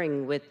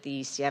conferring with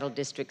the Seattle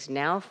Districts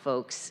Now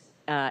folks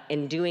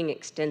and doing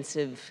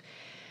extensive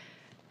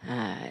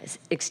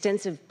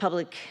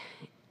public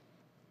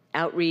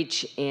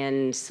outreach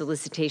and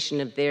solicitation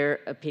of their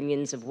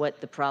opinions of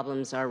what the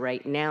problems are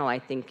right now, I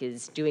think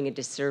is doing a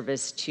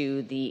disservice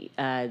to the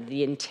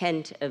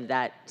intent of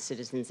that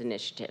citizens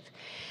initiative.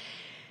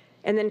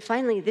 And then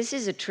finally, this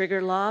is a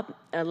trigger law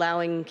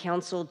allowing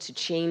council to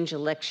change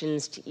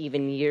elections to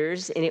even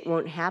years, and it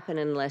won't happen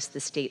unless the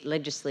state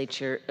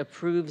legislature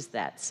approves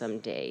that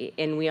someday.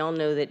 And we all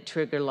know that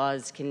trigger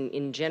laws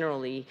can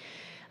generally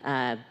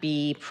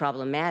be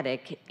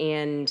problematic,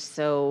 and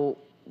so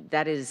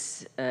that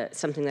is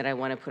something that I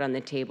want to put on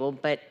the table.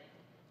 But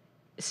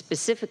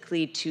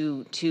specifically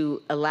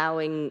to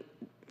allowing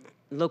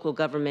local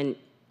government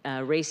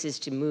races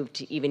to move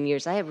to even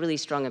years, I have really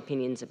strong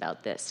opinions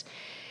about this.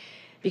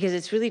 Because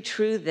it's really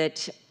true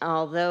that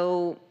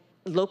although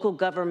local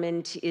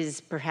government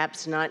is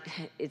perhaps not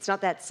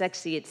that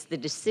sexy, it's the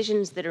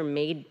decisions that are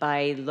made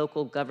by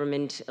local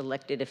government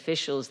elected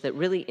officials that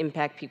really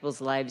impact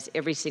people's lives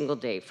every single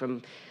day,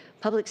 from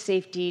public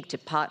safety to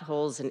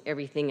potholes and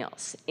everything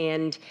else.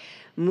 And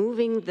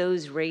moving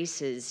those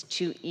races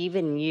to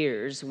even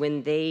years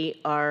when they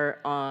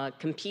are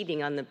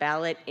competing on the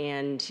ballot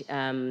and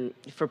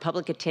for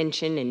public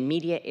attention and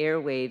media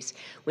airwaves,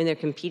 when they're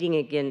competing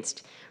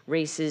against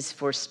races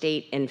for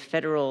state and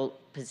federal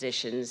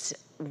positions,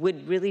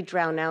 would really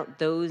drown out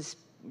those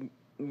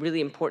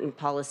really important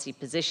policy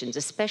positions,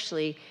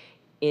 especially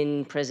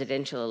in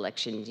presidential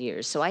election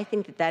years. So I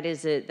think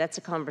that's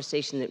a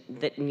conversation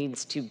that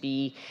needs to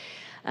be,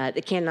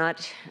 that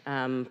cannot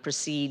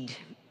proceed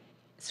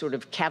sort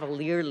of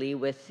cavalierly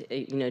with,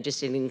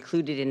 just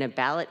included in a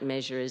ballot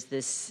measure as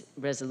this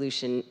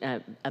resolution,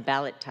 a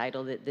ballot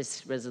title that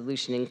this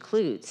resolution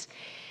includes.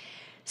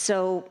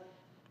 So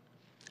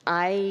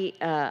I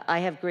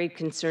have great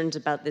concerns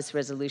about this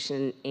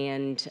resolution,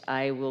 and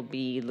I will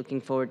be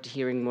looking forward to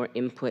hearing more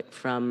input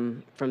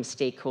from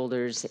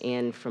stakeholders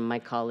and from my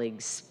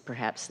colleagues,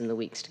 perhaps in the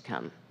weeks to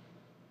come.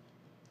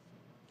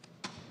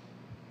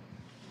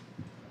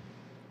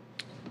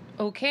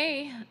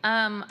 Okay,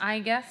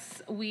 I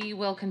guess we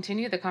will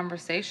continue the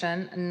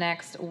conversation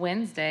next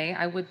Wednesday.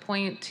 I would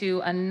point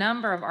to a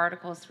number of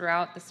articles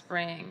throughout the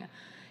spring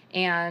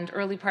and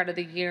early part of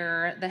the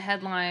year. The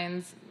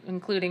headlines,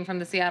 including from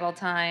the Seattle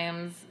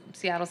Times,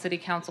 Seattle City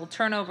Council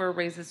turnover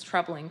raises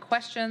troubling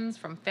questions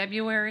from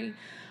February.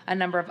 A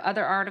number of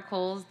other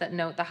articles that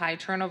note the high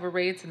turnover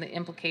rates and the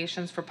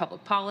implications for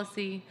public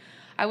policy.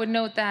 I would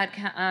note that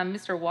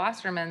Mr.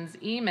 Wasserman's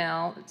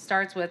email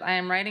starts with, "I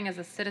am writing as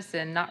a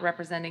citizen, not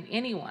representing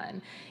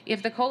anyone."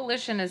 If the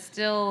coalition is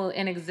still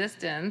in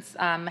existence,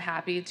 I'm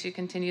happy to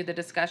continue the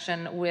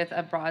discussion with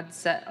a broad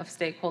set of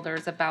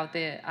stakeholders about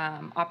the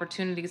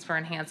opportunities for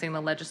enhancing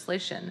the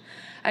legislation.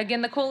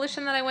 Again, the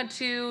coalition that I went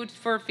to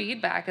for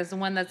feedback is the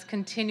one that's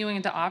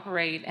continuing to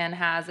operate and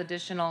has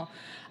additional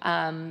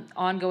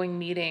ongoing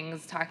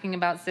meetings talking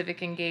about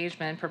civic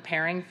engagement,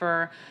 preparing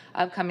for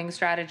upcoming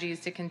strategies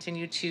to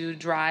continue to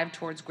drive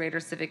towards greater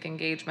civic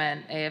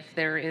engagement. If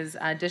there is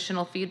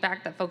additional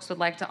feedback that folks would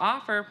like to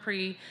offer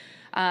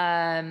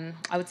I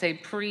would say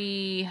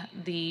pre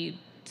the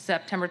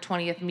September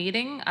 20th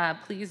meeting.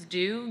 Please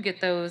do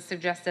get those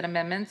suggested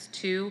amendments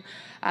to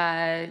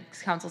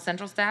Council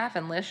Central staff,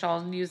 and Lish,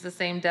 I'll use the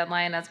same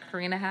deadline as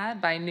Karina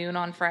had by noon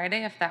on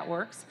Friday, if that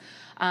works.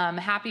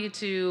 Happy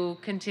to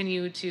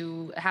continue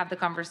to have the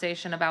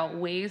conversation about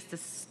ways to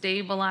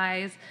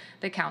stabilize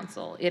the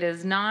council. It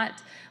is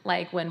not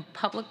like when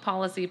public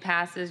policy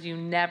passes, you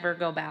never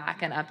go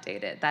back and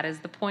update it. That is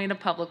the point of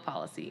public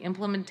policy.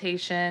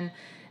 Implementation,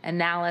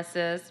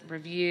 analysis,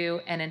 review,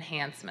 and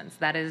enhancements.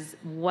 That is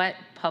what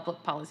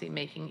public policy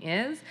making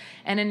is,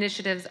 and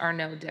initiatives are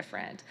no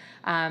different.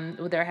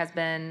 There has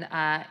been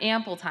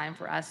ample time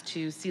for us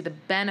to see the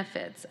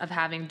benefits of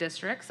having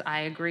districts.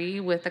 I agree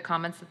with the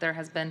comments that there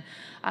has been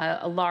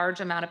a large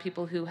amount of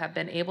people who have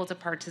been able to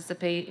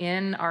participate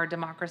in our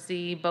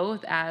democracy,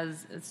 both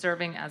as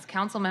serving as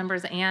council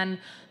members and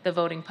the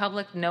voting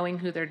public, knowing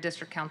who their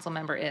district council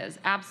member is.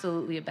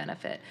 Absolutely a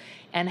benefit.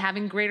 And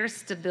having greater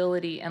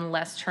stability and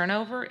less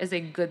turnover is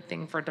a good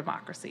thing for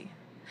democracy.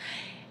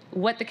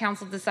 What the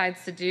council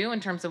decides to do in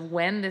terms of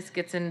when this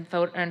gets in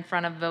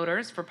front of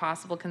voters for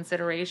possible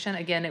consideration,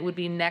 again, it would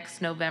be next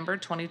November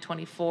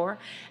 2024.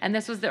 And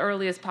this was the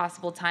earliest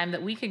possible time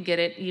that we could get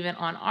it even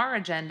on our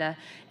agenda,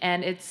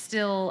 and it's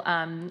still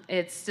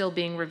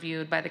being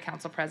reviewed by the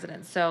council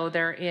president. So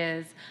there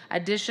is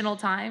additional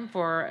time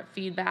for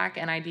feedback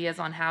and ideas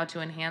on how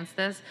to enhance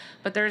this,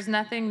 but there's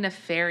nothing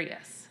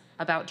nefarious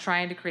about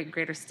trying to create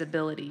greater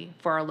stability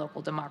for our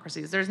local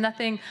democracies. There's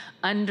nothing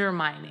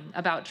undermining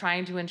about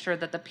trying to ensure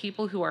that the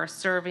people who are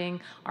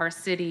serving our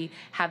city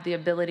have the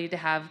ability to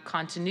have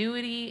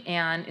continuity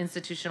and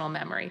institutional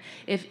memory.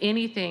 If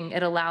anything,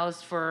 it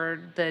allows for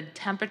the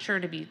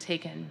temperature to be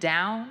taken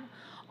down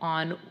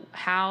on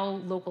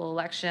how local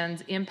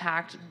elections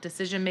impact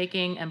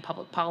decision-making and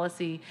public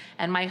policy.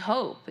 And my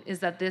hope is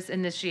that this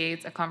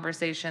initiates a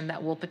conversation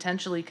that will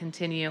potentially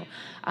continue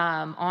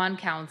on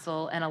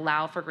council and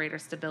allow for greater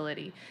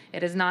stability.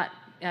 It is not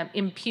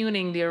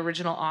impugning the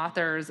original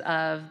authors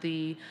of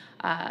the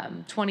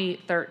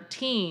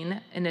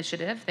 2013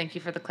 initiative. Thank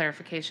you for the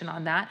clarification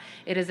on that.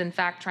 It is in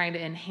fact trying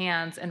to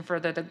enhance and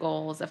further the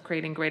goals of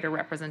creating greater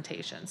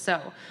representation.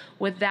 So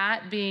with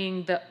that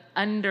being the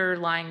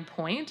underlying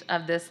point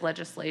of this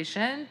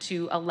legislation,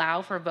 to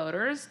allow for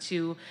voters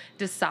to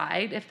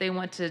decide if they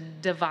want to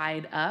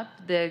divide up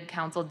the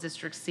council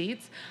district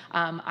seats,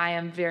 I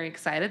am very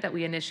excited that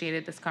we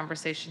initiated this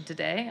conversation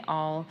today.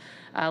 I'll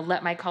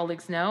let my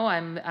colleagues know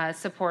I'm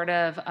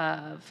supportive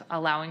of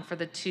allowing for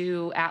the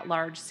 2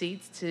 at-large seats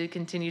to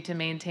continue to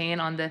maintain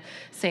on the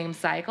same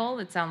cycle.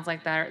 It sounds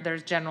like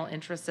there's general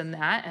interest in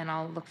that, and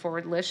I'll look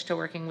forward, Lish, to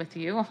working with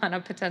you on a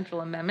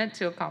potential amendment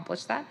to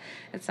accomplish that.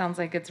 It sounds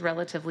like it's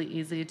relatively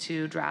easy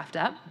to draft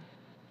up.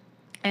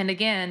 And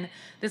again,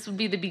 this would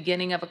be the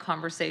beginning of a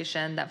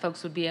conversation that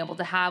folks would be able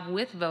to have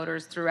with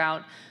voters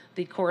throughout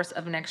the course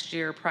of next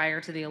year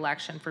prior to the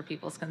election for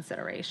people's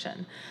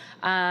consideration.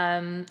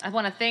 I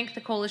want to thank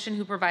the coalition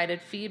who provided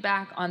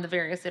feedback on the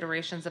various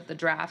iterations of the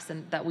drafts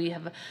and that we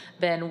have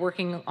been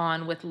working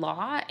on with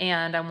law.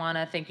 And I want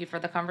to thank you for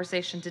the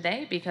conversation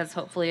today, because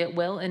hopefully it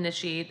will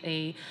initiate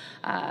a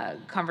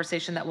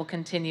conversation that will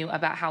continue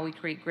about how we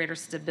create greater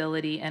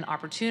stability and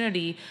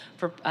opportunity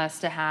for us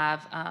to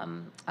have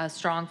a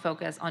strong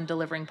focus on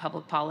delivering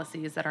public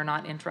policies that are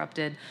not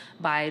interrupted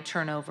by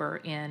turnover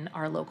in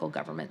our local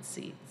government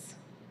seats.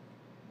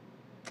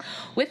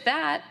 With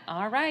that,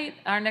 all right,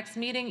 our next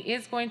meeting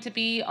is going to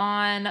be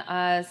on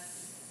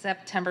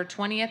September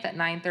 20th at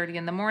 9:30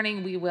 in the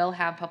morning. We will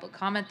have public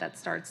comment that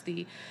starts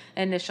the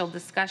initial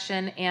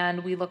discussion,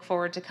 and we look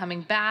forward to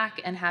coming back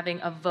and having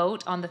a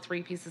vote on the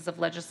 3 pieces of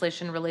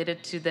legislation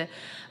related to the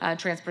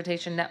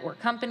transportation network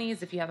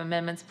companies. If you have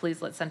amendments,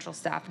 please let central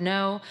staff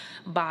know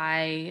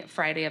by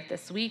Friday of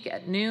this week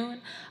at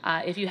noon.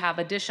 If you have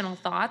additional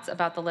thoughts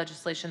about the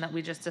legislation that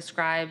we just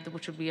described,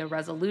 which would be a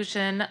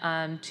resolution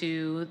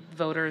to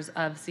voters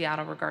of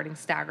Seattle regarding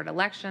staggered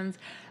elections,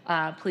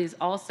 please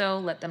also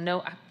let them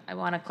know. I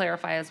want to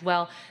clarify as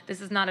well,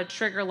 this is not a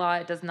trigger law.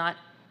 It does not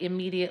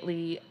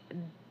immediately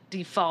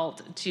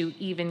default to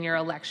even year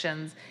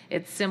elections.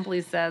 It simply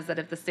says that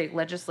if the state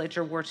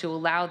legislature were to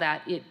allow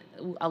that, it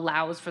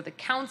allows for the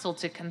council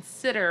to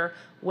consider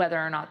whether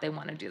or not they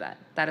want to do that.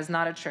 That is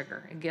not a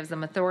trigger. It gives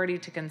them authority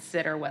to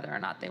consider whether or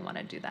not they want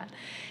to do that.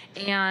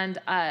 And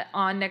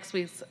on next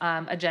week's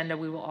agenda,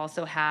 we will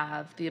also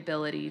have the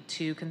ability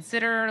to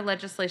consider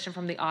legislation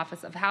from the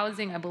Office of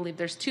Housing. I believe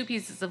there's 2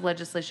 pieces of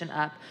legislation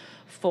up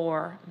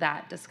for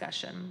that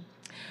discussion.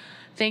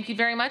 Thank you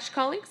very much,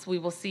 colleagues. We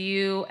will see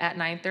you at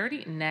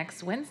 9:30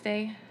 next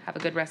Wednesday. Have a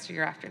good rest of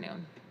your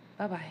afternoon.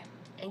 Bye-bye.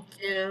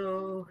 Thank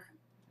you.